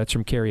future. That's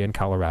from Carrie in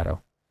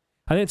Colorado.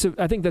 I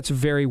think that's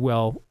very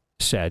well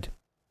said.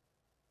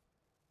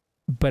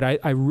 But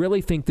I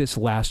really think this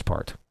last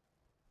part,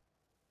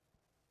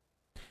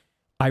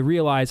 I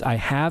realize I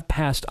have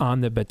passed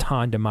on the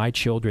baton to my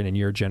children and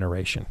your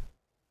generation.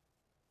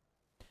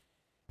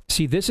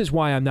 See, this is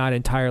why I'm not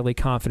entirely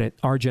confident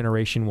our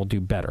generation will do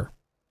better.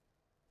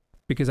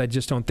 Because I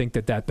just don't think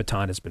that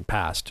baton has been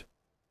passed.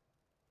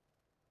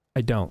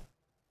 I don't.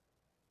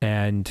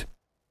 And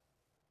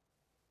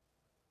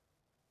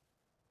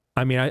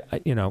I mean,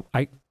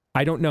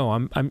 I don't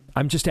know.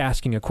 I'm just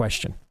asking a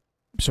question.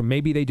 So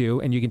maybe they do,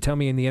 and you can tell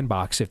me in the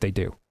inbox if they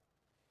do.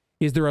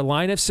 Is there a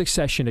line of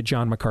succession at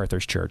John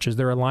MacArthur's church? Is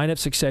there a line of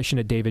succession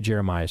at David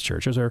Jeremiah's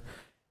church? Is there,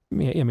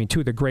 two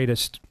of the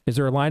greatest, is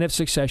there a line of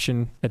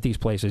succession at these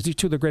places? These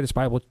 2 of the greatest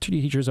Bible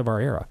teachers of our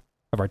era,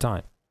 of our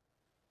time.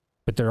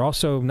 but they're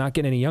also not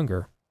getting any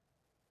younger.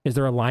 Is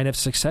there a line of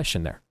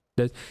succession there?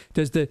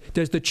 Does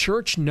the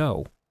church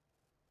know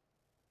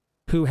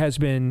who has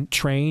been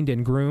trained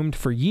and groomed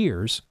for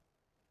years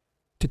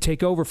to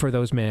take over for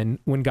those men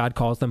when God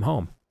calls them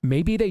home?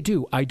 Maybe they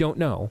do. I don't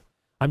know.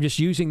 I'm just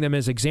using them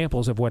as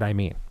examples of what I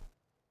mean.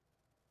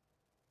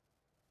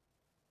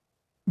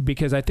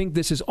 Because I think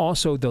this is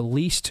also the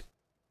least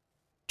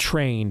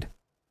trained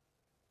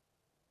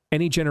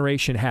any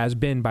generation has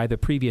been by the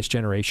previous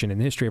generation in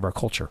the history of our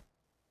culture.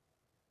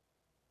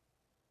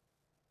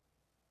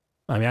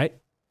 I mean,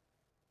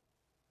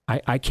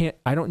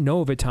 I don't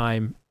know of a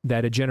time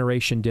that a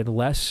generation did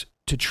less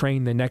to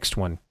train the next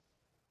one.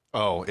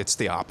 Oh, it's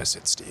the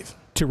opposite, Steve.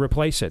 To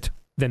replace it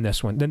than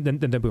this one, than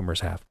the boomers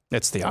have.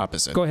 It's the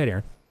opposite. Go ahead,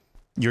 Aaron.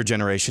 Your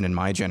generation and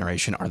my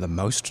generation are the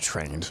most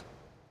trained.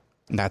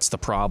 And that's the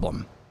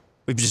problem.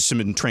 We've just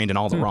been trained in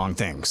all the wrong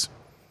things.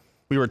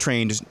 We were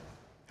trained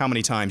how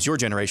many times, your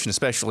generation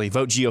especially,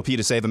 vote GOP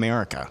to save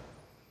America.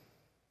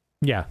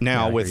 Yeah.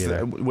 Now with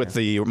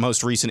the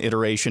most recent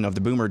iteration of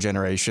the boomer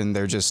generation,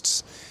 they're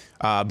just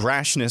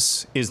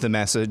brashness is the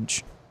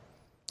message.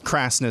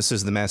 Crassness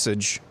is the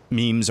message.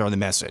 Memes are the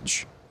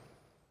message.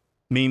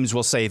 Memes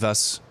will save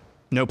us.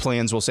 No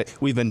plans will save.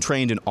 We've been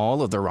trained in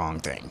all of the wrong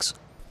things.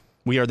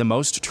 We are the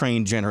most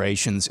trained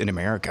generations in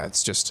America.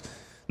 It's just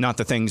not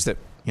the things that,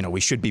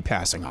 we should be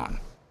passing on.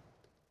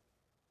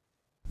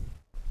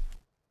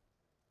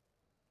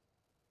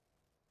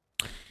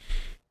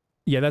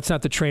 Yeah, that's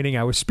not the training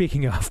I was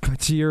speaking of,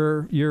 but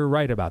you're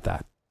right about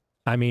that.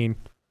 I mean,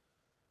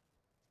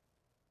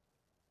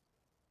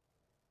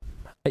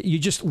 you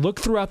just look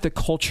throughout the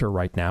culture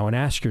right now and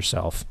ask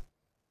yourself,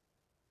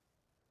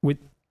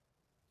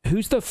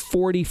 who's the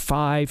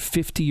 45,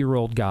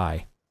 50-year-old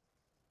guy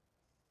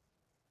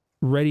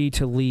ready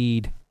to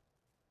lead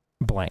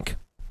blank?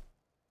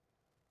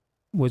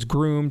 Was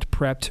groomed,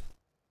 prepped,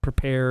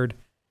 prepared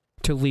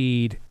to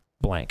lead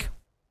blank.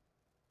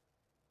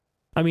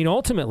 I mean,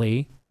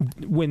 ultimately,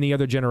 when the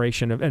other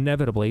generation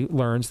inevitably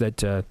learns that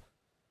the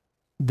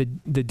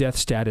death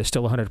stat is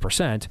still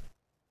 100%,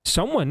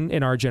 someone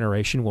in our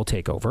generation will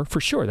take over,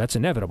 for sure. That's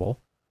inevitable.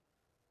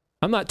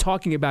 I'm not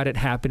talking about it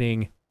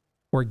happening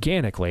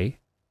organically.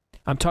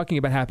 I'm talking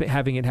about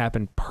having it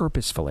happen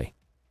purposefully.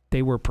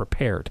 They were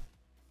prepared.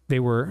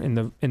 They were, in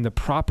the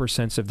proper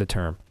sense of the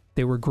term,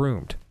 they were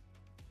groomed.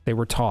 They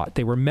were taught.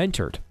 They were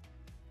mentored.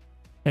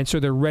 And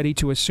so they're ready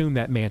to assume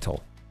that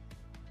mantle.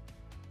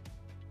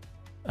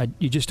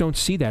 You just don't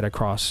see that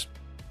across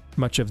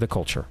much of the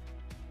culture.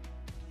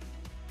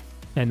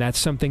 And that's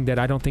something that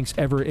I don't think's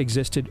ever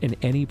existed in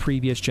any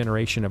previous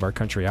generation of our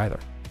country either.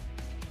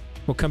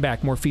 We'll come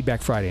back. More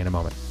Feedback Friday in a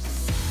moment.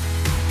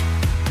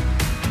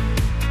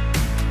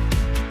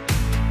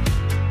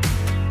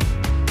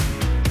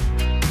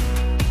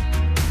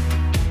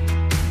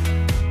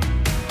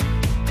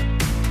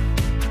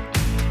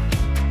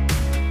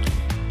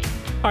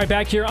 All right,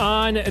 back here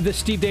on the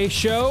Steve Deace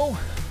Show.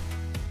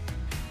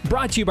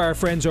 Brought to you by our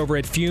friends over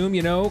at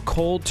Fume.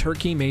 Cold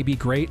turkey may be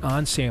great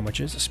on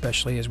sandwiches,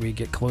 especially as we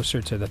get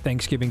closer to the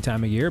Thanksgiving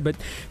time of year. But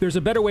there's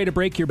a better way to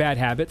break your bad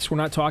habits. We're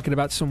not talking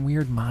about some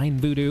weird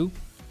mind voodoo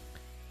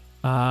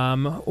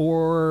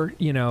or,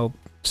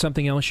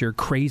 something else your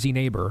crazy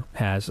neighbor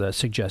has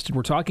suggested.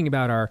 We're talking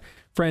about our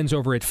friends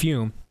over at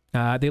Fume.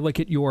 They look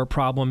at your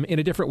problem in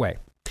a different way.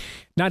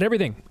 Not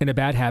everything in a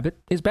bad habit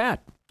is bad.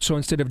 So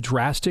instead of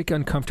drastic,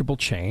 uncomfortable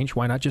change,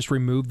 why not just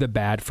remove the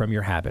bad from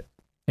your habit?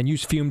 And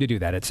use Fume to do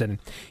that. It's an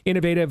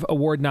innovative,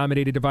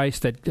 award-nominated device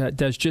that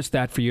does just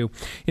that for you.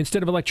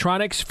 Instead of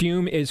electronics,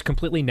 Fume is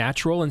completely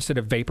natural instead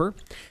of vapor.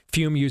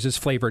 Fume uses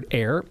flavored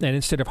air. And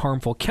instead of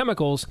harmful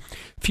chemicals,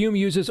 Fume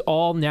uses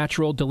all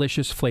natural,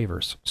 delicious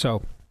flavors.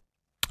 So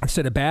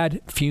instead of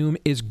bad, Fume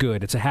is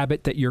good. It's a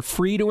habit that you're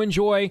free to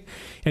enjoy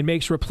and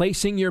makes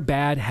replacing your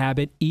bad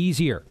habit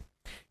easier.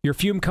 Your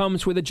Fume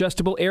comes with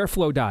adjustable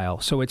airflow dial,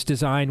 so it's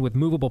designed with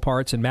movable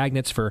parts and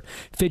magnets for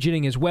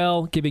fidgeting as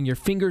well, giving your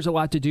fingers a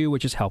lot to do,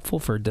 which is helpful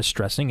for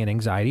distressing and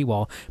anxiety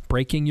while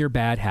breaking your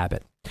bad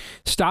habit.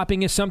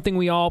 Stopping is something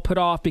we all put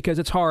off because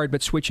it's hard,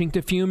 but switching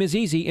to Fume is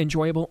easy,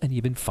 enjoyable, and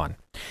even fun.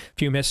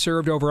 Fume has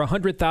served over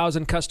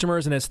 100,000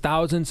 customers and has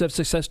thousands of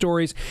success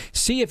stories.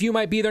 See if you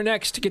might be there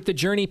next. Get the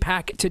Journey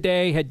Pack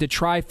today. Head to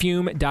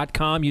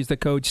tryfume.com. Use the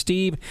code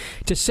STEVE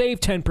to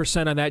save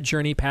 10% on that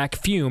Journey Pack.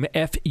 Fume,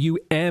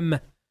 F-U-M.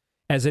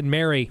 as in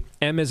Mary,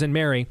 M as in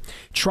Mary.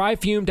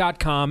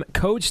 Tryfume.com,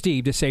 code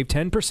Steve to save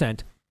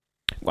 10%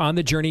 on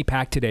the Journey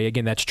Pack today.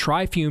 Again, that's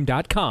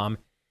tryfume.com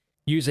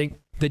using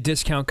the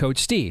discount code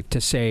Steve to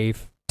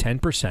save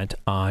 10%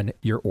 on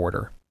your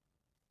order.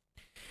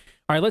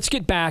 All right, let's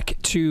get back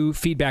to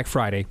Feedback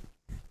Friday.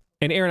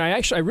 And Aaron,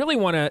 I really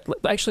want to,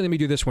 let me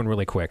do this one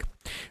really quick.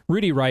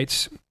 Rudy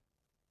writes,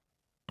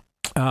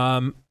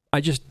 I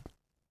just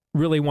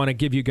really want to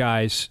give you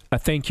guys a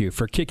thank you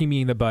for kicking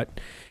me in the butt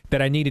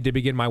that I needed to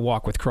begin my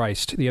walk with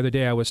Christ. The other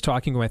day I was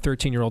talking with my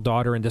 13-year-old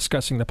daughter and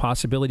discussing the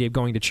possibility of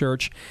going to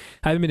church.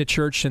 I haven't been to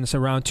church since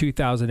around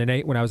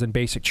 2008 when I was in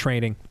basic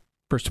training.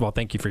 First of all,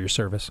 thank you for your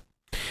service.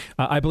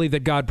 I believe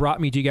that God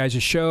brought me to you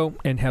guys' show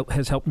and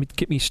has helped me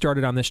get me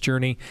started on this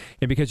journey.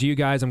 And because of you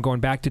guys, I'm going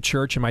back to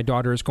church, and my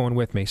daughter is going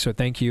with me. So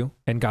thank you,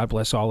 and God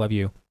bless all of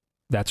you.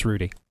 That's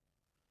Rudy.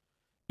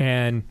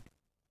 And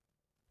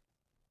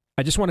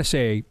I just want to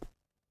say,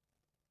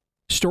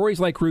 stories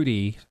like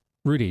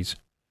Rudy's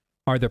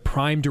are the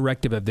prime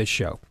directive of this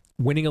show.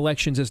 Winning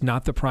elections is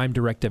not the prime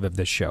directive of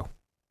this show.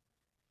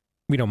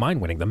 We don't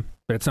mind winning them,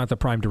 but it's not the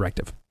prime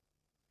directive.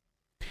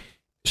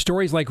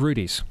 Stories like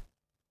Rudy's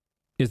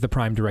is the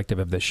prime directive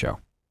of this show.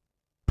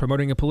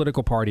 Promoting a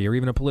political party or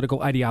even a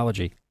political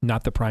ideology,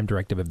 not the prime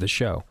directive of this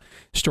show.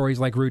 Stories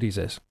like Rudy's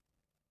is,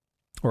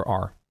 or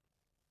are.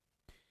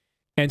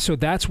 And so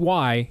that's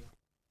why,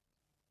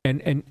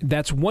 and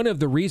that's one of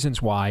the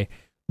reasons why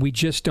we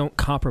just don't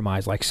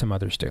compromise like some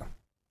others do.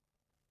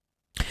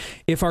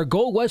 If our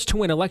goal was to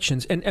win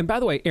elections, and by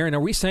the way, Aaron, are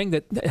we saying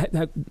that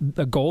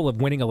the goal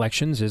of winning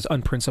elections is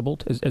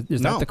unprincipled? Is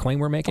No, that the claim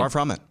we're making? Far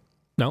from it.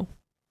 No,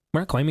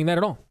 we're not claiming that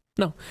at all.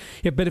 No.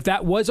 Yeah, but if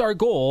that was our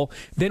goal,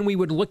 then we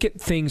would look at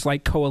things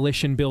like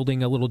coalition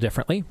building a little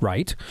differently,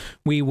 right?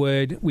 We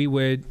would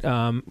look at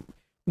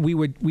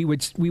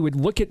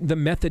the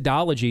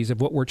methodologies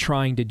of what we're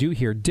trying to do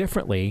here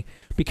differently,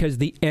 because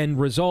the end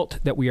result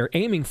that we are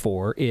aiming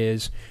for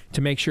is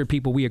to make sure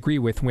people we agree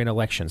with win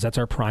elections. That's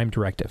our prime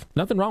directive.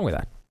 Nothing wrong with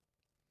that.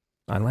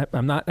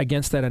 I'm not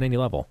against that at any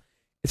level.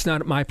 It's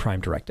not my prime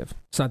directive.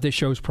 It's not this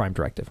show's prime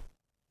directive.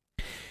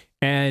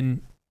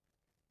 And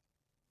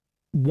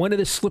one of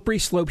the slippery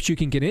slopes you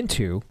can get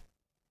into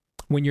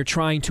when you're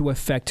trying to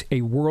affect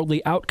a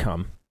worldly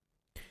outcome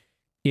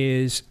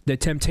is the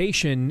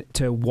temptation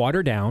to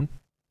water down,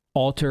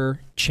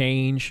 alter,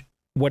 change,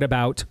 what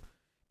about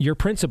your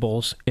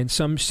principles in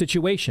some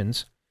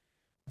situations,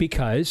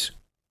 because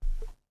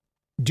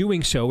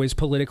doing so is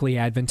politically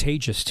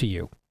advantageous to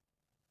you.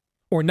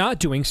 Or not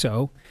doing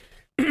so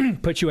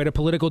puts you at a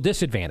political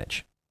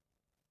disadvantage.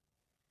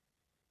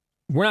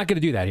 We're not going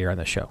to do that here on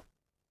this show.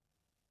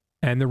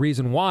 And the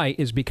reason why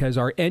is because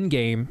our end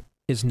game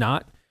is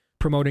not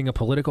promoting a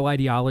political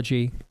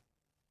ideology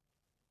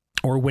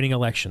or winning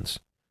elections.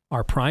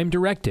 Our prime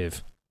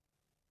directive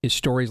is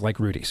stories like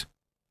Rudy's.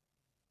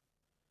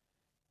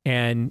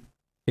 And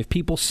if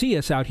people see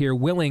us out here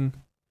willing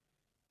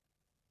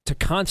to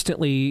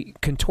constantly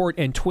contort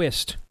and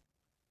twist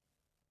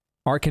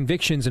our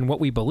convictions and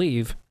what we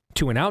believe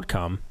to an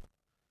outcome,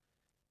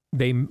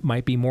 they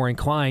might be more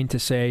inclined to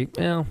say,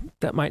 well,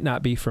 that might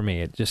not be for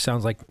me. It just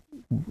sounds like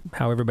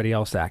how everybody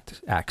else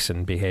acts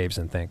and behaves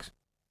and thinks.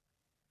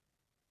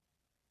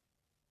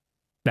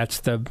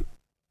 That's the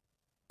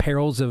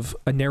perils of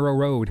a narrow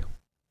road.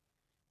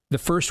 The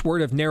first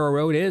word of narrow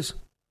road is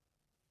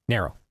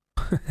narrow.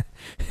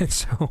 And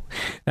so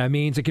that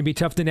means it can be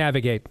tough to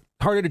navigate.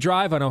 Harder to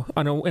drive in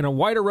a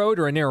wider road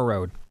or a narrow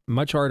road.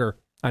 Much harder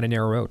on a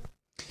narrow road.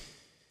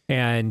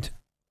 And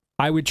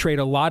I would trade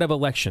a lot of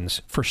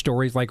elections for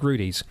stories like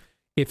Rudy's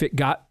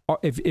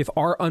if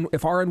our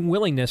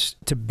unwillingness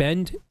to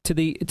bend to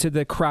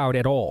the crowd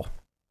at all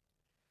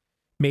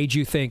made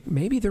you think,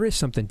 maybe there is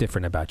something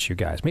different about you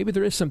guys. Maybe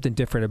there is something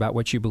different about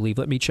what you believe.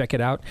 Let me check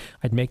it out.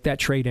 I'd make that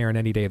trade, Aaron,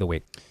 any day of the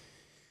week.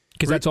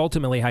 Because that's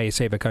ultimately how you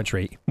save a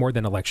country, more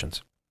than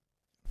elections.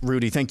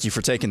 Rudy, thank you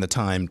for taking the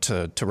time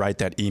to write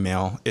that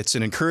email. It's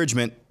an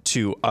encouragement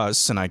to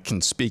us, and I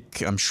can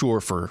speak, I'm sure,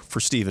 for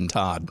Steve and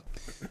Todd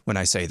when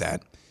I say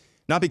that.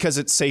 Not because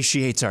it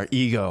satiates our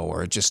ego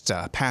or just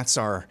pats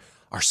our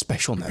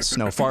specialness.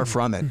 No, far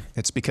from it.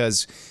 It's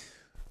because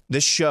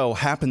this show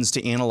happens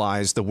to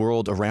analyze the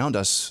world around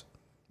us,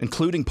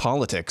 including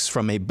politics,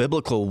 from a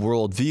biblical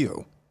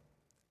worldview.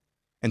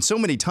 And so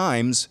many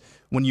times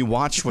when you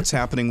watch what's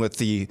happening with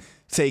the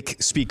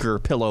fake speaker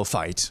pillow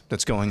fight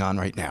that's going on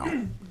right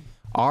now,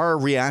 our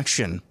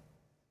reaction,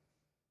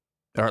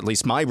 or at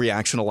least my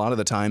reaction a lot of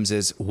the times,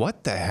 is,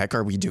 what the heck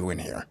are we doing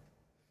here?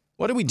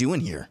 What are we doing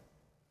here?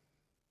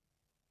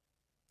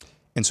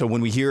 And so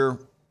when we hear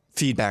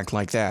feedback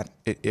like that,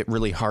 it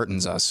really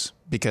heartens us,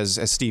 because,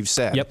 as Steve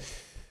said,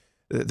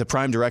 the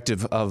prime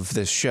directive of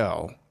this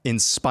show, in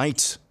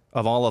spite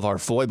of all of our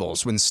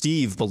foibles, when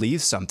Steve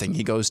believes something,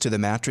 he goes to the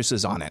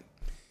mattresses on it.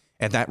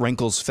 And that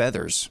rankles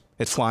feathers.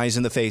 It flies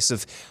in the face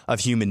of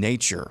human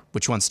nature,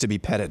 which wants to be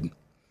petted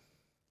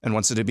and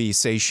wants to be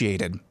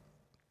satiated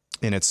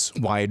in its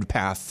wide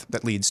path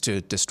that leads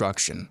to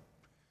destruction.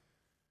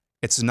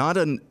 It's not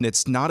an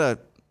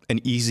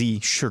easy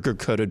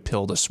sugar-coated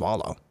pill to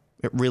swallow.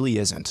 It really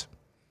isn't.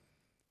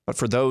 But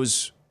for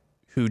those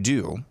who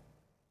do,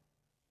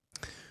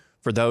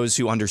 for those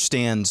who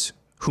understand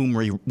whom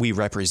we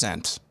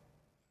represent,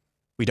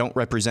 we don't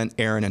represent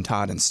Aaron and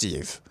Todd and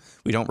Steve.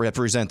 We don't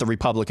represent the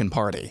Republican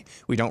Party.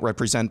 We don't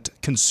represent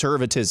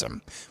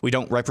conservatism. We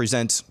don't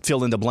represent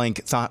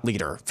fill-in-the-blank thought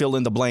leader,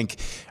 fill-in-the-blank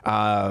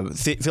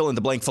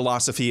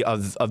philosophy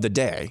of the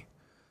day.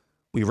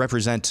 We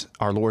represent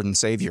our Lord and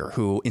Savior,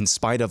 who, in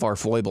spite of our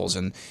foibles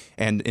and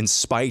in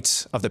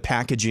spite of the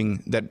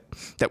packaging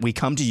that we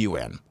come to you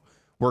in,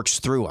 works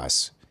through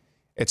us.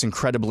 It's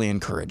incredibly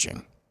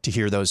encouraging to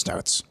hear those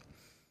notes.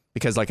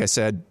 Because, like I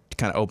said, to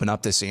kind of open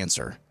up this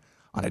answer,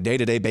 on a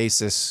day-to-day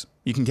basis.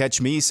 You can catch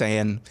me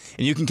saying,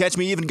 and you can catch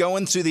me even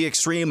going to the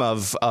extreme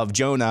of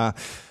Jonah,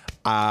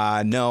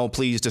 no,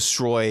 please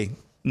destroy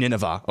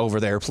Nineveh over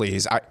there,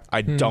 please.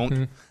 I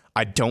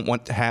don't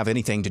want to have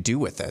anything to do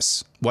with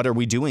this. What are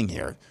we doing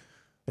here?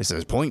 This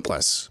is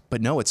pointless.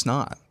 But no, it's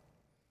not.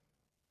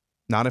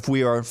 Not if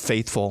we are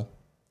faithful.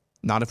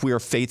 Not if we are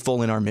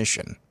faithful in our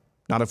mission.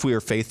 Not if we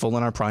are faithful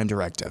in our prime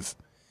directive.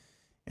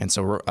 And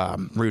so,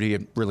 Rudy, I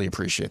really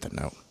appreciate that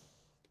note.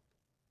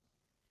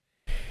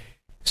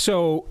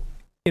 So,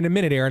 in a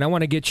minute, Aaron, I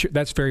want to get your...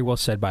 That's very well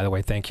said, by the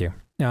way. Thank you.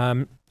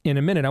 In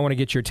a minute, I want to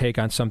get your take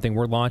on something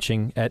we're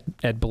launching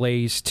at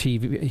Blaze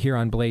TV, here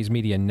on Blaze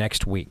Media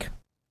next week.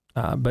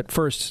 But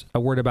first, a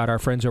word about our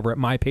friends over at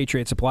My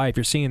Patriot Supply. If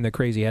you're seeing the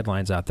crazy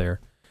headlines out there,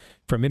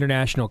 from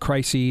international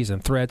crises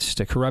and threats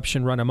to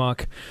corruption run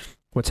amok,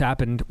 what's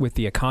happened with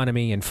the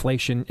economy,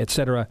 inflation,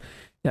 etc.,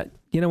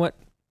 you know what?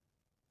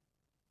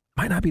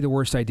 Might not be the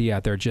worst idea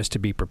out there just to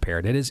be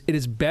prepared. It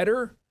is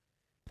better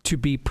to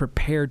be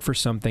prepared for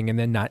something and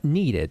then not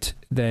need it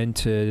than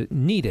to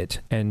need it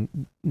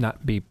and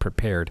not be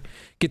prepared.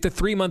 Get the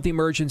 3-month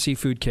emergency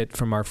food kit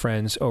from our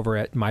friends over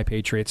at My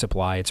Patriot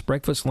Supply. It's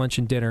breakfast, lunch,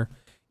 and dinner,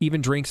 even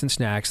drinks and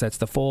snacks. That's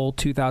the full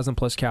 2,000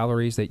 plus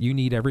calories that you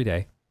need every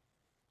day.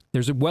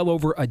 There's well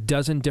over a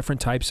dozen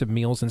different types of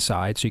meals and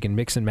sides, so you can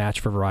mix and match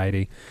for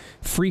variety.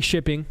 Free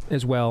shipping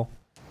as well.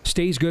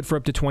 Stays good for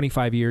up to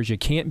 25 years. You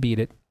can't beat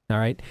it. All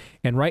right.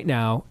 And right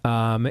now,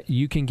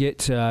 you can get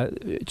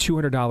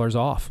 $200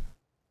 off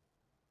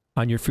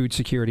on your food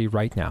security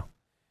right now.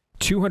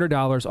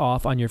 $200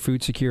 off on your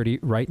food security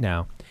right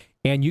now.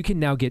 And you can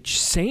now get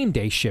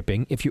same-day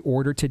shipping if you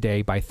order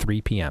today by 3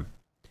 p.m.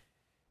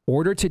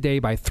 Order today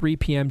by 3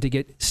 p.m. to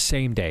get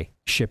same-day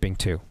shipping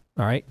too.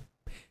 All right.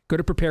 Go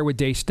to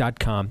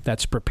preparewithdace.com.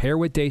 That's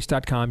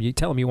preparewithdace.com. You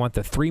tell them you want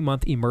the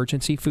 3-month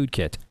emergency food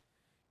kit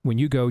when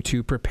you go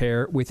to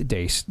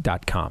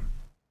preparewithdace.com.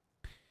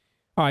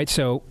 All right,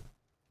 so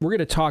we're going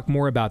to talk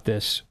more about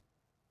this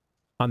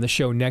on the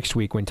show next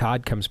week when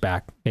Todd comes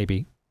back,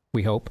 maybe,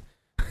 we hope.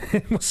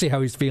 We'll see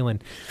how he's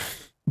feeling.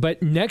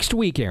 But next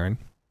week, Aaron,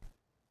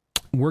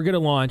 we're going to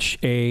launch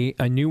a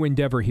new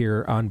endeavor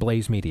here on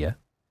Blaze Media.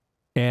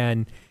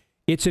 And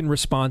it's in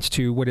response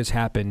to what has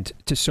happened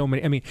to so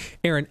many. I mean,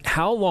 Aaron,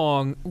 how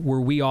long were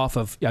we off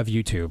of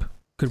YouTube?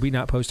 Could we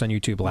not post on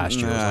YouTube last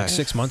year? It was like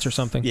 6 months or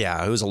something?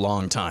 Yeah, it was a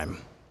long time.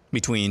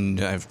 Between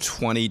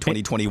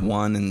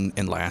 2021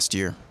 and last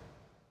year.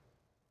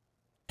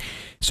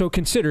 So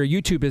consider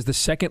YouTube is the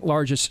second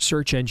largest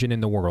search engine in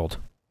the world.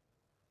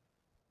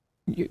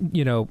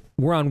 You know,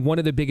 we're on one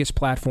of the biggest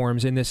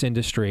platforms in this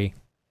industry,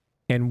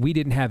 and we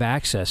didn't have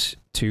access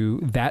to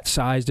that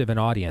size of an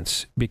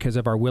audience because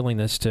of our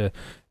willingness to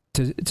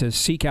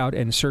seek out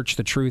and search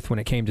the truth when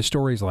it came to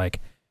stories like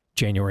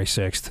January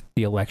 6th,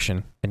 the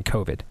election, and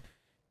COVID.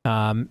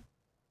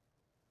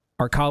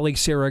 Our colleague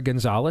Sarah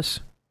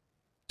Gonzalez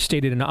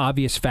stated an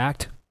obvious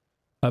fact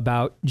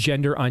about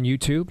gender on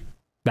YouTube.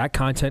 That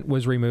content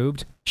was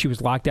removed. She was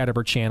locked out of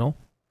her channel.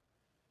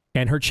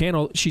 And her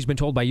channel, she's been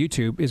told by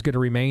YouTube, is going to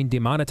remain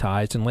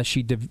demonetized unless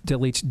she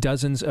deletes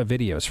dozens of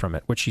videos from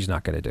it, which she's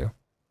not going to do.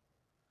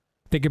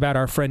 Think about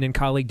our friend and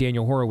colleague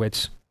Daniel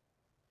Horowitz.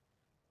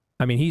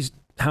 I mean,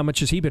 how much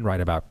has he been right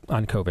about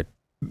on COVID,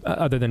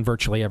 other than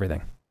virtually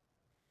everything?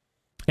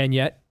 And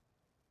yet,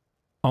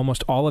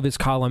 almost all of his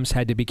columns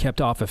had to be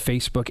kept off of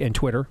Facebook and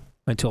Twitter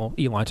until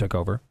Elon took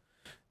over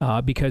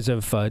because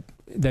of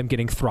them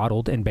getting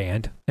throttled and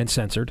banned and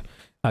censored.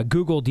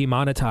 Google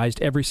demonetized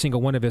every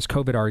single one of his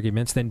COVID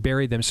arguments, then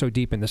buried them so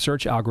deep in the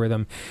search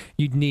algorithm,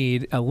 you'd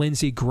need a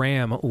Lindsey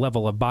Graham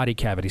level of body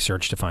cavity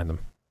search to find them.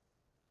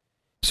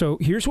 So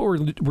here's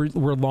what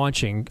we're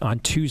launching on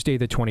Tuesday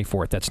the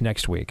 24th. That's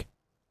next week.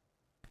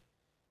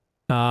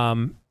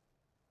 Because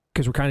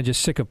we're kind of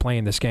just sick of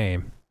playing this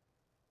game.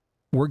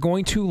 We're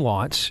going to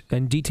launch,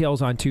 and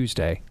details on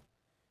Tuesday,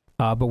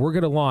 but we're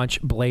going to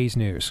launch Blaze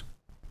News.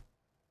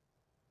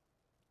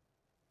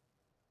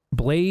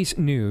 Blaze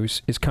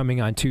News is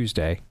coming on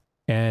Tuesday,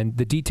 and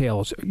the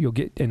details you'll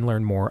get and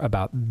learn more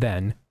about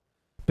then.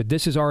 But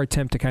this is our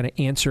attempt to kind of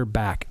answer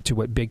back to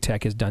what big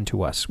tech has done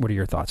to us. What are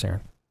your thoughts,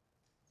 Aaron?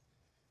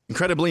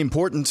 Incredibly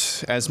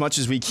important. As much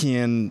as we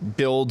can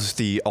build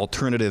the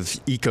alternative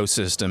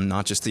ecosystem,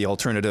 not just the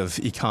alternative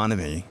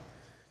economy,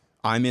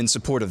 I'm in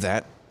support of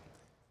that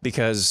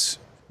because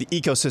the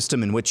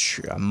ecosystem in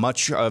which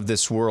much of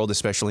this world,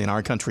 especially in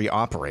our country,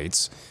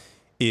 operates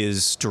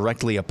is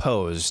directly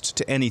opposed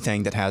to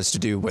anything that has to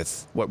do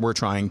with what we're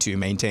trying to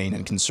maintain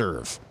and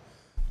conserve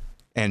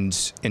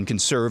and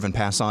conserve and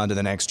pass on to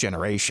the next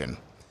generation.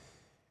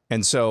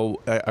 And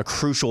so a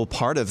crucial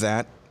part of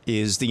that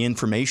is the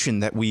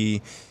information that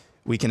we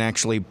can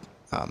actually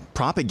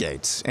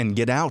propagate and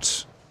get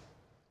out.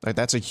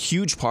 That's a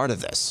huge part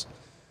of this.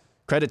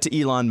 Credit to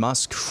Elon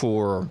Musk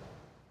for,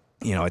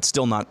 it's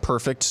still not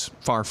perfect,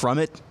 far from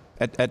it,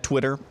 at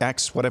Twitter,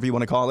 X, whatever you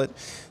want to call it.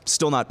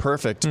 Still not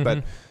perfect,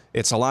 but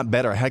it's a lot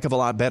better, a heck of a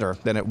lot better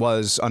than it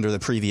was under the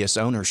previous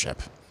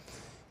ownership.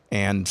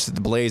 And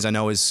the Blaze, I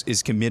know,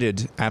 is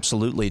committed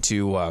absolutely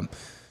to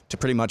to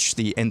pretty much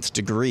the nth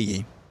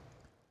degree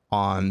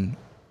on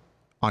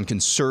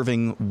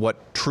conserving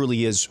what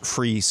truly is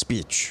free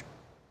speech,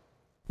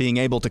 being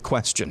able to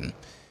question,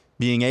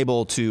 being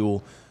able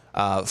to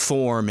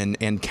form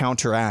and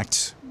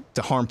counteract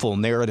the harmful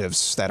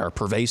narratives that are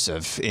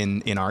pervasive in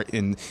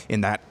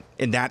that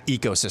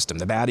ecosystem,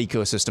 the bad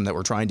ecosystem that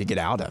we're trying to get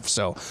out of.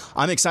 So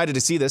I'm excited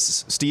to see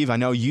this. Steve, I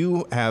know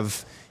you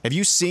have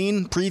you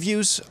seen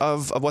previews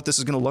of what this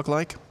is going to look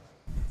like?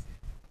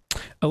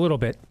 A little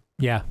bit,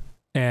 yeah.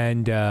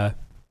 And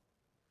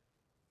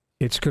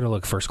it's going to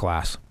look first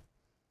class.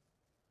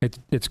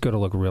 It's going to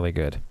look really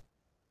good.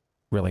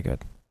 Really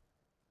good.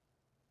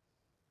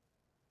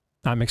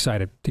 I'm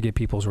excited to get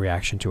people's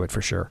reaction to it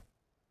for sure.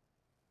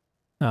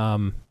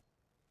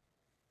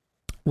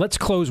 Let's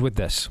close with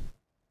this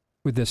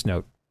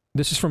note.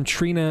 This is from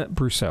Trina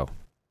Brousseau.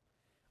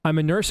 I'm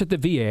a nurse at the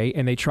VA,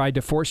 and they tried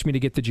to force me to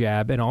get the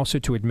jab and also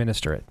to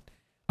administer it.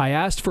 I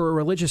asked for a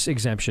religious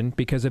exemption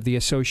because of the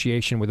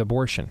association with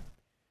abortion.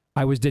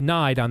 I was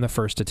denied on the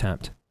first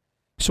attempt.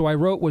 So I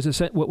wrote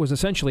what was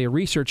essentially a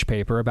research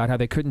paper about how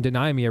they couldn't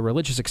deny me a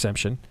religious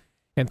exemption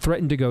and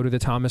threatened to go to the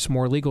Thomas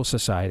More Legal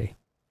Society.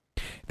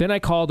 Then I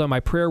called on my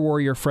prayer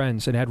warrior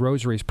friends and had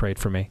rosaries prayed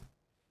for me.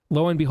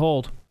 Lo and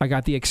behold, I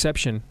got the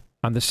exception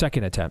on the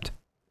second attempt.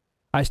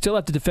 I still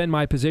have to defend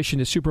my position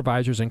to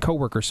supervisors and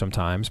coworkers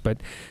sometimes,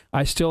 but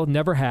I still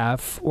never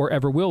have or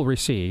ever will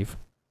receive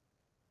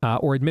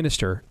or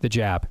administer the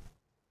jab.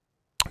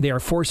 They are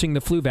forcing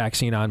the flu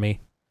vaccine on me,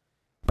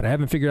 but I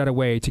haven't figured out a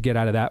way to get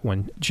out of that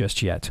one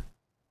just yet.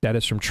 That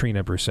is from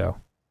Trina Brousseau.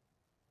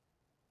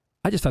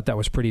 I just thought that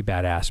was pretty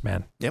badass,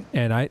 man. Yep.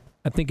 And I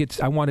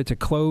think I wanted to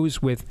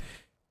close with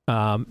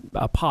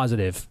a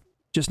positive,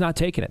 just not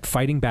taking it,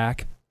 fighting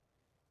back.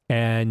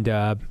 And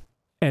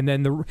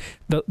then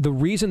the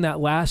reason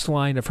that last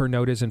line of her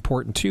note is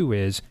important too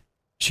is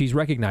she's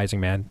recognizing,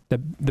 man, the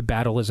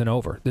battle isn't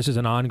over. This is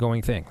an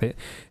ongoing thing.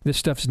 This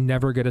stuff's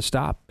never going to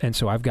stop. And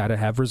so I've got to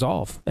have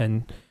resolve.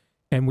 And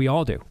we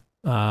all do.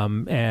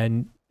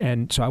 And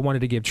so I wanted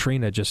to give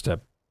Trina just a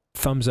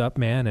thumbs up,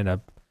 man, and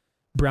a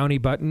brownie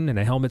button and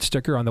a helmet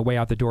sticker on the way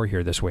out the door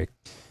here this week.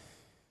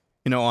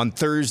 You know, on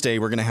Thursday,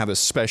 we're going to have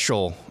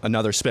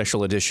another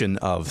special edition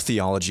of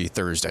Theology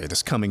Thursday,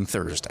 this coming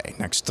Thursday,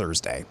 next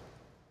Thursday.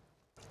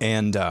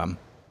 And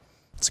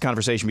it's a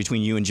conversation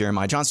between you and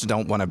Jeremiah Johnson.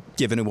 Don't want to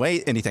give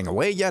anything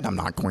away yet. I'm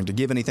not going to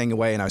give anything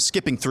away. And I was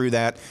skipping through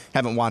that.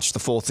 Haven't watched the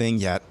full thing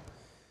yet.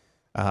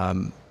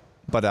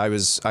 But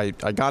I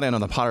got in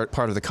on the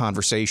part of the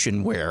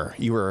conversation where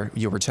you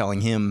were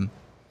telling him,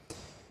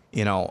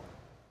 you know,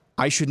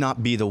 I should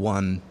not be the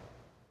one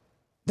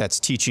that's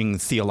teaching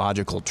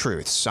theological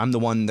truths. I'm the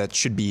one that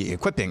should be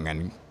equipping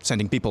and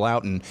sending people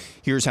out, and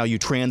here's how you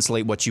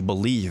translate what you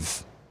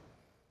believe,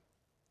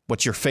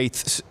 what your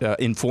faith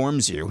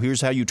informs you.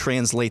 Here's how you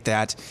translate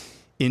that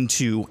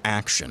into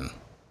action.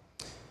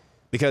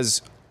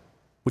 Because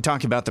we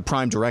talk about the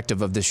prime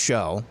directive of this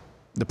show.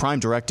 The prime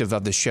directive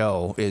of the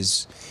show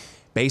is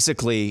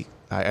basically,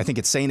 I think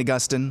it's St.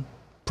 Augustine,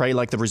 pray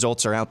like the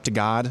results are up to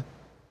God,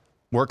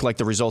 work like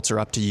the results are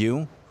up to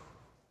you.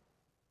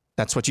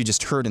 That's what you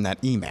just heard in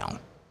that email.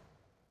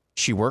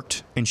 She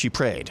worked and she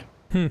prayed.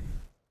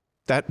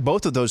 That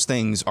both of those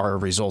things are a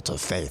result of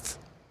faith.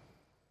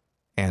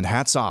 And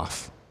hats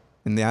off.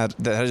 And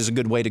that is a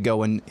good way to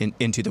go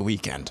into the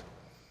weekend.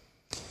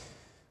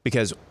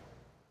 Because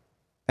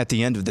at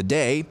the end of the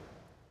day,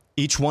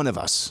 each one of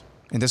us,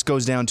 and this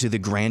goes down to the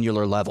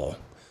granular level,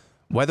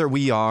 whether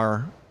we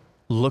are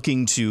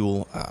looking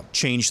to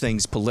change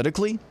things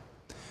politically,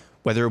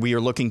 whether we are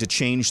looking to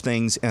change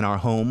things in our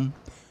home,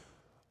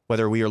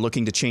 whether we are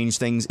looking to change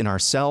things in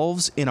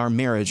ourselves, in our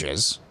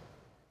marriages,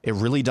 it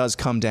really does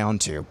come down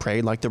to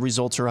pray like the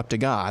results are up to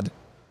God,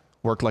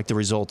 work like the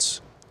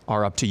results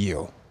are up to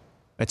you.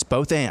 It's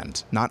both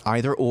and, not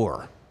either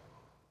or.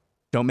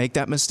 Don't make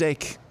that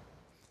mistake,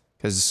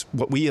 because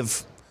what we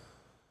have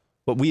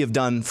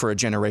done for a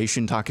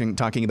generation,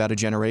 talking about a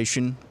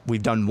generation,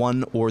 we've done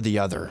one or the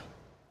other,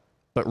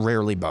 but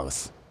rarely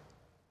both.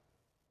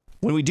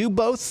 When we do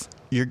both,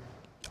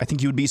 I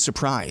think you would be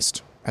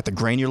surprised at the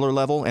granular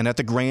level and at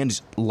the grand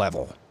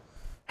level,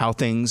 how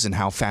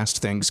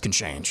fast things can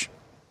change.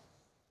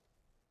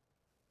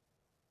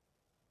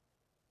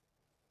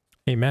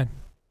 Amen.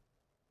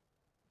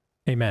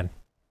 Amen.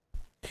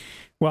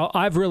 Well,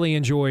 I've really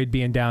enjoyed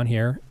being down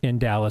here in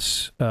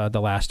Dallas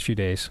the last few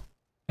days,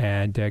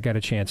 and got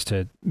a chance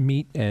to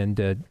meet and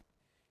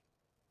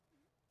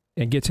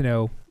get to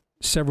know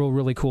several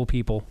really cool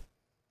people.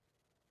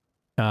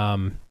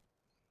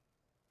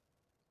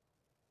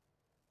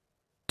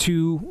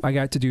 I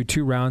got to do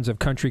 2 rounds of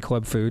country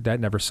club food. That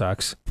never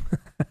sucks.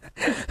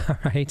 All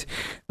right.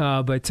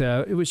 But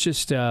it was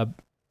just a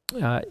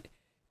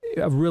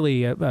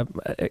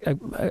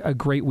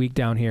great week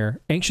down here.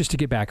 Anxious to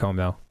get back home,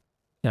 though.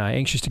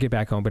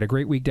 But a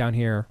great week down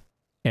here.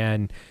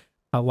 And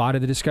a lot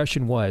of the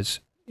discussion was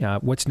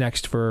what's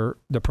next for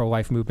the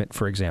pro-life movement,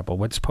 for example.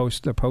 What's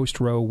the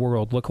post-Roe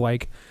world look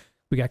like?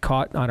 We got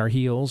caught on our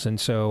heels, and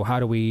so how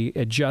do we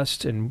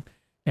adjust and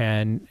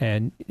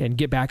and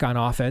get back on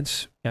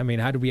offense. I mean,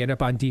 how did we end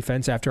up on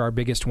defense after our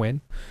biggest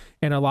win?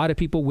 And a lot of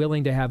people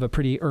willing to have a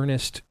pretty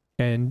earnest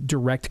and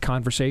direct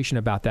conversation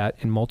about that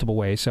in multiple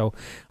ways. So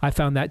I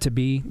found that to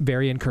be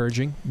very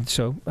encouraging.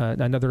 So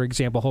another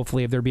example,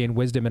 hopefully, of there being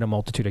wisdom in a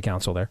multitude of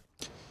counsel there.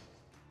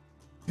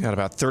 We got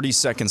about 30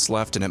 seconds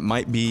left, and it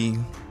might be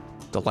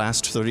the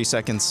last 30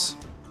 seconds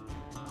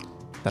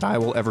that I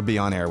will ever be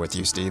on air with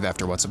you, Steve,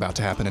 after what's about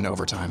to happen in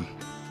overtime.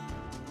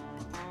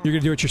 You're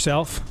going to do it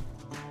yourself?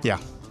 Yeah.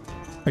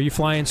 Are you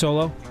flying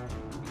solo?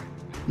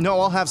 No,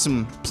 I'll have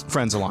some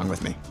friends along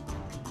with me.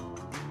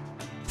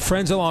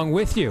 Friends along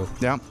with you?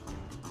 Yeah.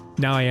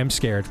 Now I am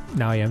scared.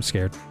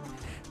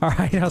 All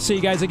right, I'll see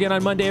you guys again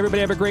on Monday.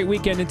 Everybody have a great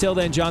weekend. Until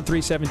then, John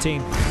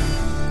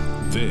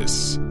 3:17.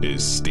 This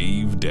is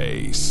Steve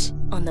Deace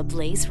on the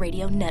Blaze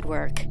Radio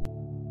Network.